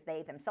it's just because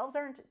they themselves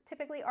aren't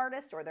typically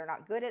artists or they're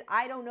not good at.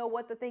 I don't know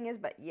what the thing is,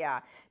 but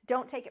yeah,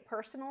 don't take it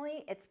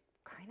personally. It's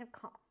kind of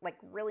like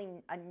really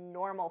a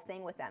normal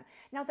thing with them.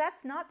 Now,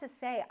 that's not to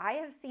say I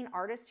have seen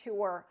artists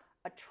who are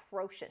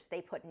atrocious. They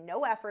put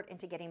no effort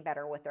into getting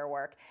better with their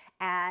work,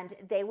 and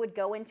they would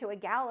go into a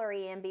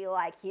gallery and be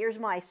like, here's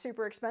my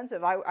super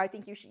expensive, I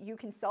think you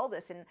can sell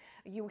this and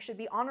you should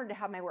be honored to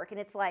have my work. And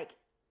it's like,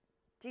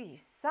 dude, you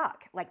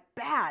suck, like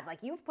bad, like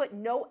you've put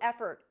no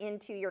effort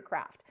into your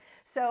craft.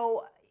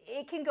 So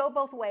it can go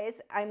both ways.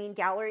 I mean,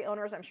 gallery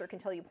owners, I'm sure, can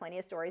tell you plenty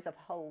of stories of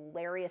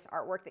hilarious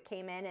artwork that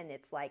came in, and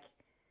it's like,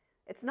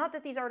 it's not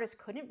that these artists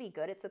couldn't be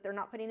good, it's that they're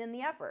not putting in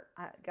the effort.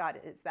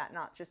 God, is that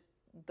not just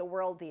the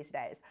world these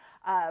days?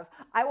 Of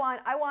I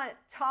want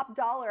top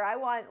dollar, I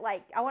want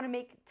to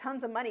make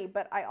tons of money,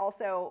 but I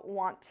also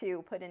want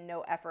to put in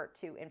no effort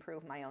to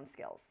improve my own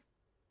skills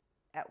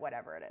at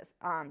whatever it is.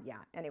 Yeah,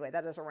 anyway,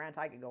 that is a rant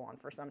I could go on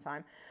for some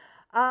time.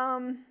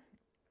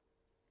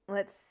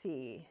 Let's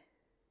see.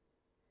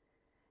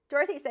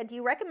 Dorothy said, do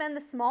you recommend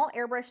the small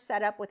airbrush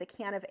setup with a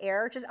can of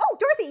air? Just, oh,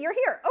 Dorothy, you're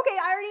here. Okay,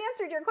 I already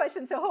answered your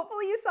question, so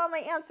hopefully you saw my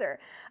answer.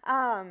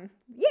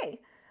 Yay.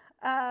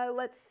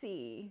 Let's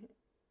see.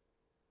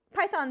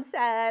 Python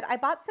said, I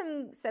bought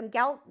some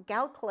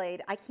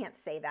Galclade. I can't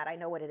say that. I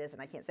know what it is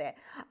and I can't say it.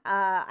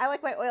 I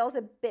like my oils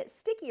a bit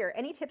stickier.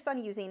 Any tips on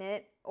using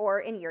it,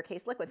 or in your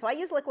case, liquid? So I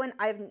use liquid.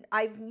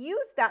 I've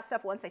used that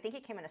stuff once. I think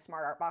it came in a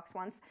Smart Art box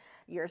once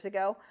years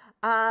ago.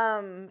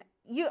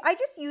 I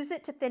just use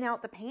it to thin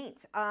out the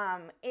paint.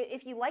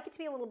 If you like it to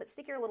be a little bit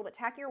stickier, a little bit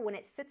tackier, when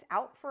it sits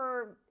out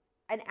for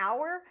an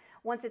hour,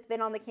 once it's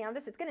been on the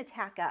canvas, it's going to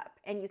tack up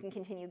and you can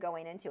continue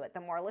going into it.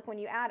 The more liquid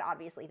you add,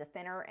 obviously the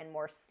thinner and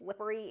more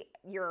slippery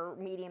your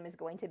medium is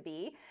going to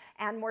be,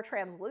 and more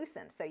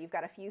translucent. So you've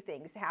got a few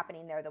things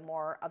happening there. The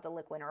more of the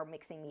liquid or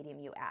mixing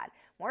medium you add,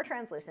 more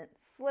translucent,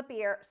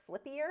 slipperier.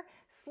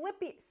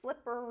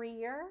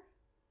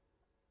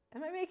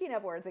 Am I making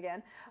up words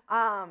again?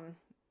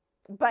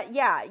 But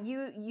yeah,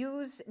 you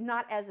use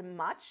not as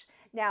much.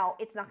 Now,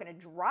 it's not going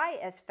to dry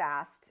as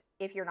fast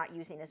if you're not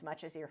using as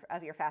much as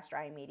your fast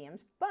drying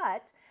mediums,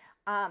 but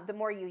the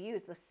more you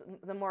use,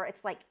 the more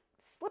it's like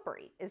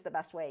slippery is the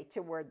best way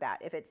to word that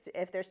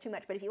if there's too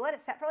much. But if you let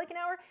it set for like an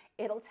hour,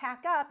 it'll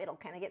tack up, it'll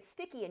kind of get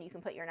sticky, and you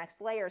can put your next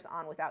layers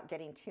on without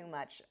getting too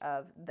much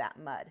of that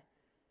mud.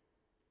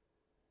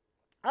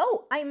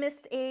 Oh, I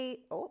missed a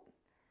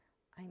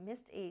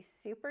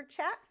super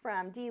chat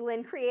from D.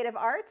 Lynn Creative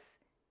Arts.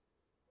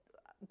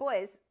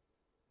 Boys,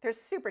 there's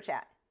a super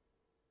chat.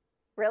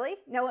 Really?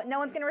 No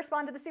one's going to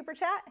respond to the super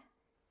chat?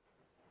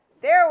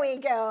 There we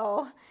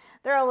go.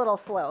 They're a little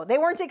slow. They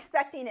weren't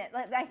expecting it.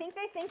 I think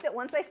they think that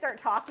once I start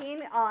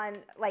talking on,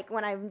 like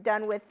when I'm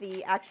done with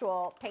the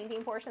actual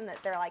painting portion,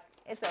 that they're like,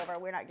 it's over.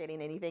 We're not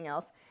getting anything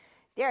else.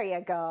 There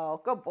you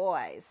go. Good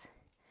boys.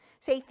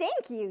 Say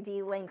thank you,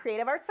 D. Lynn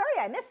Creative Arts. Sorry,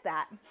 I missed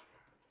that.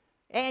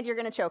 And you're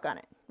going to choke on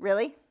it.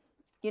 Really?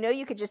 You know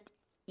you could just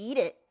eat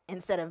it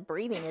instead of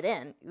breathing it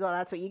in. Well,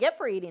 that's what you get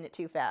for eating it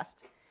too fast.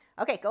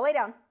 Okay, go lay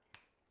down.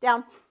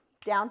 Down,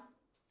 down,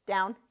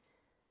 down,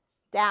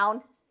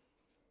 down.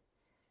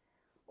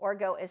 Or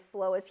go as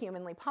slow as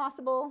humanly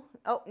possible.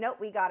 Oh, no,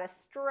 we gotta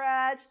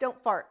stretch.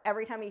 Don't fart.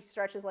 Every time he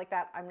stretches like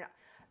that,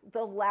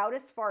 the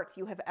loudest farts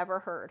you have ever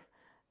heard.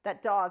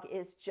 That dog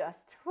is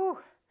just, whew.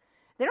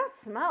 They don't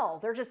smell,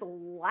 they're just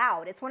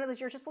loud. It's one of those,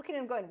 you're just looking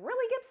at him going,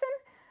 really, Gibson?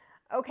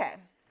 Okay.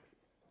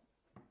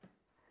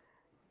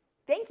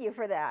 Thank you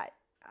for that.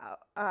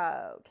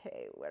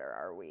 Okay, where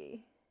are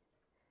we?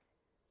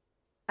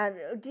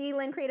 D.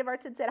 Lynn Creative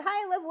Arts had said,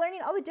 hi, I love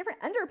learning all the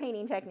different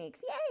underpainting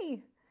techniques.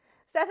 Yay!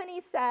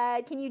 Stephanie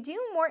said, can you do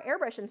more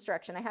airbrush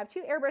instruction? I have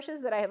 2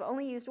 airbrushes that I have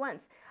only used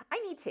once. I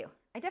need to.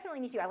 I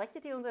definitely need to. I like to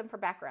do them for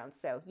backgrounds,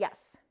 so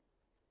yes.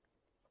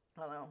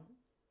 I don't know.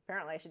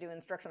 Apparently I should do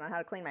instruction on how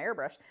to clean my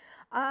airbrush.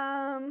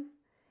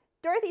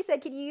 Dorothy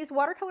said, could you use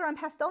watercolor on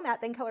pastel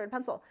mat, then colored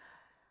pencil?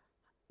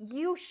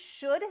 You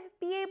should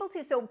be able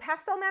to. So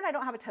pastel mat, I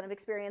don't have a ton of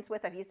experience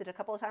with. I've used it a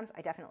couple of times.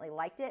 I definitely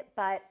liked it,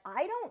 but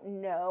I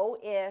don't know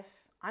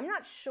I'm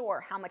not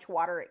sure how much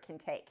water it can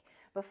take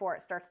before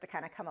it starts to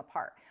kind of come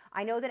apart.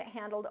 I know that it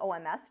handled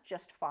OMS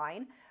just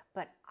fine,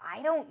 but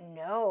I don't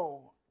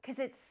know, because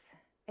it's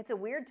a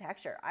weird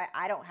texture.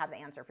 I don't have the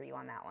answer for you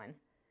on that one.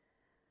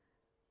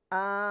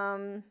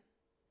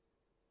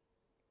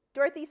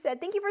 Dorothy said,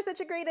 thank you for such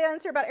a great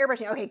answer about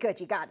airbrushing. Okay, good,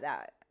 you got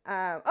that.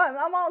 Oh,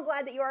 I'm all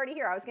glad that you're already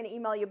here. I was going to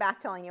email you back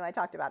telling you I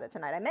talked about it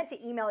tonight. I meant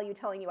to email you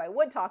telling you I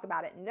would talk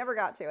about it and never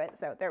got to it.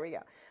 So there we go.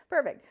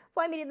 Perfect.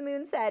 Fly Me to the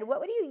Moon said, what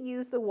would you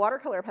use the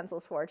watercolor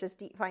pencils for?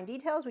 Just fine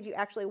details? Would you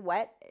actually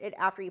wet it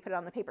after you put it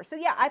on the paper? So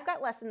yeah, I've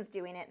got lessons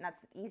doing it, and that's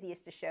the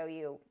easiest to show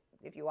you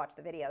if you watch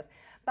the videos.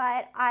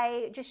 But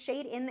I just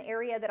shade in the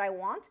area that I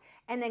want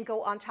and then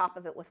go on top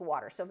of it with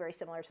water. So very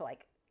similar to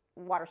like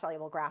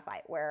water-soluble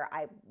graphite, where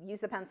I use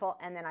the pencil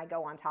and then I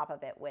go on top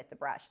of it with the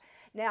brush.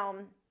 Now,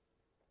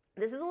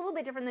 this is a little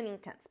bit different than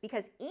Inktense,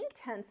 because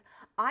Inktense,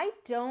 I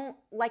don't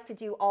like to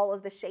do all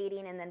of the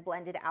shading and then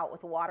blend it out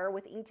with water.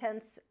 With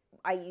Inktense,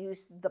 I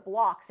use the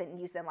blocks and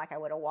use them like I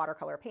would a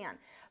watercolor pan.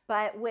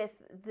 But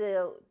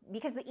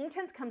because the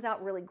Inktense comes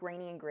out really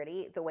grainy and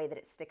gritty, the way that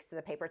it sticks to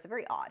the paper, it's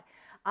very odd.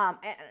 And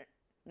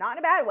not in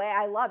a bad way,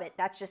 I love it.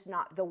 That's just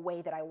not the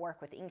way that I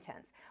work with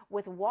Inktense.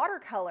 With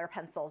watercolor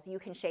pencils, you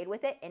can shade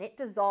with it and it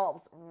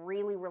dissolves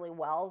really, really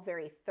well,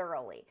 very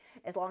thoroughly,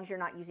 as long as you're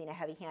not using a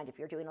heavy hand. If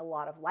you're doing a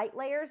lot of light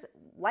layers,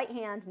 light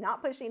hand,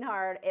 not pushing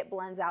hard, it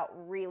blends out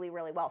really,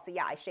 really well. So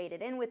yeah, I shade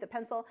it in with the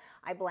pencil,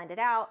 I blend it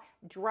out,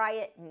 dry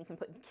it, and you can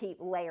keep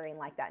layering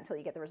like that until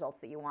you get the results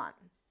that you want.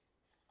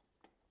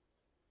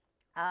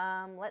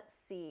 Let's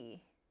see.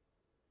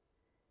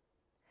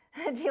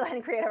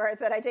 D-Line Creative Art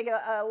said, I take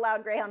a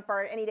loud greyhound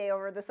fart any day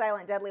over the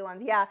silent, deadly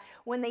ones. Yeah,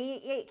 when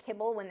they ate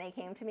kibble, when they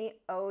came to me,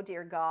 oh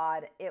dear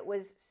God, it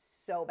was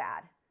so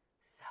bad.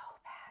 So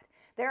bad.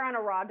 They're on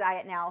a raw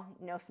diet now,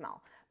 no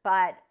smell.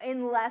 But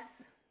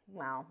unless,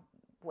 well,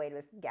 Wade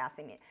was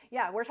gassing me.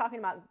 Yeah, we're talking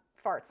about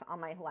farts on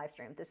my live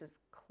stream. This is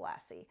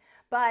classy.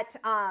 But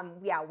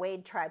yeah,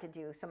 Wade tried to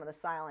do some of the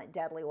silent,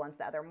 deadly ones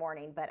the other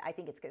morning, but I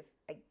think it's because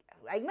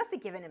I must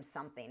have given him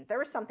something. There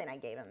was something I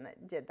gave him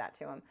that did that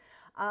to him.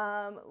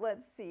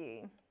 Let's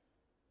see.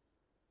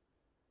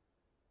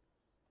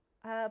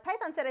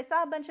 Python said, I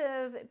saw a bunch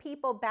of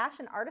people bash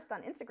an artist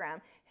on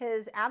Instagram.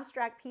 His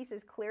abstract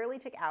pieces clearly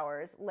took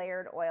hours,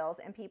 layered oils,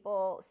 and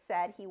people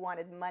said he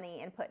wanted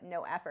money and put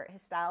no effort.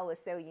 His style was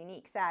so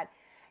unique. Sad.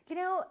 You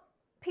know,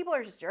 people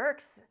are just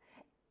jerks.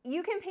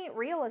 You can paint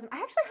realism. I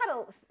actually had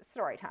a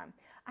story time.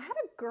 I had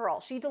a girl,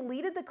 she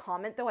deleted the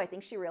comment though. I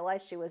think she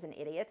realized she was an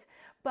idiot,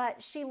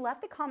 but she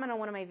left a comment on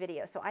one of my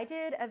videos. So I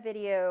did a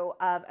video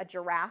of a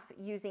giraffe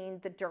using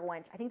the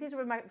Derwent. I think these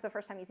were the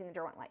first time using the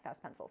Derwent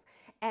Lightfast pencils.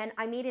 And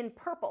I made in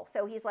purple.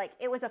 So he's like,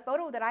 it was a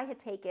photo that I had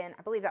taken.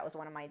 I believe that was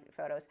one of my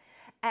photos.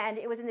 And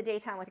it was in the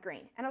daytime with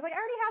green. And I was like, I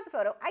already have the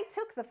photo. I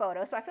took the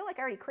photo. So I feel like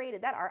I already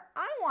created that art.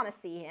 I want to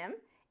see him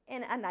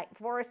in a night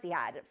forest. He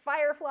had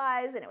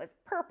fireflies and it was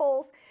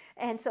purples.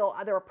 And so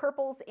there were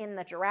purples in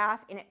the giraffe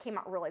and it came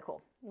out really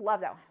cool.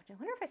 Love that one. I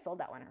wonder if I sold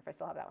that one or if I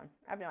still have that one.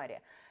 I have no idea.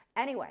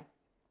 Anyway,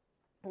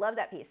 love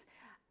that piece.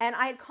 And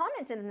I had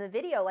commented in the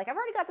video, like, I've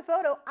already got the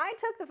photo. I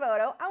took the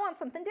photo. I want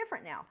something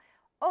different now.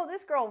 Oh,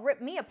 this girl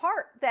ripped me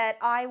apart that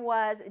I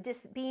was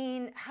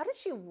how did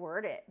she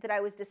word it? That I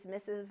was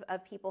dismissive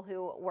of people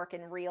who work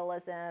in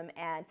realism,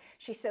 and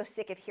she's so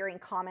sick of hearing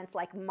comments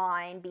like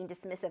mine being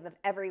dismissive of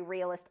every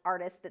realist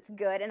artist that's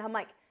good. And I'm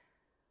like,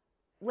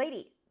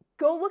 lady,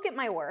 go look at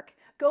my work.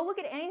 Go look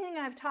at anything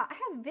I've taught. I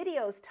have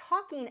videos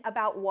talking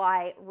about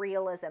why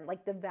realism,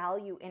 like the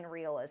value in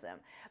realism.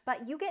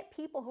 But you get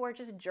people who are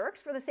just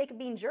jerks for the sake of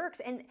being jerks.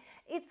 And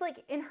it's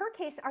like, in her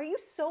case, are you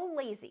so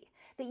lazy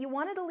that you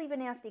wanted to leave a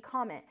nasty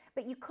comment,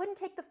 but you couldn't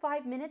take the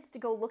 5 minutes to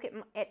go look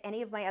at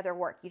any of my other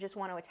work? You just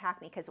want to attack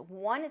me because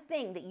one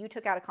thing that you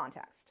took out of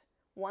context.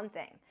 One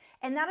thing.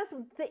 And that is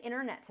the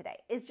internet today,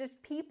 is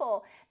just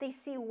people, they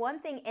see one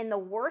thing, and the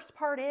worst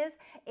part is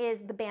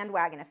the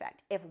bandwagon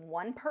effect. If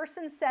one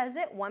person says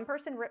it, one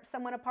person rips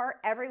someone apart,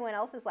 everyone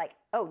else is like,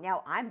 oh,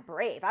 now I'm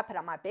brave. I put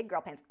on my big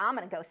girl pants. I'm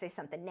going to go say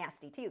something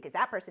nasty too, because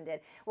that person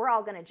did. We're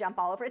all going to jump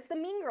all over. It's the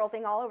mean girl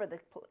thing all over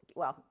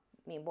well,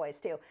 mean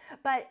boys too.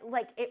 But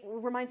like, it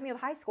reminds me of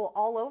high school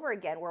all over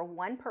again, where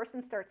one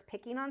person starts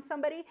picking on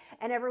somebody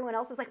and everyone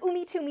else is like, oh,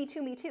 me too, me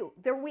too, me too.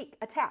 They're weak,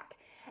 attack.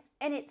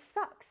 And it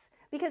sucks.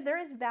 Because there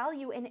is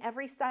value in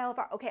every style of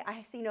art. Okay,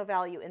 I see no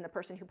value in the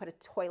person who put a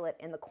toilet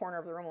in the corner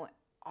of the room.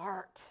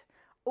 Art.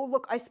 Oh,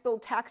 look, I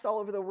spilled Tax all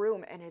over the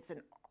room, and it's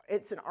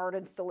an art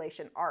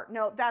installation. Art.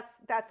 No,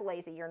 that's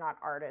lazy. You're not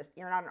artist.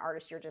 You're not an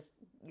artist.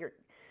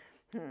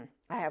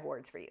 I have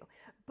words for you.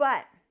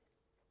 But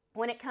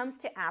when it comes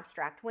to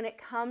abstract, when it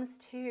comes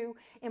to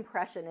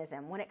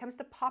impressionism, when it comes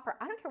to pop art,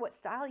 I don't care what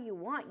style you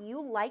want.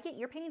 You like it,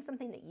 you're painting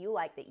something that you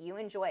like, that you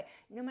enjoy.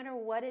 No matter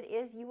what it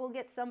is, you will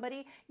get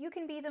somebody. You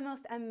can be do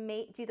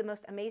the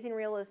most amazing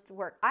realist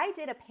work. I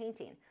did a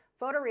painting,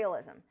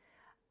 photorealism.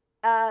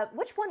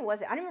 Which one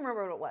was it? I don't even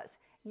remember what it was.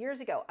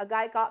 Years ago, a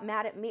guy got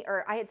mad at me,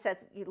 or I had said,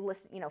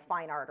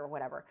 fine art or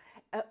whatever.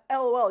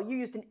 LOL, you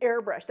used an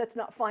airbrush. That's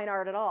not fine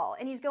art at all.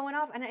 And he's going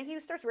off, and he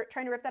starts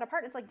trying to rip that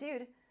apart. And it's like,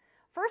 dude,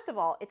 first of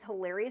all, it's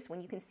hilarious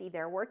when you can see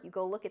their work. You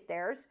go look at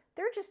theirs.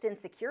 They're just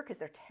insecure because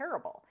they're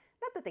terrible.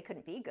 Not that they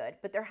couldn't be good,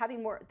 but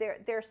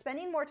they're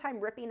spending more time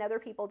ripping other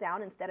people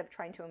down instead of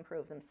trying to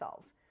improve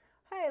themselves.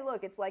 Hey,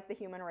 look, it's like the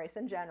human race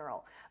in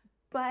general.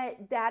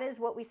 But that is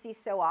what we see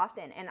so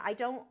often. And I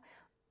don't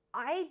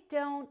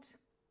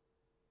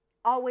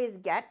always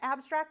get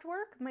abstract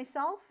work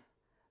myself,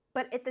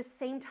 but at the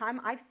same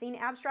time, I've seen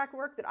abstract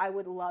work that I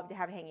would love to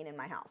have hanging in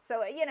my house.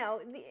 So, you know,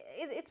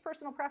 it's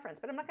personal preference,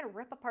 but I'm not going to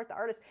rip apart the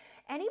artist.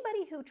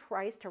 Anybody who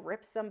tries to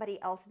rip somebody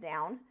else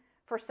down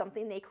for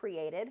something they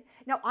created,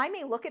 now I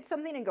may look at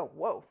something and go,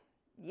 whoa,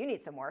 you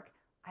need some work.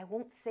 I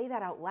won't say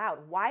that out loud.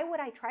 Why would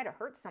I try to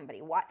hurt somebody?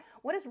 What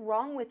is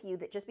wrong with you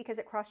that just because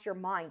it crossed your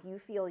mind, you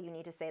feel you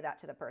need to say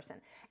that to the person?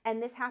 And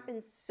this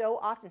happens so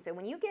often. So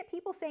when you get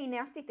people saying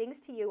nasty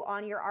things to you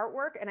on your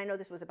artwork, and I know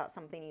this was about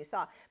something you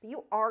saw, but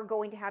you are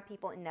going to have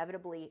people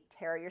inevitably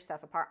tear your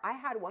stuff apart. I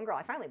had one girl,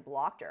 I finally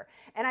blocked her,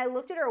 and I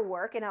looked at her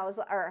work and I was,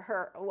 or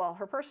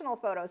her personal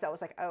photos, I was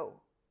like, oh,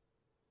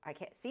 I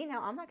can't see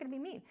now, I'm not gonna be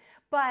mean.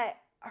 But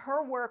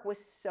her work was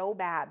so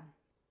bad.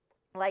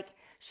 Like,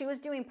 she was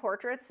doing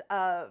portraits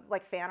of,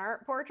 like, fan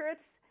art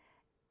portraits.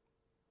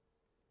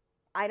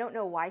 I don't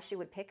know why she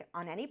would pick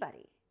on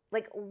anybody.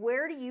 Like,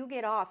 where do you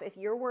get off if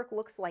your work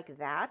looks like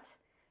that,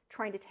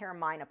 trying to tear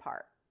mine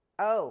apart?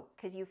 Oh,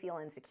 because you feel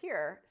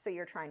insecure, so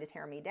you're trying to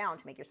tear me down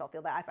to make yourself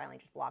feel bad. I finally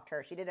just blocked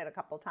her. She did it a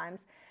couple of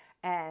times,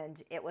 and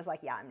it was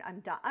like, yeah,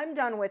 I'm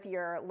done with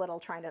your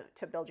little trying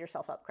to build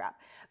yourself up crap.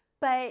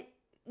 But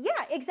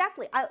yeah,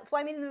 exactly.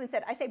 Fly Me to the Moon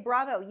said, I say,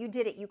 bravo, you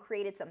did it. You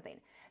created something.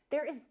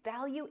 There is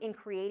value in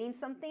creating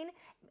something,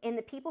 and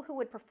the people who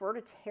would prefer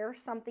to tear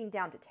something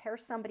down, to tear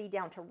somebody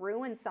down, to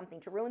ruin something,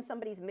 to ruin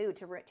somebody's mood,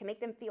 to make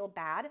them feel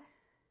bad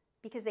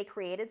because they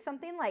created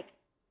something, like,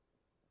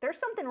 there's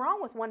something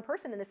wrong with one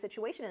person in this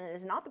situation, and it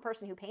is not the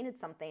person who painted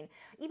something,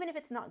 even if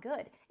it's not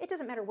good. It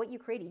doesn't matter what you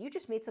created. You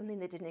just made something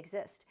that didn't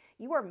exist.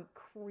 You are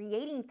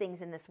creating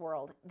things in this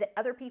world that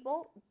other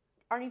people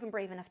aren't even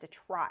brave enough to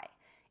try.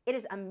 It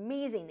is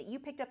amazing that you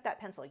picked up that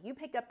pencil, you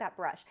picked up that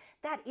brush.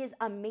 That is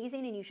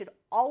amazing, and you should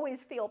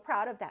always feel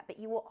proud of that, but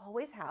you will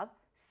always have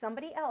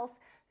somebody else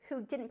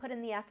who didn't put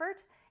in the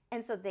effort,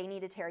 and so they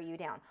need to tear you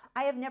down.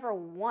 I have never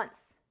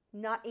once,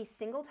 not a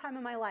single time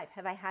in my life,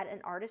 have I had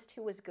an artist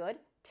who was good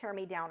tear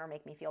me down or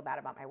make me feel bad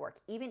about my work.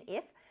 Even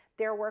if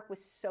their work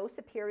was so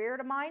superior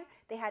to mine,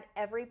 they had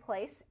every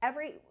place,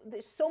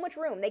 there's so much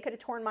room, they could have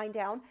torn mine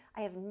down.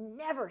 I have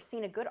never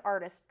seen a good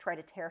artist try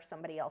to tear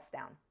somebody else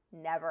down.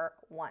 Never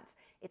once.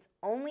 It's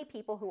only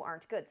people who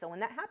aren't good. So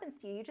when that happens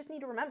to you, you just need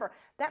to remember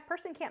that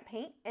person can't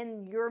paint,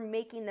 and you're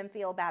making them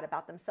feel bad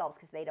about themselves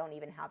because they don't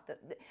even have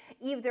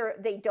either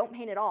they don't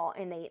paint at all,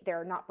 and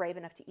they're not brave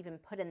enough to even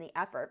put in the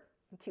effort.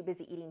 Too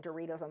busy eating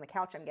Doritos on the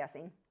couch, I'm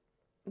guessing.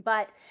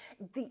 But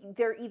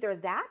they're either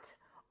that,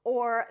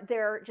 or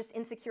they're just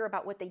insecure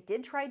about what they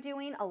did try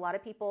doing. A lot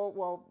of people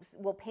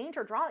will paint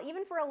or draw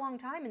even for a long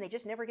time, and they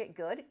just never get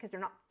good because they're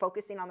not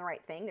focusing on the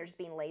right thing. They're just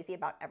being lazy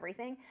about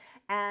everything,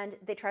 and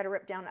they try to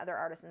rip down other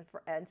artists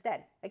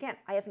instead. Again,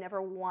 I have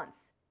never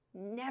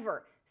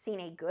seen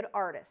a good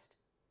artist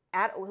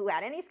who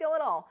had any skill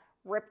at all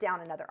rip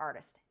down another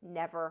artist.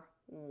 Never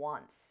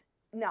once.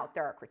 Now,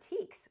 there are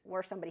critiques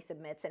where somebody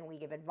submits and we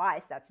give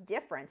advice. That's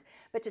different.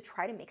 But to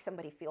try to make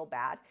somebody feel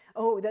bad,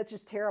 oh, that's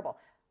just terrible.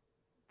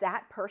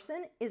 That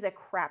person is a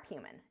crap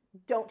human.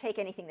 Don't take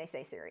anything they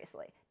say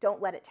seriously.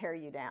 Don't let it tear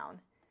you down.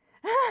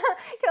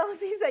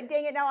 Kelsey said,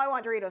 dang it, now I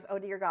want Doritos. Oh,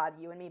 dear God,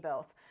 you and me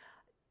both.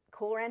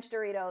 Cool Ranch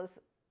Doritos,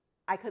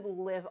 I could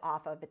live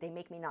off of, but they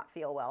make me not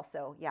feel well.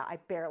 So yeah, I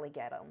barely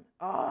get them.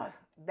 Oh,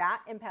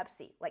 that and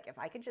Pepsi. Like, if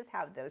I could just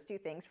have those two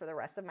things for the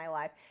rest of my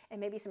life, and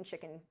maybe some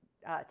chicken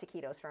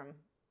taquitos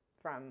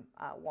from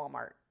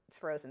Walmart's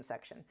frozen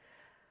section.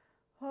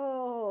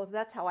 Oh,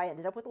 that's how I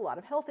ended up with a lot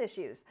of health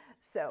issues.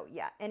 So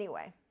yeah,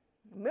 anyway,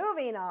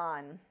 moving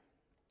on.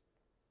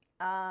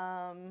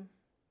 Art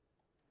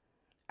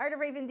of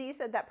Raven D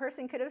said that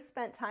person could have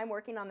spent time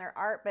working on their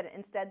art, but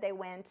instead they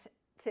went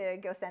to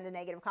go send a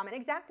negative comment.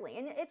 Exactly.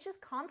 And it's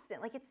just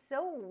constant. Like, it's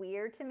so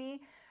weird to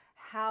me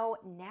how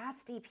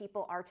nasty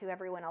people are to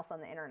everyone else on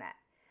the internet.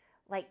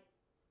 Like,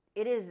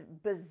 it is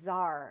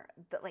bizarre.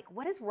 Like,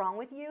 what is wrong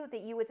with you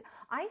that you would,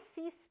 I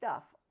see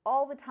stuff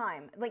all the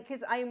time, like,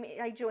 because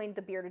I joined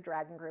the Bearded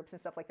Dragon groups and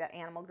stuff like that,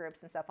 animal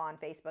groups and stuff on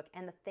Facebook,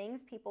 and the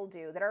things people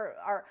do that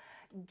are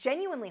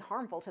genuinely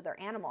harmful to their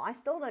animal, I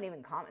still don't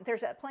even comment.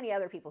 There's plenty of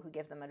other people who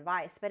give them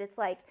advice, but it's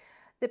like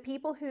the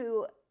people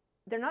who,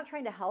 they're not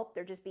trying to help,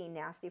 they're just being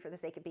nasty for the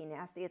sake of being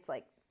nasty. It's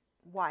like,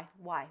 why?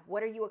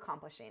 What are you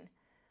accomplishing?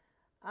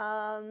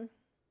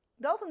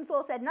 Dolphin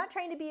Soul said, not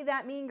trying to be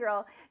that mean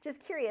girl,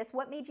 just curious,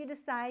 what made you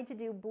decide to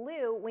do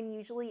blue when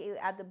usually you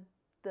add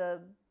the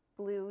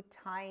blue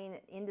tying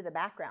into the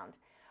background?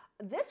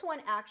 This one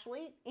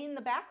actually in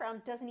the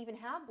background doesn't even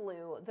have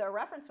blue. The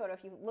reference photo,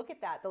 if you look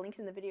at that, the link's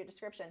in the video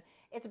description,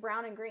 it's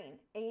brown and green.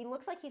 And he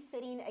looks like he's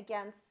sitting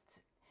against,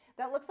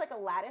 that looks like a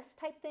lattice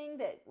type thing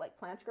that like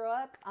plants grow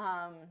up.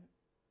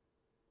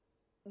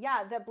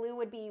 Yeah, the blue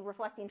would be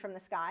reflecting from the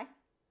sky.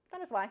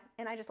 That is why,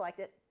 and I just liked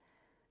it.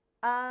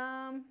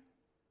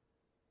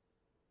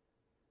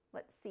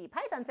 Let's see,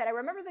 Python said, I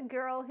remember the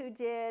girl who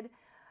did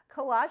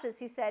collages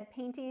who said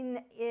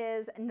painting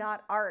is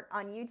not art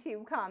on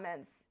YouTube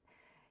comments.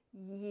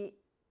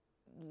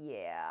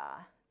 Yeah,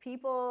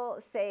 people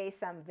say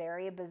some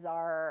very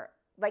bizarre,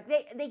 like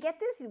they get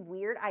this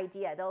weird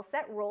idea. They'll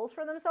set rules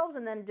for themselves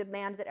and then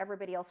demand that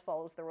everybody else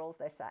follows the rules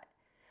they set.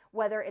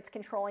 Whether it's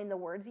controlling the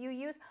words you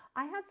use.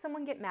 I had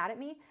someone get mad at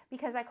me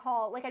because I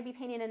call, like I'd be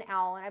painting an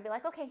owl and I'd be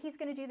like, okay, he's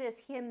going to do this,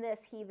 him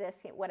this, he this,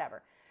 he,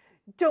 whatever.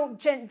 Don't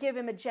give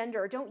him a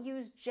gender. Don't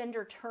use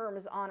gender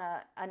terms on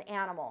an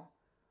animal.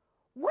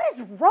 What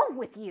is wrong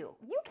with you?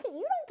 You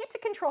don't get to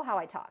control how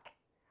I talk.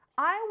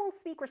 I will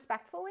speak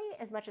respectfully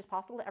as much as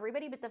possible to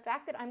everybody, but the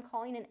fact that I'm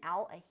calling an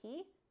owl a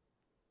he,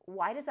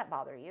 why does that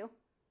bother you?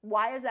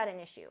 Why is that an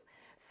issue?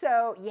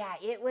 So yeah,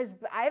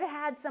 I've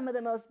had some of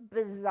the most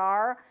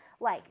bizarre,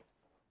 like,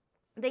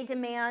 they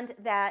demand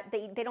that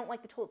they don't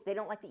like the tools. They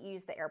don't like that you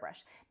use the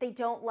airbrush. They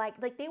don't like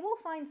they will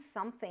find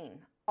something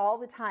all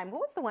the time. What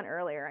was the one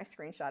earlier? I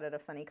screenshotted a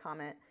funny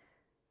comment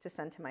to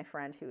send to my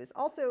friend who is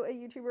also a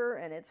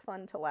YouTuber, and it's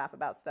fun to laugh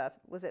about stuff.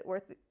 Was it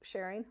worth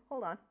sharing?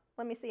 Hold on.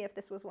 Let me see if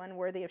this was one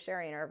worthy of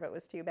sharing or if it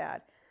was too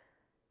bad.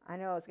 I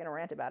know I was going to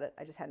rant about it.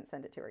 I just hadn't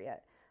sent it to her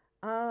yet.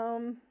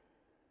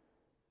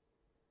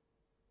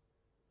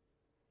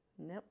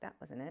 Nope, that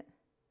wasn't it.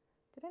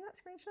 Did I not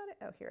screenshot it?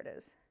 Oh, here it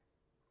is.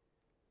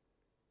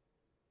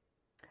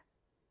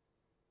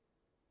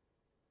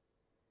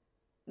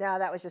 No,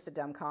 that was just a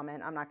dumb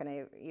comment. I'm not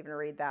going to even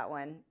read that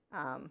one.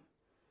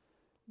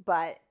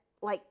 But,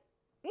 like,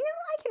 you know,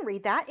 I can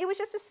read that. It was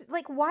just,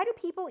 like, why do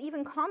people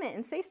even comment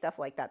and say stuff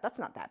like that? That's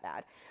not that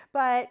bad.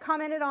 But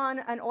commented on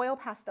an oil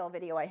pastel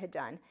video I had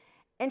done.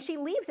 And she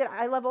leaves it.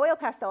 I love oil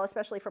pastel,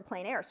 especially for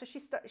plein air. So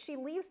she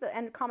leaves the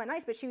end comment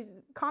nice, but she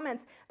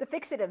comments, the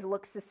fixatives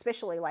look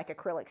suspiciously like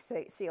acrylic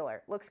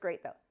sealer. Looks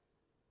great, though.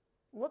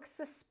 Looks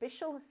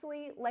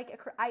suspiciously like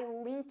I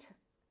linked.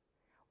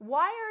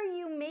 Why are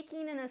you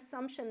making an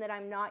assumption that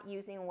I'm not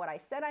using what I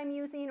said I'm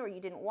using, or you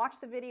didn't watch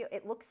the video?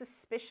 It looks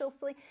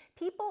suspiciously.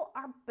 People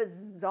are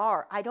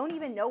bizarre. I don't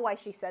even know why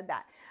she said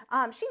that.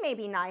 She may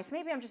be nice.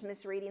 Maybe I'm just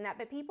misreading that.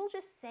 But people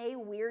just say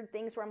weird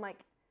things where I'm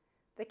like,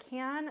 the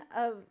can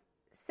of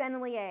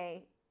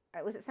Sennelier,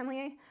 was it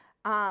Sennelier?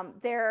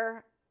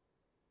 Their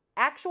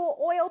actual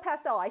oil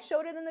pastel, I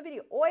showed it in the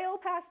video, oil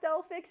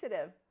pastel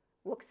fixative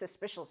looks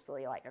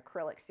suspiciously like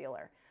acrylic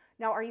sealer.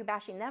 Now, are you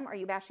bashing them? Are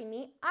you bashing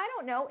me? I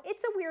don't know.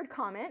 It's a weird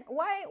comment.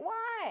 Why?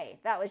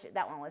 That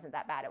one wasn't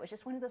that bad. It was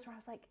just one of those where I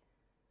was like,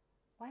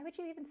 why would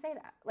you even say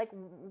that? Like,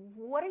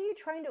 what are you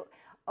trying to,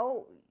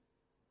 oh,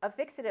 a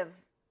fixative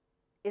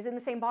is in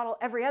the same bottle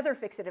every other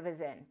fixative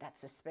is in.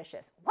 That's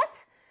suspicious.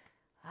 What?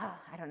 Oh,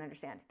 I don't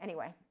understand.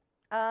 Anyway,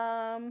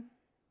 have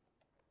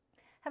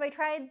I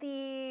tried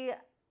the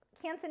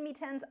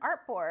MeTense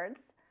art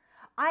boards?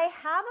 I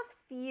have a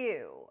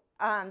few.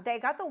 They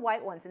got the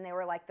white ones and they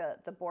were like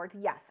the boards.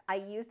 Yes, I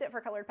used it for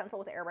colored pencil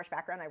with the airbrush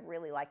background. I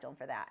really liked them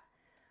for that.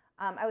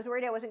 I was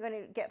worried I wasn't going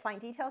to get fine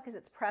detail because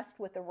it's pressed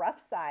with the rough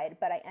side,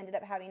 but I ended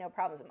up having no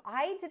problems.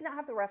 I did not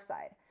have the rough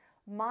side.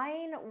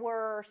 Mine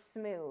were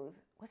smooth.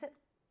 Was it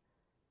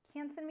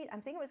MeTense?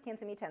 I'm thinking it was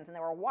MeTense and they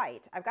were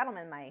white. I've got them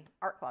in my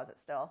art closet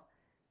still.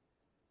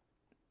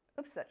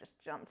 Oops, that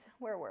just jumped.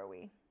 Where were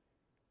we?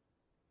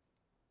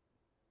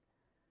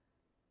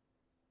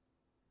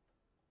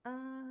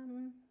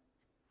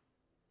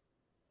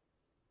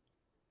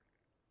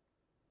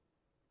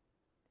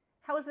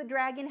 How is the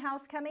dragon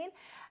house coming?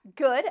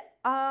 Good.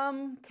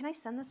 Can I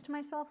send this to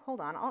myself? Hold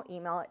on, I'll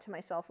email it to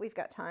myself. We've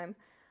got time.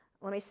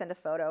 Let me send a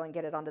photo and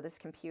get it onto this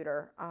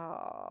computer.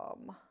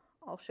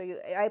 I'll show you.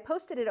 I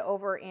posted it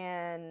over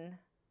in,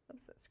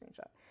 oops, that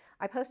screenshot.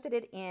 I posted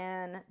it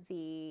in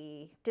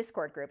the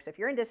Discord group. So if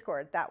you're in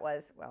Discord, that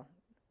was, well,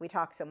 we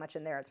talk so much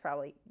in there, it's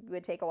probably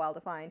would take a while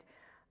to find.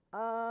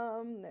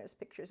 There's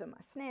pictures of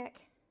my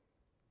snack.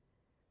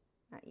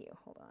 Not you,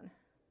 hold on.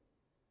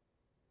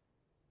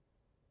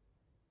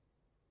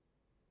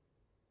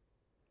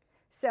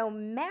 So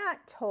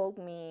Matt told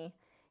me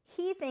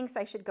he thinks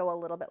I should go a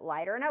little bit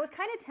lighter, and I was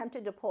kind of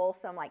tempted to pull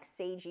some like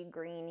sagey,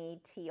 greeny,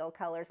 teal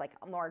colors, like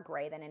more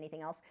gray than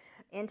anything else,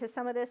 into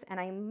some of this, and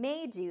I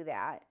may do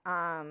that.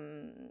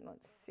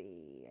 Let's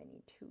see, I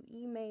need to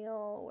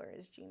email. Where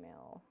is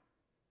Gmail?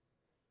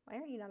 Why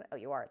are you not? Oh,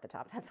 you are at the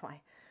top, that's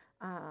why.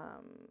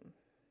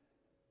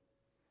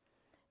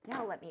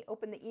 Now let me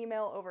open the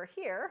email over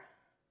here,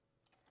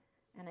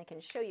 and I can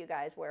show you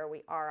guys where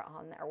we are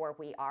on there, or where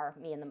we are,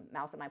 me and the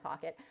mouse in my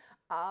pocket.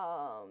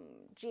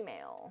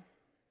 Gmail.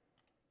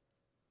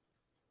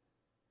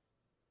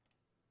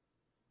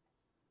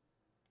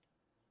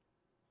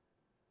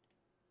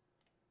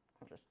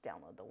 I'll just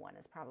download the one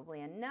is probably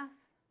enough.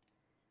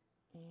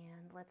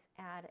 And let's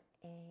add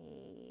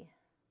a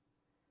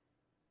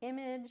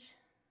image.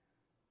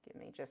 Give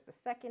me just a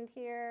second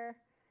here.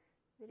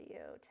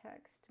 Video,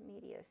 text,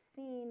 media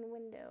scene,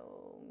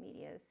 window,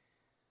 media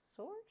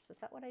source. Is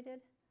that what I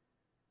did?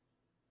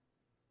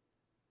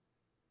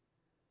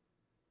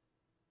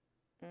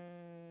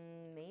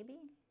 Maybe.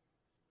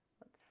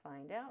 Let's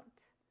find out.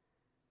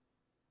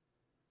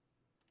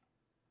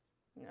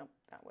 Nope,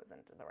 that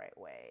wasn't the right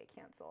way.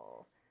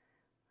 Cancel.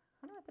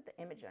 How do I put the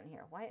image on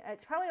here? Why?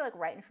 It's probably like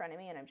right in front of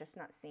me and I'm just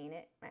not seeing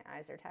it. My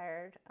eyes are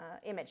tired.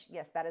 Image.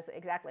 Yes, that is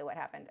exactly what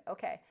happened.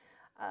 Okay.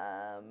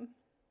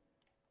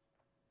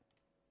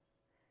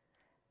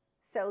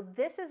 So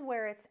this is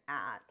where it's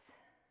at.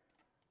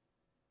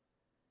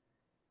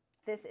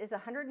 This is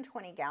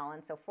 120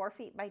 gallons, so 4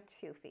 feet by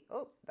 2 feet.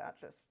 Oh, that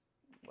just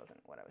wasn't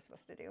what I was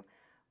supposed to do.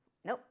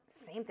 Nope,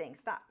 same thing,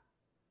 stop.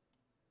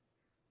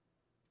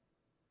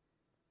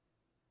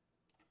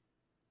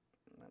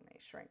 Let me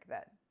shrink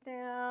that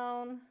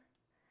down.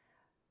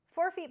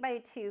 4 feet by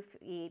 2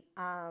 feet,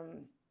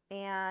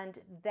 and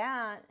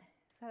that,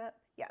 is that up?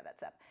 Yeah,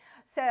 that's up.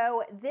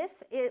 So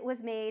this, it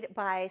was made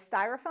by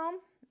styrofoam,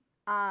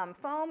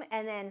 foam,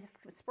 and then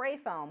spray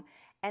foam.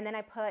 And then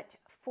I put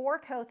 4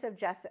 coats of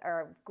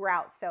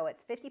grout, so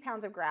it's 50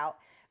 pounds of grout.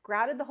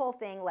 Grouted the whole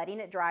thing, letting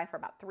it dry for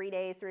about 3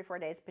 days, 3 or 4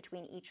 days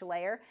between each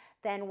layer.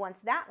 Then once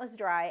that was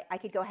dry, I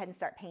could go ahead and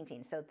start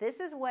painting. So this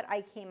is what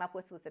I came up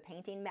with the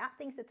painting. Matt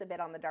thinks it's a bit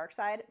on the dark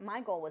side. My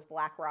goal was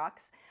black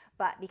rocks,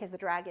 but because the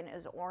dragon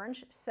is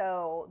orange,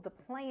 so the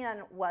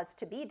plan was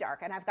to be dark.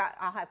 And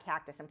I'll have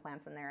cactus and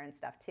plants in there and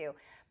stuff too.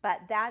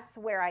 But that's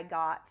where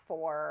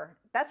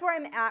that's where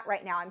I'm at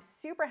right now. I'm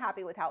super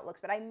happy with how it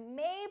looks, but I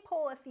may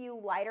pull a few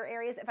lighter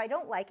areas. If I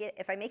don't like it,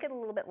 if I make it a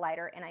little bit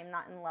lighter and I'm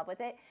not in love with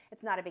it,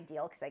 it's not a big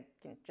deal because I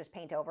can just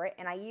paint over it.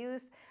 And I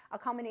used a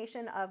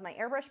combination of my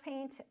airbrush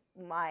paint,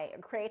 my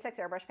Createx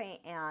airbrush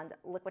paint, and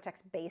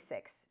Liquitex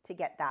Basics to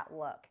get that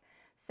look.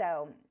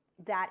 So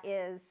that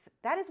is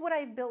what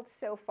I've built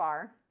so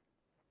far.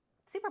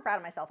 Super proud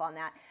of myself on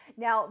that.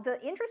 Now,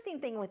 the interesting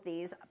thing with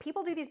these,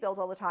 people do these builds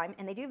all the time,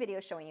 and they do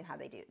videos showing you how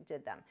they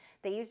did them.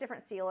 They use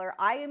different sealer.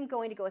 I am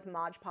going to go with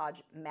Mod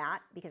Podge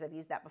Matte because I've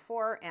used that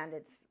before, and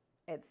it's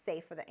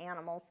safe for the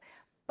animals.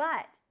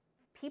 But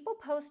people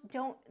post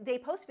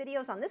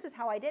videos on this is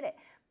how I did it,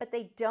 but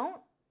they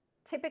don't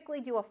typically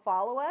do a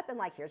follow-up and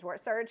like, here's where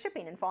it started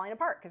shipping and falling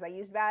apart because I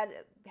used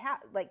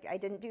like I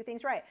didn't do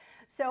things right.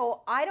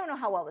 So I don't know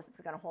how well this is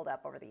going to hold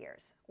up over the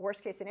years.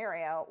 Worst case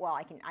scenario, well,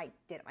 I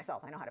did it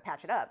myself. I know how to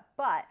patch it up,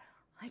 but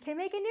I can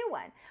make a new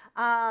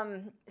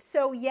one.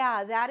 So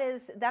yeah, that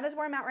is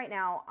where I'm at right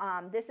now.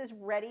 This is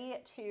ready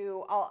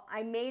to,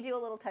 I may do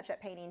a little touch-up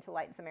painting to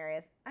lighten some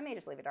areas. I may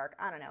just leave it dark.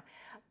 I don't know.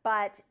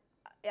 But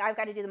I've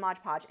got to do the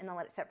Mod Podge and then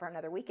let it set for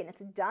another week, and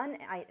it's done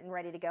and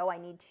ready to go. I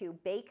need to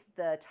bake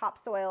the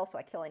topsoil so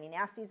I kill any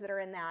nasties that are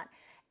in that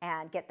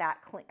and get that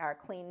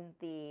clean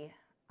the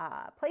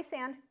play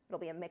sand. It'll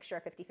be a mixture,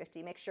 a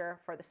 50-50 mixture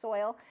for the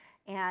soil.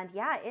 And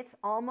yeah, it's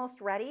almost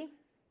ready.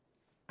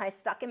 I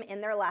stuck him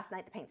in there last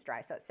night. The paint's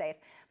dry, so it's safe.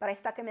 But I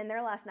stuck him in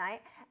there last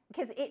night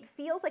because it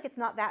feels like it's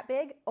not that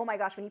big. Oh my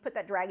gosh, when you put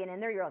that dragon in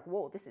there, you're like,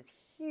 whoa, this is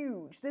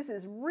huge. This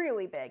is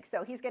really big.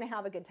 So he's going to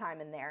have a good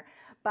time in there.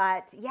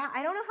 But yeah,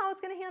 I don't know how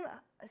it's going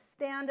to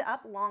stand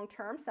up long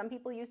term. Some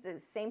people use the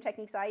same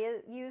techniques I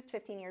used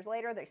 15 years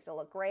later. They still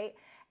look great.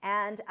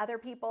 And other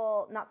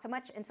people, not so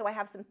much. And so I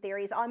have some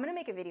theories. I'm going to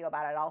make a video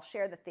about it. I'll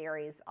share the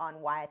theories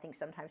on why I think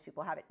sometimes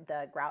people have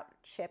the grout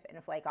chip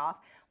and flake off,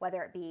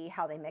 whether it be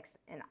how they mix.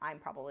 And I'm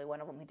probably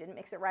one of them who didn't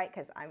mix it right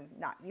because I'm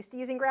not used to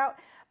using grout.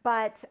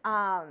 But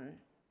I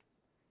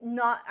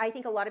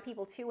think a lot of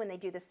people too, when they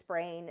do the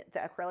spraying, the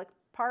acrylic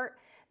part,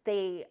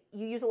 you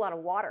use a lot of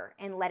water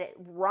and let it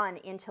run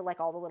into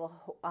like all the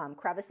little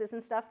crevices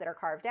and stuff that are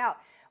carved out.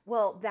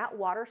 Well, that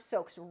water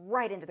soaks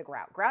right into the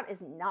grout. Grout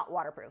is not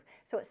waterproof,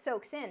 so it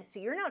soaks in. So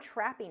you're now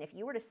trapping, if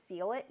you were to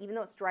seal it, even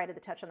though it's dry to the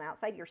touch on the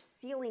outside, you're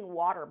sealing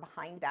water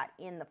behind that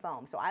in the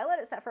foam. So I let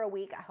it set for a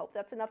week. I hope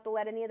that's enough to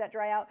let any of that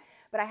dry out,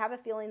 but I have a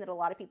feeling that a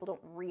lot of people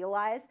don't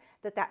realize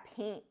that that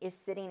paint is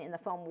sitting in the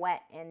foam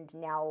wet, and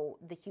now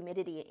the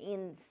humidity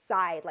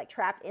inside, like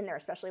trapped in there,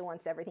 especially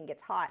once everything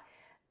gets hot,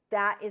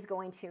 that is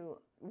going to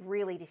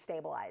really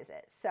destabilize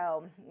it.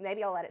 So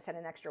maybe I'll let it set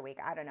an extra week.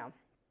 I don't know.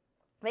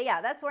 But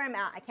yeah, that's where I'm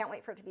at. I can't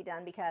wait for it to be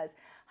done because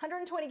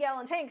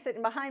 120-gallon tank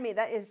sitting behind me,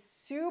 that is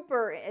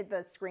super,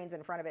 the screen's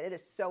in front of it. It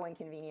is so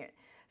inconvenient.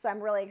 So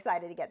I'm really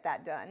excited to get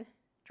that done.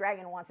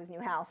 Dragon wants his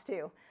new house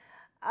too.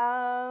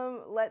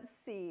 Let's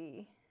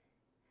see.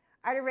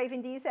 Artie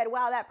Raven D said,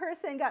 wow, that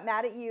person got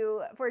mad at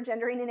you for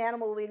gendering an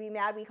animal. We'd be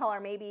mad. We call our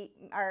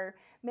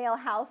male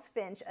house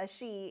finch a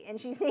she, and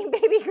she's named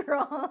Baby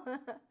Girl.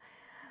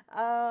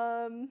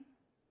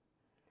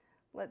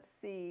 Let's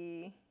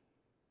see.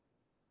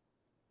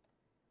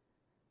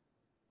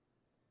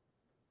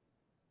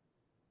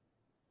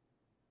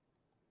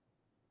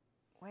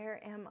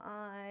 Where am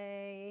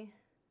I?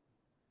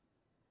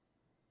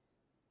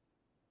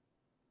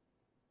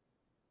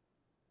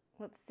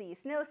 Let's see.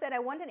 Snow said, I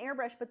want an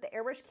airbrush, but the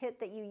airbrush kit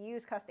that you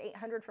use cost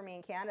 $800 for me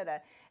in Canada.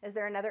 Is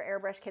there another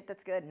airbrush kit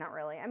that's good? Not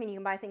really. I mean, you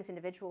can buy things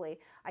individually.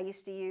 I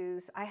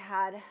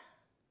had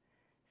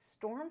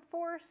Storm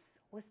Force.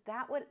 Was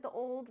that what the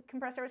old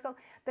compressor was called?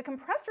 The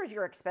compressor is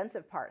your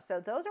expensive part. So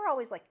those are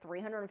always like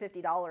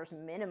 $350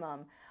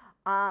 minimum.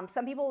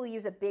 Some people will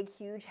use a big,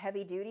 huge,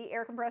 heavy-duty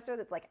air compressor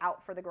that's like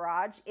out for the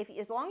garage.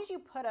 As long as you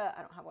put I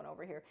don't have one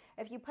over here.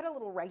 If you put a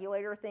little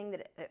regulator thing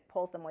that it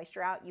pulls the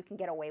moisture out, you can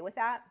get away with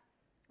that.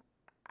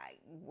 I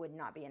would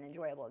not be an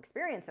enjoyable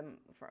experience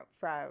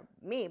for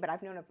me, but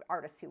I've known of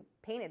artists who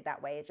painted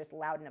that way. It's just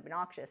loud and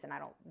obnoxious, and I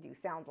don't do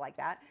sounds like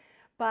that.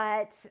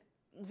 But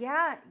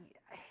yeah,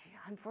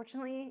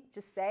 unfortunately,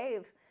 just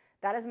save.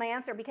 That is my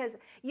answer, because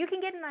you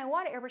can get an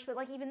Iwata airbrush, but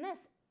like even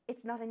this,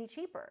 it's not any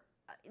cheaper.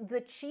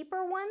 The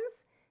cheaper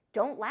ones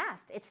don't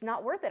last. It's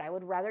not worth it. I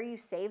would rather you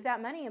save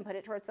that money and put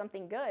it towards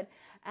something good.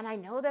 And I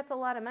know that's a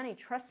lot of money.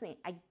 Trust me,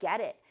 I get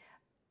it.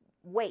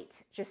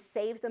 Wait, just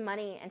save the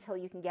money until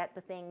you can get the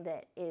thing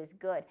that is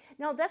good.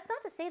 No, that's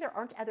not to say there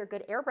aren't other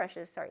good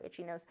airbrushes. Sorry,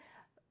 itchy nose.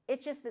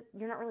 It's just that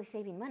you're not really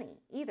saving money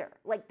either.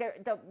 Like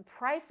the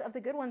price of the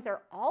good ones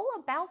are all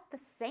about the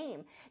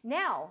same.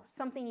 Now,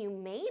 something you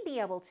may be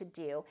able to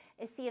do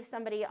is see if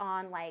somebody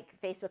on like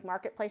Facebook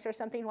Marketplace or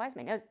something, why is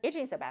my nose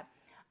itching so bad?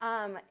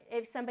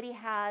 If somebody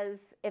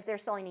has, if they're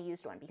selling a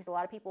used one, because a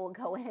lot of people will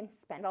go in,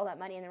 spend all that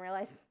money and then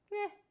realize,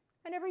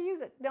 I never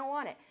use it, don't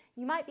want it.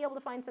 You might be able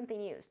to find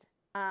something used.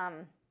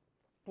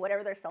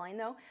 Whatever they're selling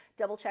though,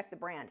 double check the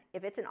brand.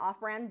 If it's an off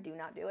brand, do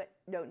not do it.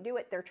 Don't do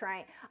it. They're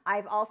trying.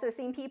 I've also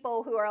seen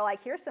people who are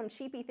like, here's some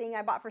cheapy thing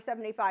I bought for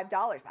 $75,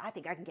 but I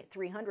think I can get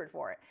 $300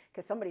 for it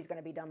because somebody's going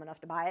to be dumb enough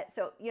to buy it.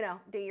 So, you know,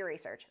 do your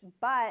research.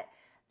 But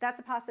that's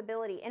a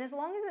possibility. And as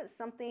long as it's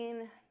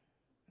something,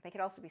 they could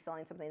also be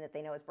selling something that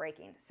they know is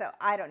breaking. So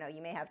I don't know.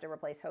 You may have to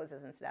replace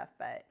hoses and stuff,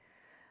 but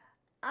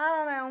I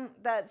don't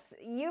know.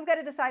 You've got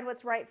to decide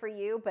what's right for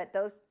you, but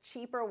those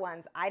cheaper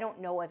ones, I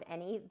don't know of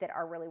any that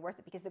are really worth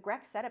it, because the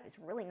Grech setup is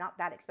really not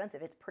that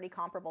expensive. It's pretty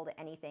comparable to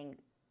anything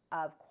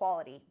of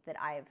quality that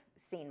I've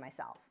seen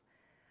myself.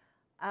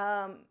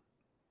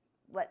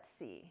 Let's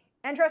see.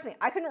 And trust me,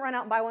 I couldn't run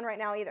out and buy one right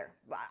now either.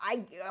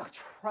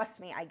 Trust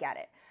me, I get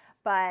it.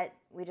 But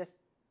we just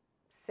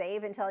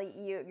save until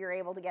you're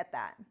able to get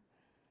that.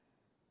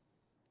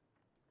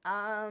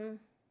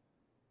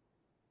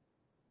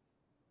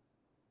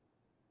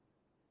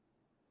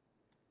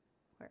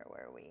 Where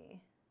were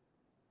we?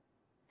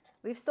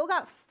 We've still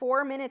got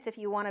 4 minutes if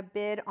you want to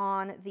bid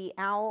on the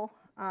owl.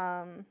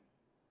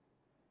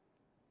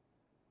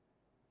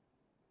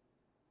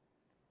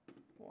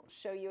 We'll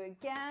show you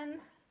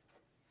again.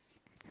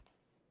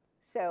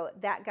 So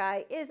that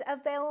guy is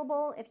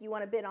available if you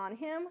want to bid on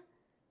him.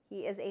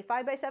 He is a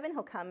 5x7.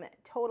 He'll come,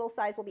 total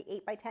size will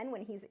be 8x10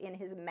 when he's in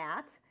his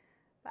mat.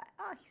 But,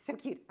 oh, he's so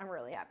cute. I'm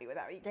really happy with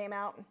how he came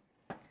out.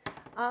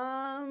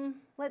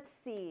 Let's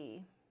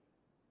see.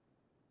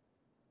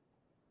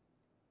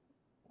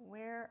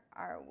 Where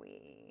are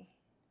we?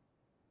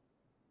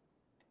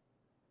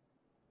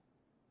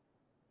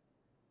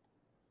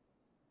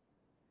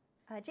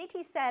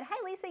 JT said, hi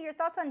Lisa, your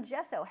thoughts on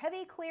gesso,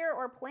 heavy, clear,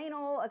 or plain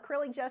old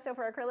acrylic gesso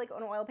for acrylic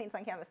and oil paints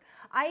on canvas.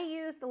 I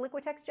use the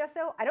Liquitex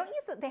gesso. I don't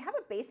use they have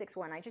a basics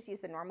one. I just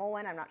use the normal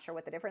one. I'm not sure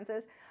what the difference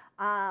is.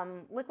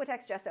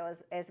 Liquitex gesso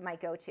is my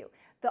go-to.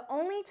 The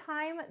only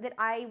time that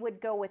I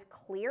would go with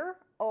clear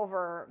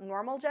over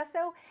normal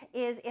gesso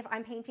is if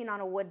I'm painting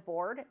on a wood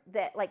board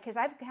that, like, because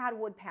I've had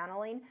wood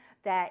paneling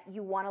that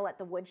you want to let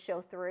the wood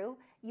show through.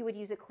 You would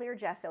use a clear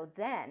gesso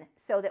then,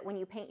 so that when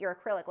you paint your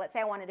acrylic, let's say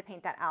I wanted to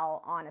paint that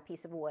owl on a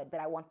piece of wood, but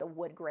I want the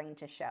wood grain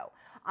to show.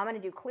 I'm going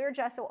to do clear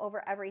gesso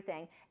over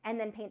everything and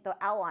then paint the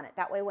owl on it.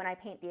 That way when I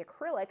paint the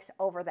acrylics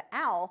over the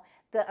owl,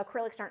 the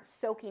acrylics aren't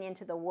soaking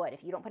into the wood.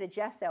 If you don't put a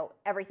gesso,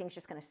 everything's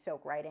just going to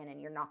soak right in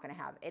and you're not going to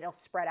have, it'll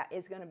spread out.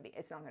 It's not going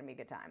to be a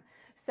good time.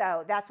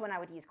 So that's when I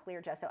would use clear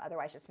gesso,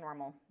 otherwise just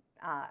normal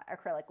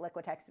acrylic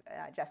Liquitex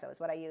gesso is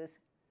what I use.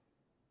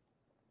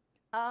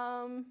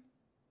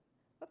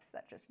 Whoops,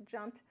 that just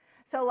jumped.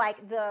 So like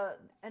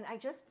and I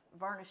just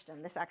varnished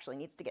him. This actually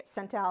needs to get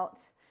sent out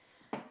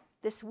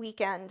this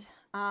weekend.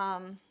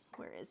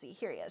 Where is he?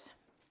 Here he is.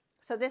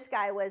 So this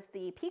guy was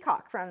the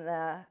peacock from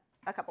a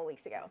couple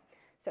weeks ago.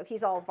 So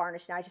he's all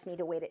varnished now. I just need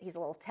to wait it. He's a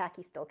little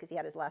tacky still because he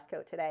had his last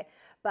coat today.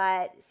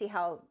 But see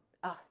how,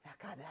 oh,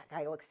 that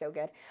guy looks so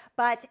good.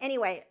 But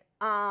anyway,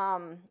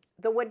 the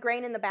wood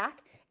grain in the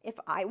back, if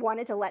I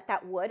wanted to let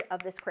that wood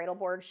of this cradle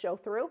board show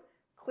through,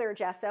 clear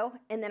gesso,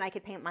 and then I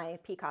could paint my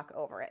peacock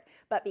over it.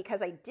 But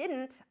because I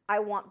didn't, I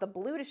want the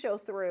blue to show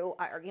through,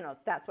 or, you know,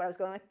 that's what I was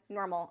going with.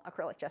 Normal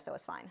acrylic gesso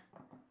is fine.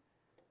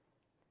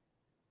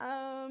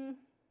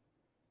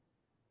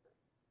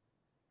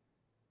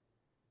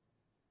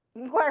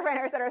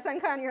 Clarifying, said our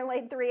son Conyer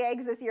laid 3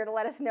 eggs this year to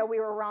let us know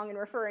we were wrong in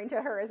referring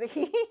to her as a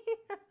he.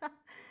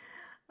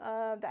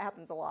 That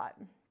happens a lot.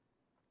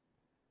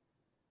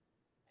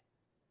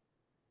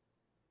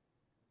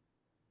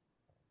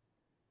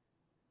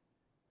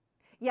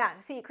 Yeah,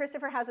 see,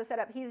 Christopher has a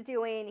setup. He's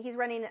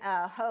running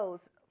a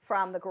hose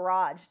from the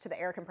garage to the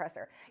air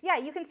compressor. Yeah,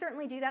 you can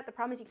certainly do that. The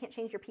problem is you can't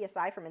change your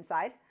PSI from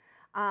inside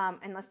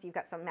unless you've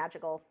got some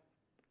magical,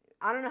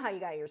 I don't know how you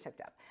got yours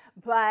hooked up,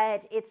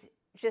 but it's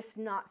just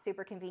not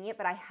super convenient.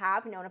 But I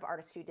have known of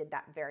artists who did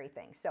that very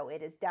thing. So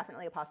it is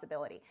definitely a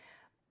possibility.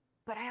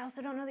 But I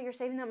also don't know that you're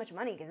saving that much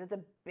money because it's a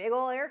big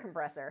old air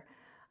compressor.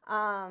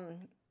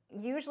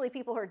 Usually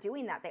people who are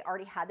doing that, they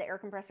already had the air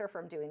compressor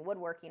from doing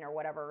woodworking or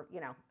whatever, you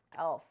know,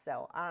 else.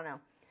 So I don't know.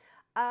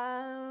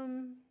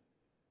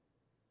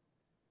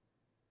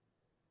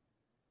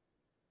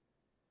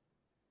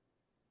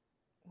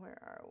 Where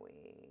are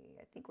we?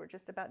 I think we're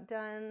just about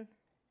done.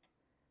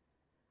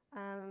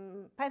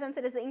 Python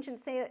said, is the ancient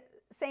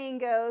saying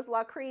goes,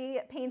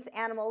 Lachri paints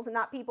animals,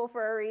 not people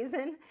for a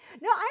reason.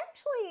 No,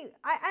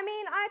 I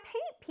mean, I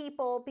paint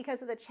people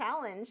because of the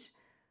challenge,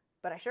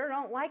 but I sure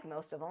don't like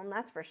most of them,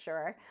 that's for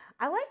sure.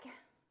 I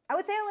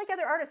would say I like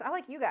other artists. I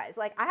like you guys.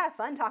 Like, I have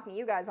fun talking to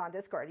you guys on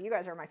Discord. You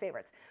guys are my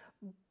favorites.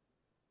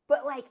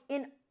 But like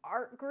in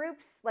art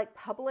groups, like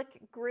public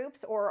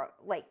groups, or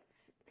like,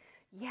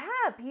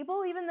 yeah,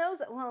 people, even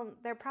those, well,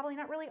 they're probably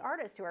not really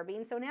artists who are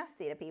being so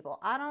nasty to people.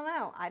 I don't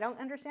know. I don't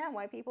understand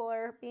why people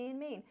are being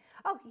mean.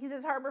 Oh, he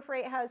says Harbor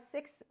Freight has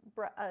six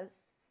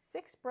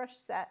brush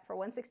set for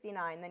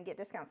 $169, then get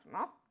discounts.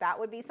 Well, that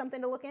would be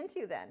something to look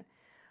into then.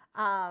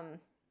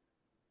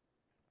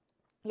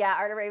 Yeah,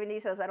 Art of Raven D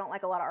says, I don't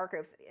like a lot of art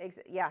groups.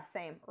 Yeah,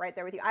 same, right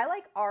there with you. I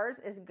like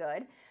ours is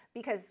good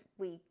because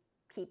we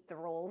keep the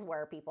rules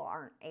where people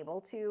aren't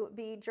able to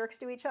be jerks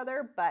to each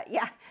other. But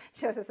yeah,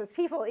 Joseph says,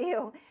 people,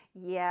 ew.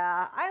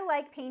 Yeah, I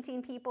like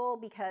painting people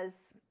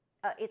because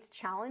it's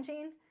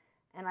challenging,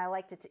 and I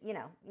like to, you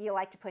know, you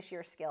like to push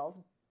your skills.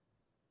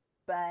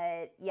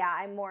 But yeah,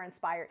 I'm more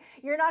inspired.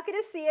 You're not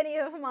going to see any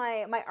of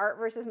my art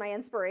versus my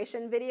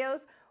inspiration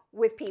videos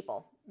with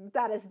people.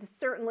 That is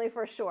certainly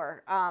for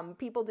sure.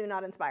 People do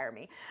not inspire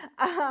me.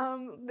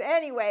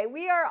 Anyway,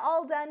 we are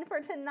all done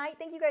for tonight.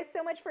 Thank you guys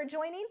so much for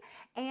joining,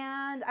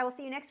 and I will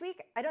see you next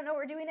week. I don't know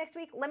what we're doing next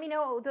week. Let me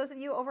know, those of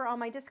you over on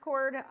my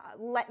Discord,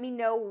 let me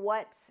know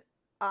what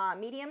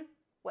medium,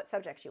 what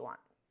subjects you want.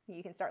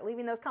 You can start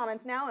leaving those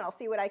comments now, and I'll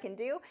see what I can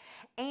do.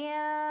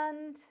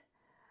 And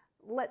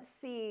let's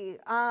see.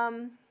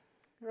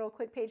 Real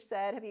quick, Paige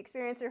said, have you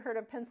experienced or heard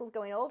of pencils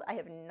going old? I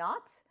have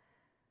not.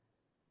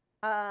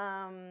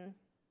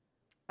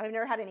 I've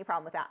never had any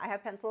problem with that. I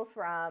have pencils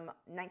from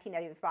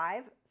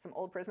 1995, some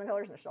old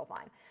Prismacolors, and they're still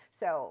fine.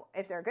 So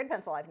if they're a good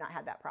pencil, I've not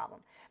had that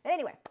problem. But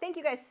anyway, thank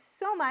you guys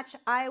so much.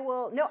 I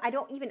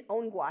don't even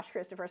own gouache,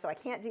 Christopher, so I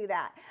can't do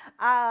that.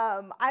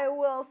 I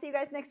will see you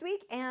guys next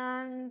week,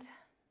 and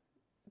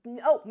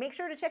oh, make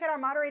sure to check out our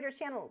moderators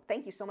channel.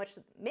 Thank you so much.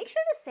 Make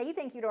sure to say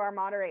thank you to our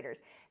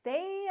moderators.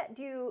 They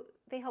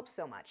help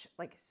so much,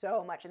 like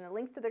so much. And the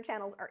links to their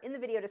channels are in the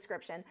video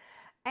description.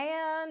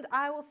 And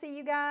I will see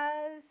you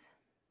guys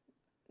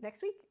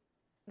next week.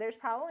 There's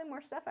probably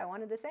more stuff I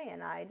wanted to say,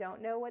 and I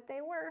don't know what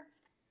they were.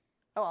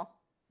 Oh well,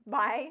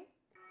 bye.